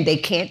and they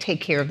can't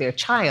take care of their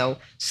child,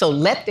 so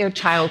let their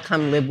child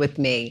come live with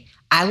me.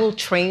 I will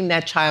train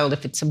that child.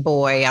 If it's a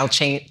boy, I'll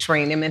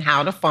train him in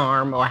how to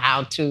farm or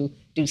how to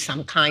do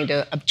some kind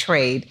of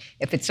trade.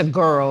 If it's a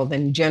girl,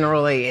 then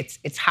generally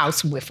it's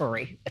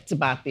housewifery. It's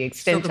about the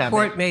extent of it. So the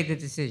court made the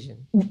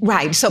decision.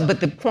 Right. So,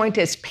 but the point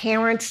is,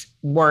 parents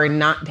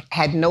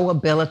had no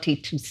ability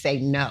to say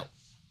no.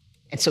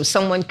 And so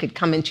someone could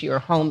come into your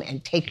home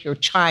and take your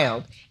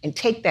child and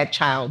take that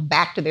child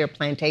back to their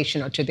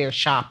plantation or to their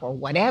shop or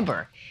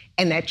whatever,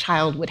 and that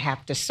child would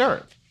have to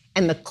serve.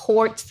 And the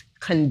courts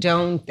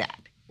condoned that.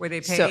 Were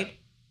they paid? So,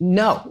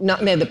 no.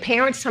 The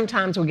parents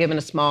sometimes were given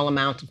a small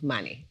amount of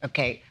money,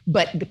 okay?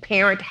 But the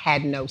parent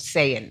had no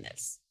say in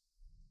this.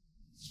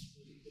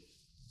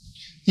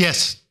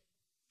 Yes.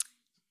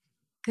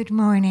 Good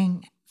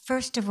morning.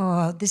 First of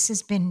all, this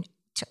has been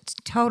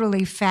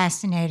totally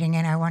fascinating,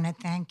 and I want to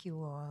thank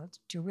you all.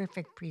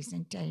 Terrific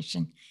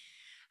presentation.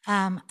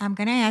 I'm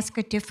going to ask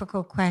a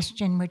difficult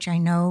question, which I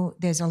know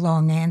there's a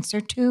long answer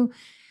to.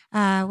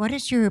 What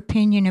is your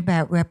opinion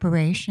about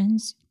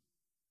reparations?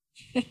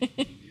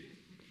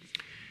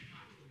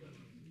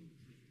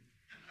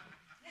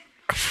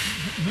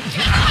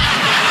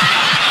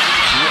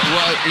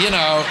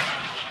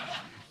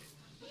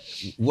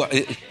 Well,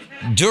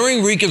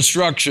 during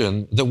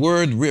Reconstruction, the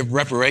word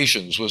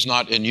reparations was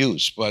not in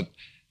use, but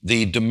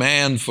the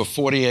demand for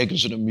 40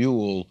 acres and a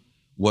mule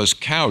was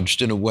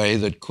couched in a way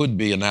that could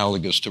be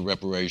analogous to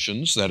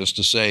reparations. That is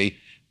to say,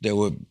 there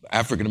were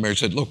African Americans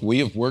said, look, we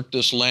have worked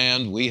this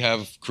land, we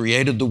have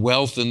created the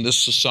wealth in this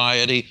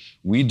society,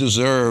 we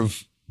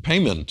deserve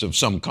payment of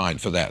some kind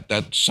for that.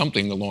 That's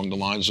something along the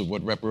lines of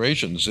what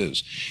reparations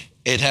is.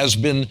 It has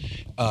been,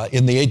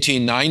 in the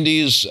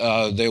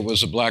 1890s, there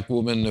was a black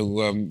woman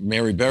who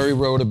Mary Berry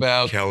wrote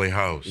about. Kelly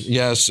House.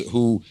 Yes,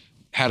 who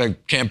had a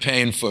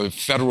campaign for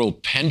federal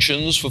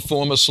pensions for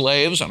former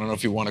slaves. I don't know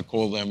if you want to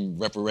call them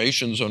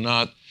reparations or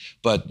not,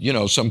 but,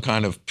 some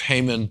kind of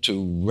payment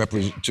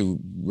to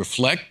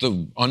reflect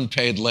the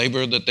unpaid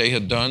labor that they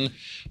had done.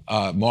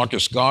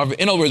 Marcus Garvey.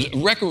 In other words,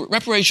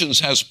 reparations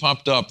has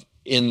popped up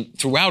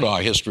throughout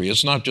our history.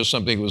 It's not just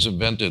something that was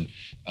invented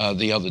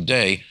the other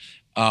day.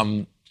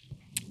 I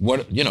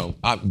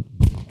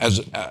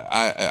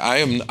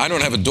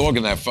don't have a dog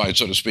in that fight,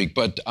 so to speak,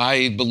 but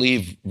I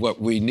believe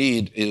what we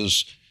need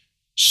is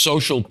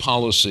social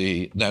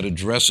policy that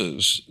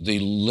addresses the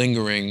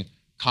lingering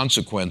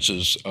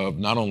consequences of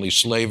not only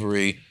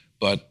slavery,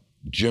 but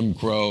Jim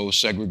Crow,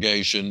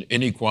 segregation,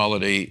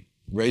 inequality,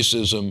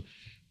 racism.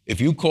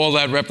 If you call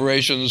that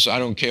reparations, I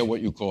don't care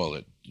what you call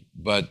it,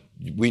 but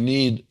we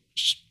need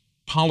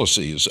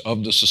policies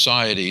of the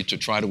society to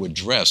try to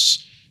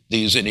address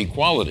these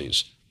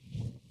inequalities.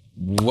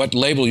 What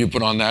label you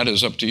put on that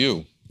is up to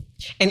you.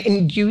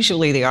 And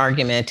usually the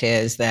argument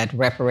is that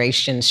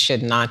reparations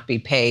should not be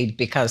paid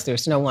because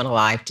there's no one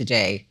alive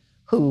today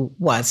who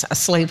was a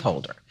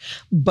slaveholder.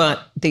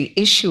 But the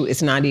issue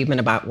is not even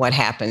about what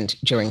happened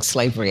during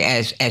slavery,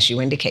 as you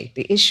indicate.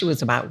 The issue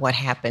is about what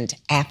happened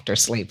after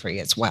slavery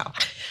as well.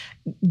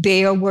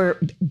 There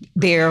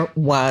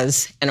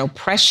was an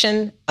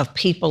oppression of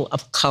people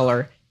of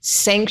color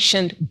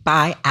sanctioned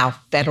by our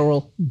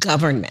federal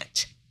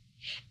government.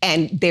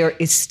 And there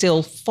is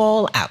still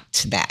fallout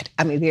to that.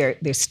 I mean,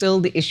 there's still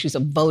the issues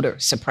of voter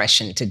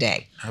suppression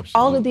today. Absolutely.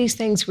 All of these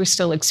things we're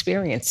still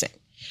experiencing.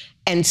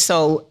 And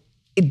so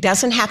it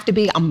doesn't have to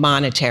be a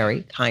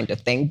monetary kind of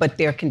thing, but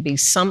there can be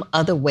some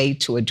other way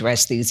to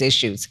address these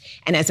issues.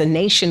 And as a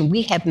nation,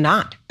 we have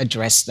not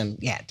addressed them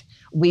yet.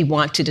 We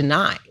want to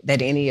deny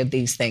that any of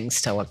these things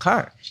still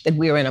occur, that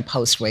we're in a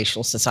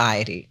post-racial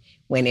society,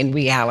 when in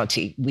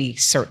reality, we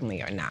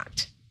certainly are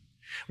not.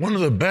 One of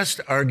the best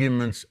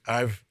arguments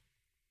I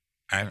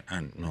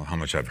don't know how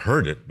much I've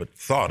heard it, but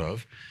thought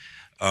of,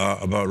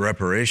 about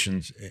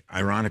reparations,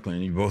 ironically,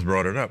 and you both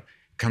brought it up,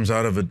 comes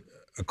out of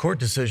a court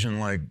decision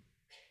like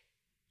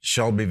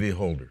Shelby v.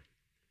 Holder.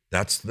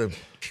 That's the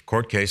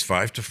court case,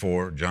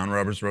 5-4. John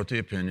Roberts wrote the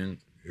opinion,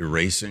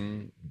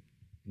 erasing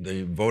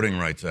the Voting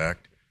Rights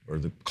Act, or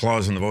the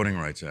clause in the Voting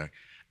Rights Act,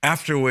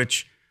 after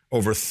which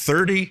over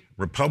 30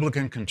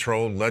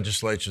 Republican-controlled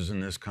legislatures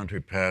in this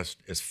country passed,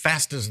 as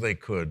fast as they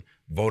could,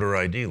 voter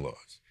ID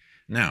laws.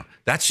 Now,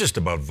 that's just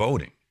about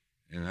voting.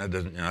 And that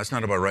doesn't, that's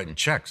not about writing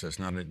checks. It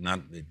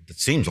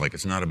seems like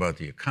it's not about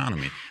the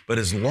economy. But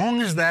as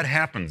long as that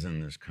happens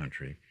in this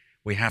country,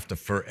 we have to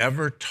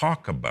forever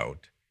talk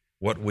about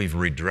what we've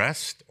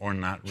redressed or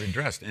not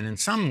redressed. And in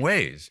some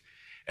ways,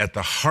 at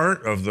the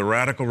heart of the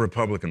radical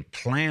Republican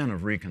plan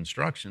of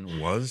Reconstruction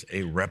was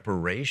a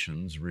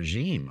reparations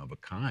regime of a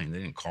kind. They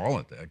didn't call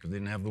it that because they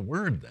didn't have the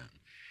word then.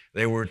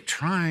 They were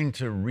trying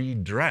to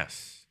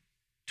redress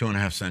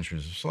 2.5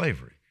 centuries of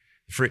slavery,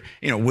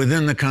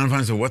 within the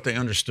confines of what they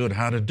understood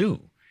how to do.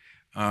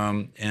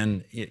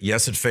 And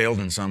yes, it failed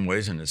in some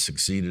ways and it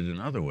succeeded in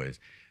other ways.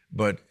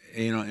 But,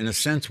 in a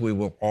sense, we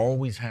will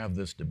always have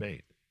this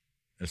debate,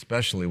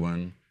 especially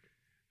when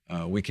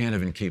we can't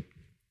even keep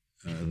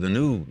the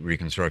new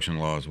Reconstruction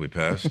laws we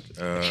passed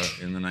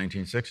in the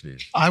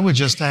 1960s. I would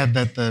just add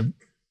that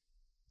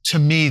to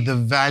me,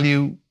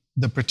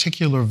 the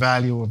particular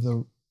value of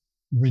the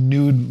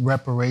renewed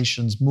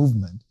reparations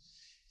movement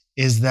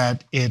is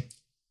that it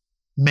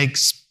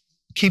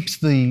keeps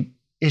the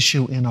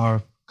issue in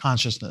our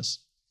consciousness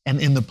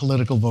and in the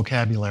political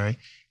vocabulary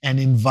and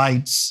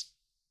invites,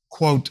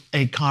 quote,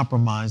 a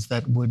compromise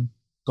that would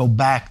go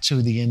back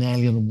to the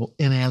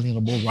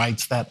inalienable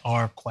rights that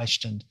are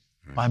questioned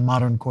by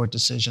modern court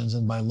decisions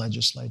and by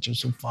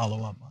legislatures who follow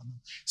up on them.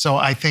 So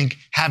I think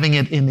having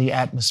it in the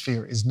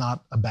atmosphere is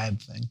not a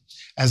bad thing,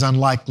 as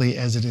unlikely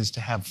as it is to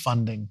have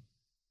funding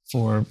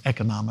for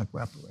economic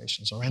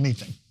reparations or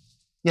anything.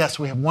 Yes,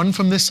 we have one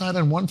from this side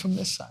and one from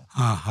this side.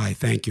 Hi,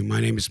 thank you. My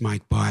name is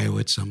Mike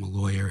Biowitz. I'm a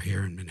lawyer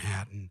here in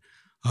Manhattan.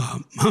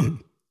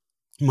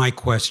 My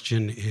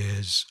question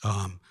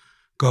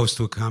goes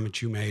to a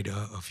comment you made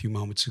a few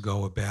moments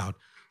ago about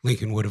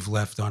Lincoln would have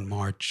left on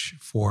March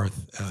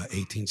 4th,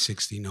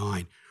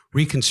 1869.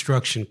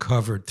 Reconstruction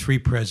covered 3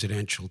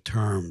 presidential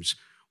terms.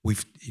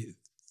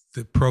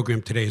 The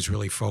program today is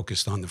really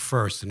focused on the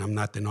first, and I'm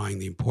not denying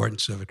the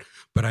importance of it,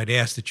 but I'd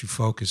ask that you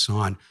focus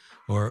on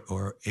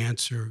or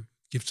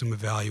give some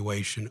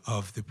evaluation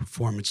of the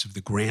performance of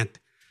the Grant,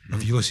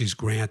 of Ulysses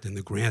Grant and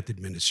the Grant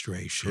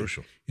administration.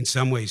 Crucial. In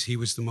some ways, he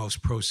was the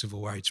most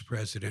pro-civil rights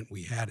president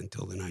we had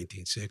until the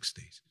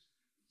 1960s.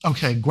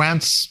 Okay,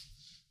 Grant's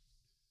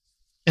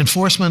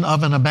enforcement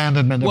of an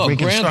abandonment of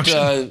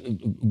Reconstruction.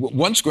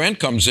 Once Grant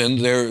comes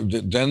in,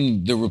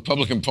 then the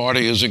Republican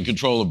Party is in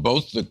control of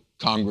both the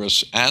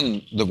Congress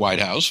and the White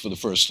House for the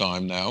first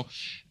time now.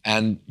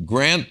 And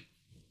Grant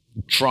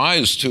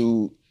tries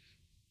to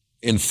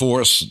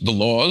enforce the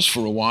laws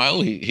for a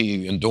while.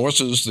 He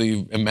endorses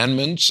the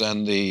amendments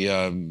and the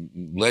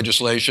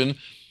legislation.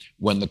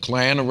 When the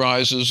Klan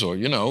arises, or,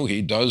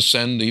 he does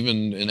send,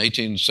 even in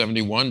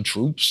 1871,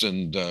 troops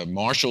and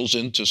marshals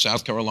into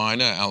South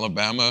Carolina,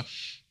 Alabama,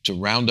 to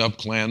round up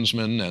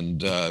Klansmen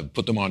and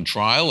put them on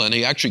trial. And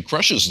he actually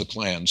crushes the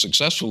Klan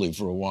successfully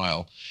for a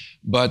while.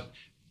 But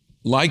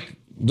like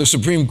the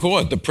Supreme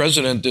Court, the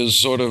president is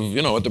sort of,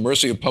 at the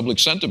mercy of public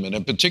sentiment.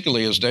 And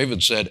particularly, as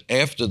David said,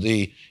 after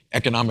the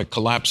economic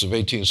collapse of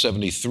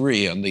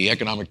 1873 and the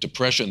economic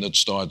depression that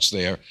starts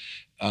there,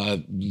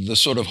 the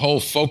sort of whole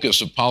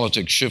focus of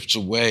politics shifts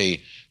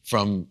away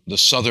from the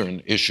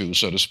Southern issue,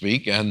 so to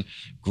speak. And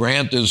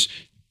Grant is,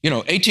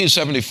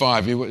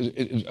 1875,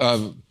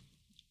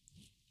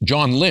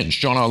 John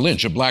R.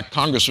 Lynch, a black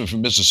congressman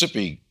from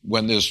Mississippi,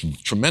 when there's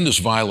tremendous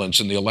violence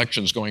in the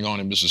elections going on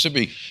in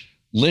Mississippi,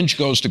 Lynch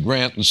goes to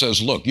Grant and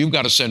says, look, you've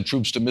got to send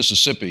troops to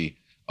Mississippi,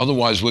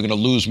 otherwise we're going to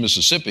lose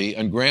Mississippi.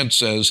 And Grant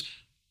says,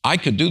 I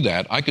could do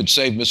that. I could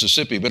save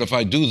Mississippi, but if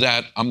I do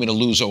that, I'm going to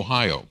lose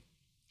Ohio.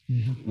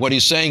 Mm-hmm. What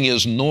he's saying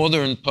is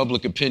Northern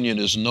public opinion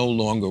is no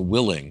longer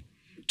willing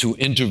to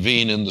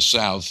intervene in the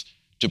South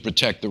to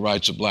protect the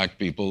rights of black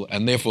people,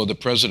 and therefore the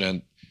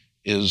president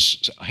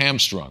is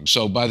hamstrung.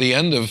 So by the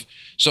end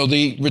so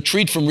the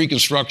retreat from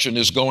Reconstruction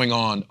is going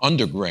on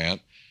under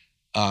Grant,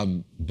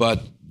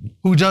 but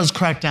who does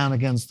crack down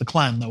against the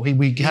Klan, though. We have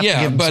to give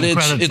him some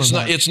credit for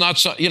that.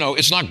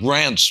 It's not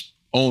Grant's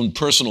own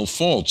personal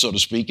fault, so to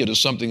speak. It is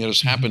something that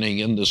is happening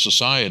in the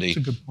society.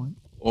 That's a good point.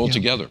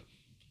 Altogether.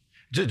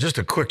 Yeah. Just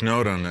a quick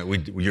note on that.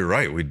 You're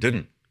right. We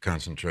didn't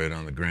concentrate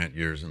on the Grant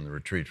years and the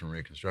retreat from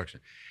Reconstruction.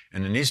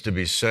 And it needs to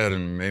be said,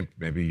 and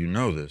maybe you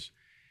know this,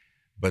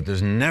 but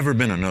there's never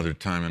been another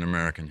time in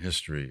American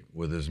history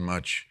with as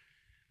much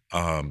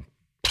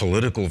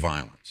political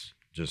violence,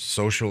 just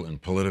social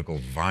and political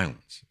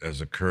violence,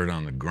 as occurred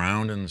on the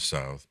ground in the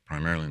South,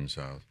 primarily in the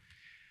South,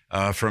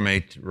 from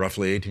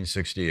roughly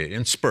 1868,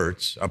 in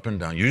spurts, up and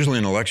down, usually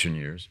in election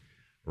years,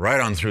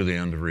 right on through the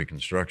end of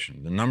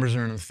Reconstruction. The numbers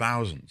are in the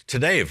thousands.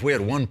 Today, if we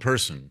had one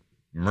person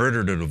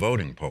murdered at a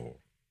voting poll,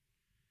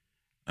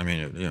 I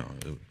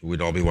mean,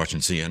 we'd all be watching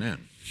CNN.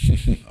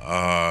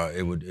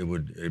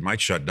 It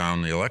might shut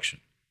down the election.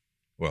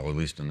 Well, at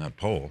least in that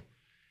poll.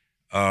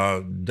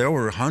 There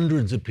were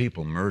hundreds of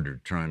people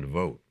murdered trying to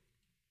vote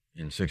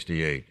in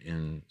 68,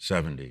 in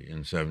 70,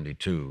 in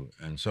 72,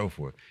 and so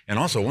forth. And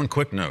also, one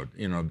quick note,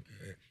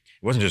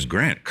 it wasn't just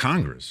Grant,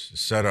 Congress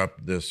set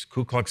up this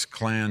Ku Klux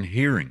Klan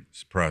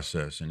hearings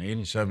process in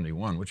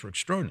 1871, which were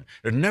extraordinary.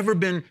 There had never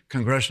been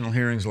congressional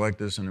hearings like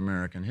this in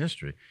American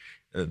history.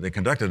 They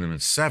conducted them in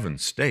 7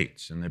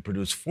 states, and they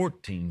produced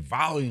 14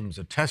 volumes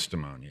of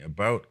testimony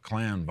about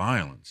Klan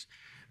violence,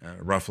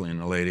 roughly in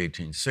the late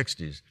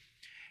 1860s.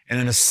 And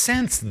in a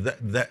sense,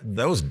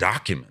 those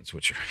documents,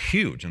 which are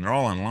huge, and they're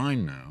all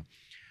online now,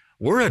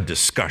 were a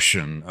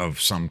discussion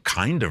of some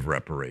kind of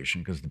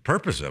reparation, because the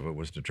purpose of it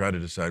was to try to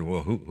decide,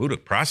 well, who to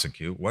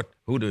prosecute,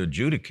 who to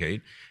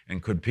adjudicate,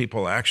 and could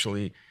people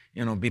actually,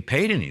 be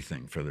paid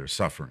anything for their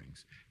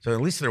sufferings. So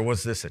at least there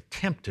was this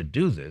attempt to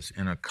do this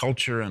in a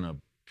culture and a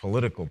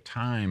political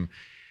time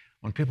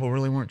when people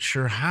really weren't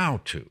sure how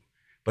to.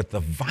 But the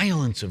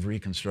violence of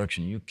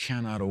Reconstruction, you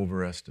cannot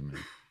overestimate.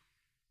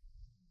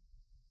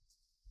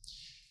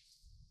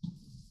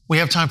 We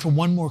have time for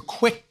one more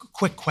quick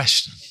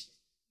question.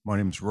 My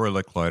name is Roy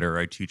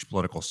Licklider. I teach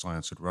political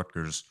science at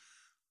Rutgers.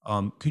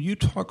 Could you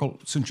talk,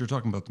 since you're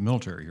talking about the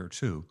military here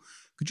too,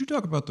 could you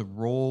talk about the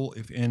role,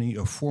 if any,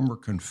 of former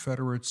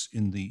Confederates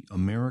in the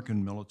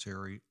American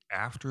military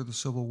after the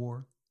Civil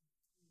War?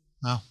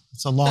 Well,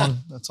 that's a long.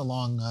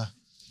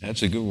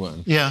 That's a good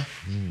one. Yeah.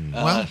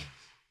 Well,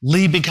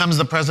 Lee becomes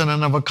the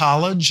president of a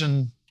college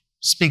and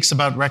speaks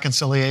about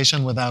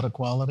reconciliation without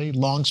equality.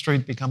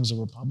 Longstreet becomes a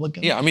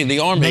Republican. Yeah, I mean, the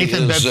Army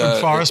Nathan is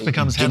Bedford Forrest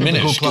becomes head of the Ku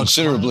diminished Klux Klan.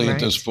 considerably Right.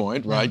 at this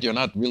point, right? Yeah. You're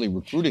not really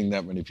recruiting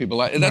that many people.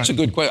 That's a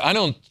good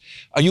question.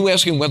 Are you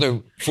asking whether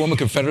former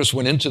Confederates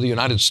went into the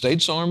United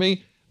States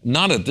Army?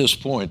 Not at this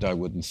point, I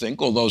wouldn't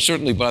think, although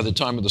certainly by the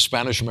time of the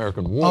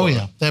Spanish-American War. Oh,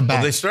 yeah, they're back.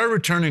 Well, they started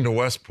returning to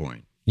West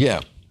Point.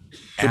 Yeah.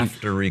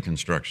 After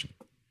Reconstruction.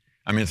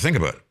 I mean, think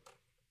about it.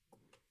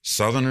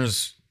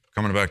 Southerners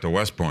coming back to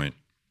West Point.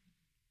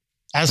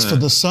 As for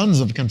the sons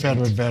of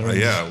Confederate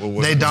veterans,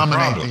 they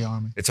dominate the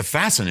Army. It's a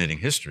fascinating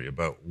history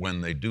about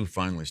when they do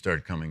finally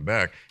start coming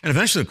back. And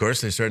eventually, of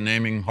course, they start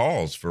naming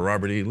halls for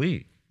Robert E.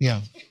 Lee.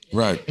 Yeah.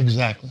 Right.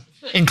 Exactly.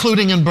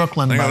 Including in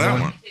Brooklyn, Think by of the that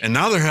way. one. And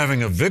now they're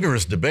having a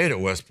vigorous debate at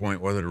West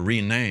Point whether to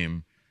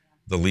rename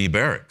the Lee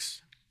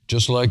Barracks.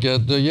 Just like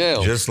at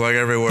Yale. Just like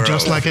everywhere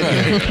Just else. like at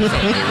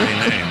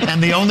Yale.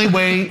 And the only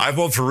way... I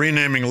vote for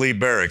renaming Lee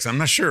Barracks. I'm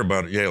not sure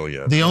about Yale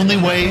yet. The only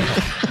way,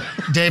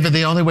 David,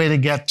 the only way to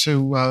get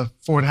to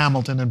Fort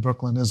Hamilton in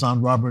Brooklyn is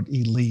on Robert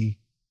E. Lee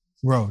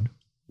Road.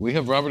 We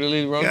have Robert E.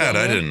 Lee Road? God,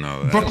 I didn't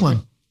know that.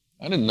 Brooklyn.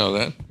 I didn't know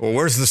that. Well,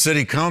 where's the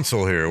city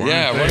council here?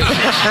 Yeah,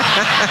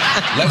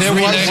 let's there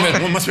rename it.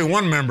 Well, must be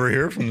one member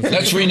here from the city.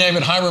 Let's rename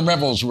it Hiram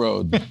Revels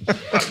Road.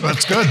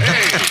 That's good.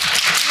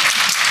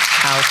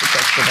 How's it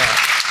get to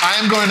that? I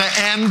am going to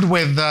end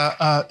with,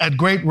 at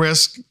great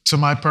risk to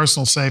my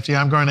personal safety,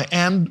 I'm going to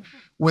end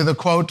with a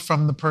quote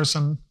from the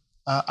person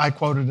I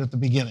quoted at the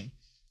beginning.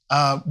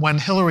 When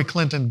Hillary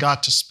Clinton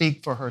got to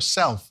speak for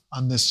herself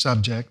on this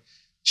subject,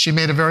 she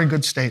made a very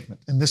good statement,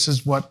 and this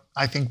is what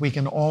I think we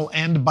can all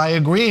end by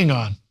agreeing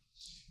on.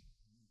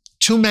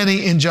 Too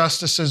many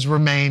injustices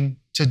remain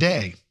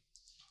today.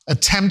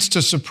 Attempts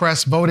to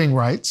suppress voting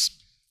rights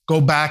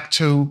go back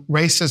to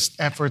racist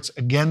efforts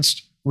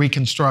against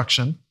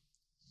Reconstruction.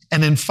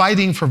 And in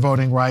fighting for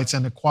voting rights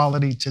and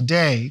equality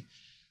today,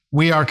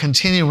 we are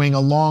continuing a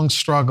long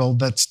struggle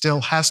that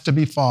still has to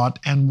be fought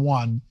and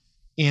won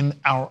in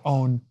our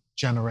own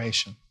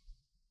generation.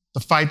 The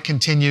fight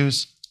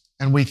continues,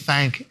 and we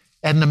thank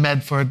Edna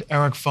Medford,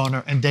 Eric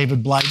Foner, and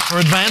David Blight for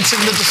advancing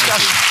the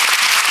discussion.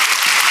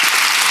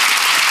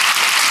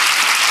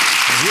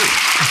 Thank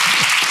you.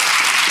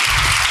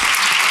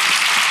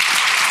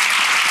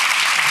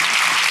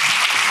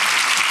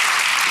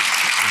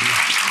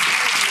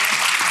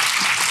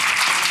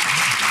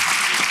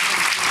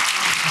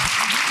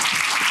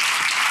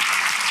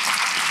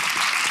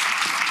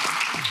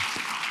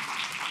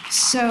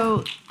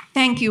 So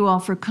thank you all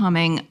for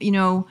coming. You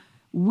know,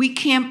 we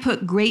can't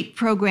put great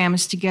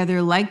programs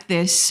together like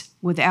this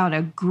without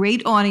a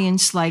great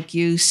audience like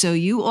you. So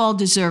you all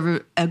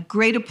deserve a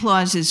great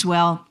applause as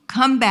well.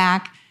 Come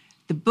back.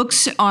 The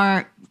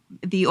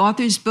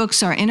authors'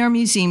 books are in our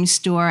museum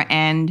store,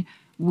 and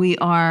we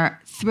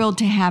are thrilled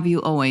to have you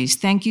always.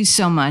 Thank you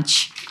so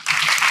much.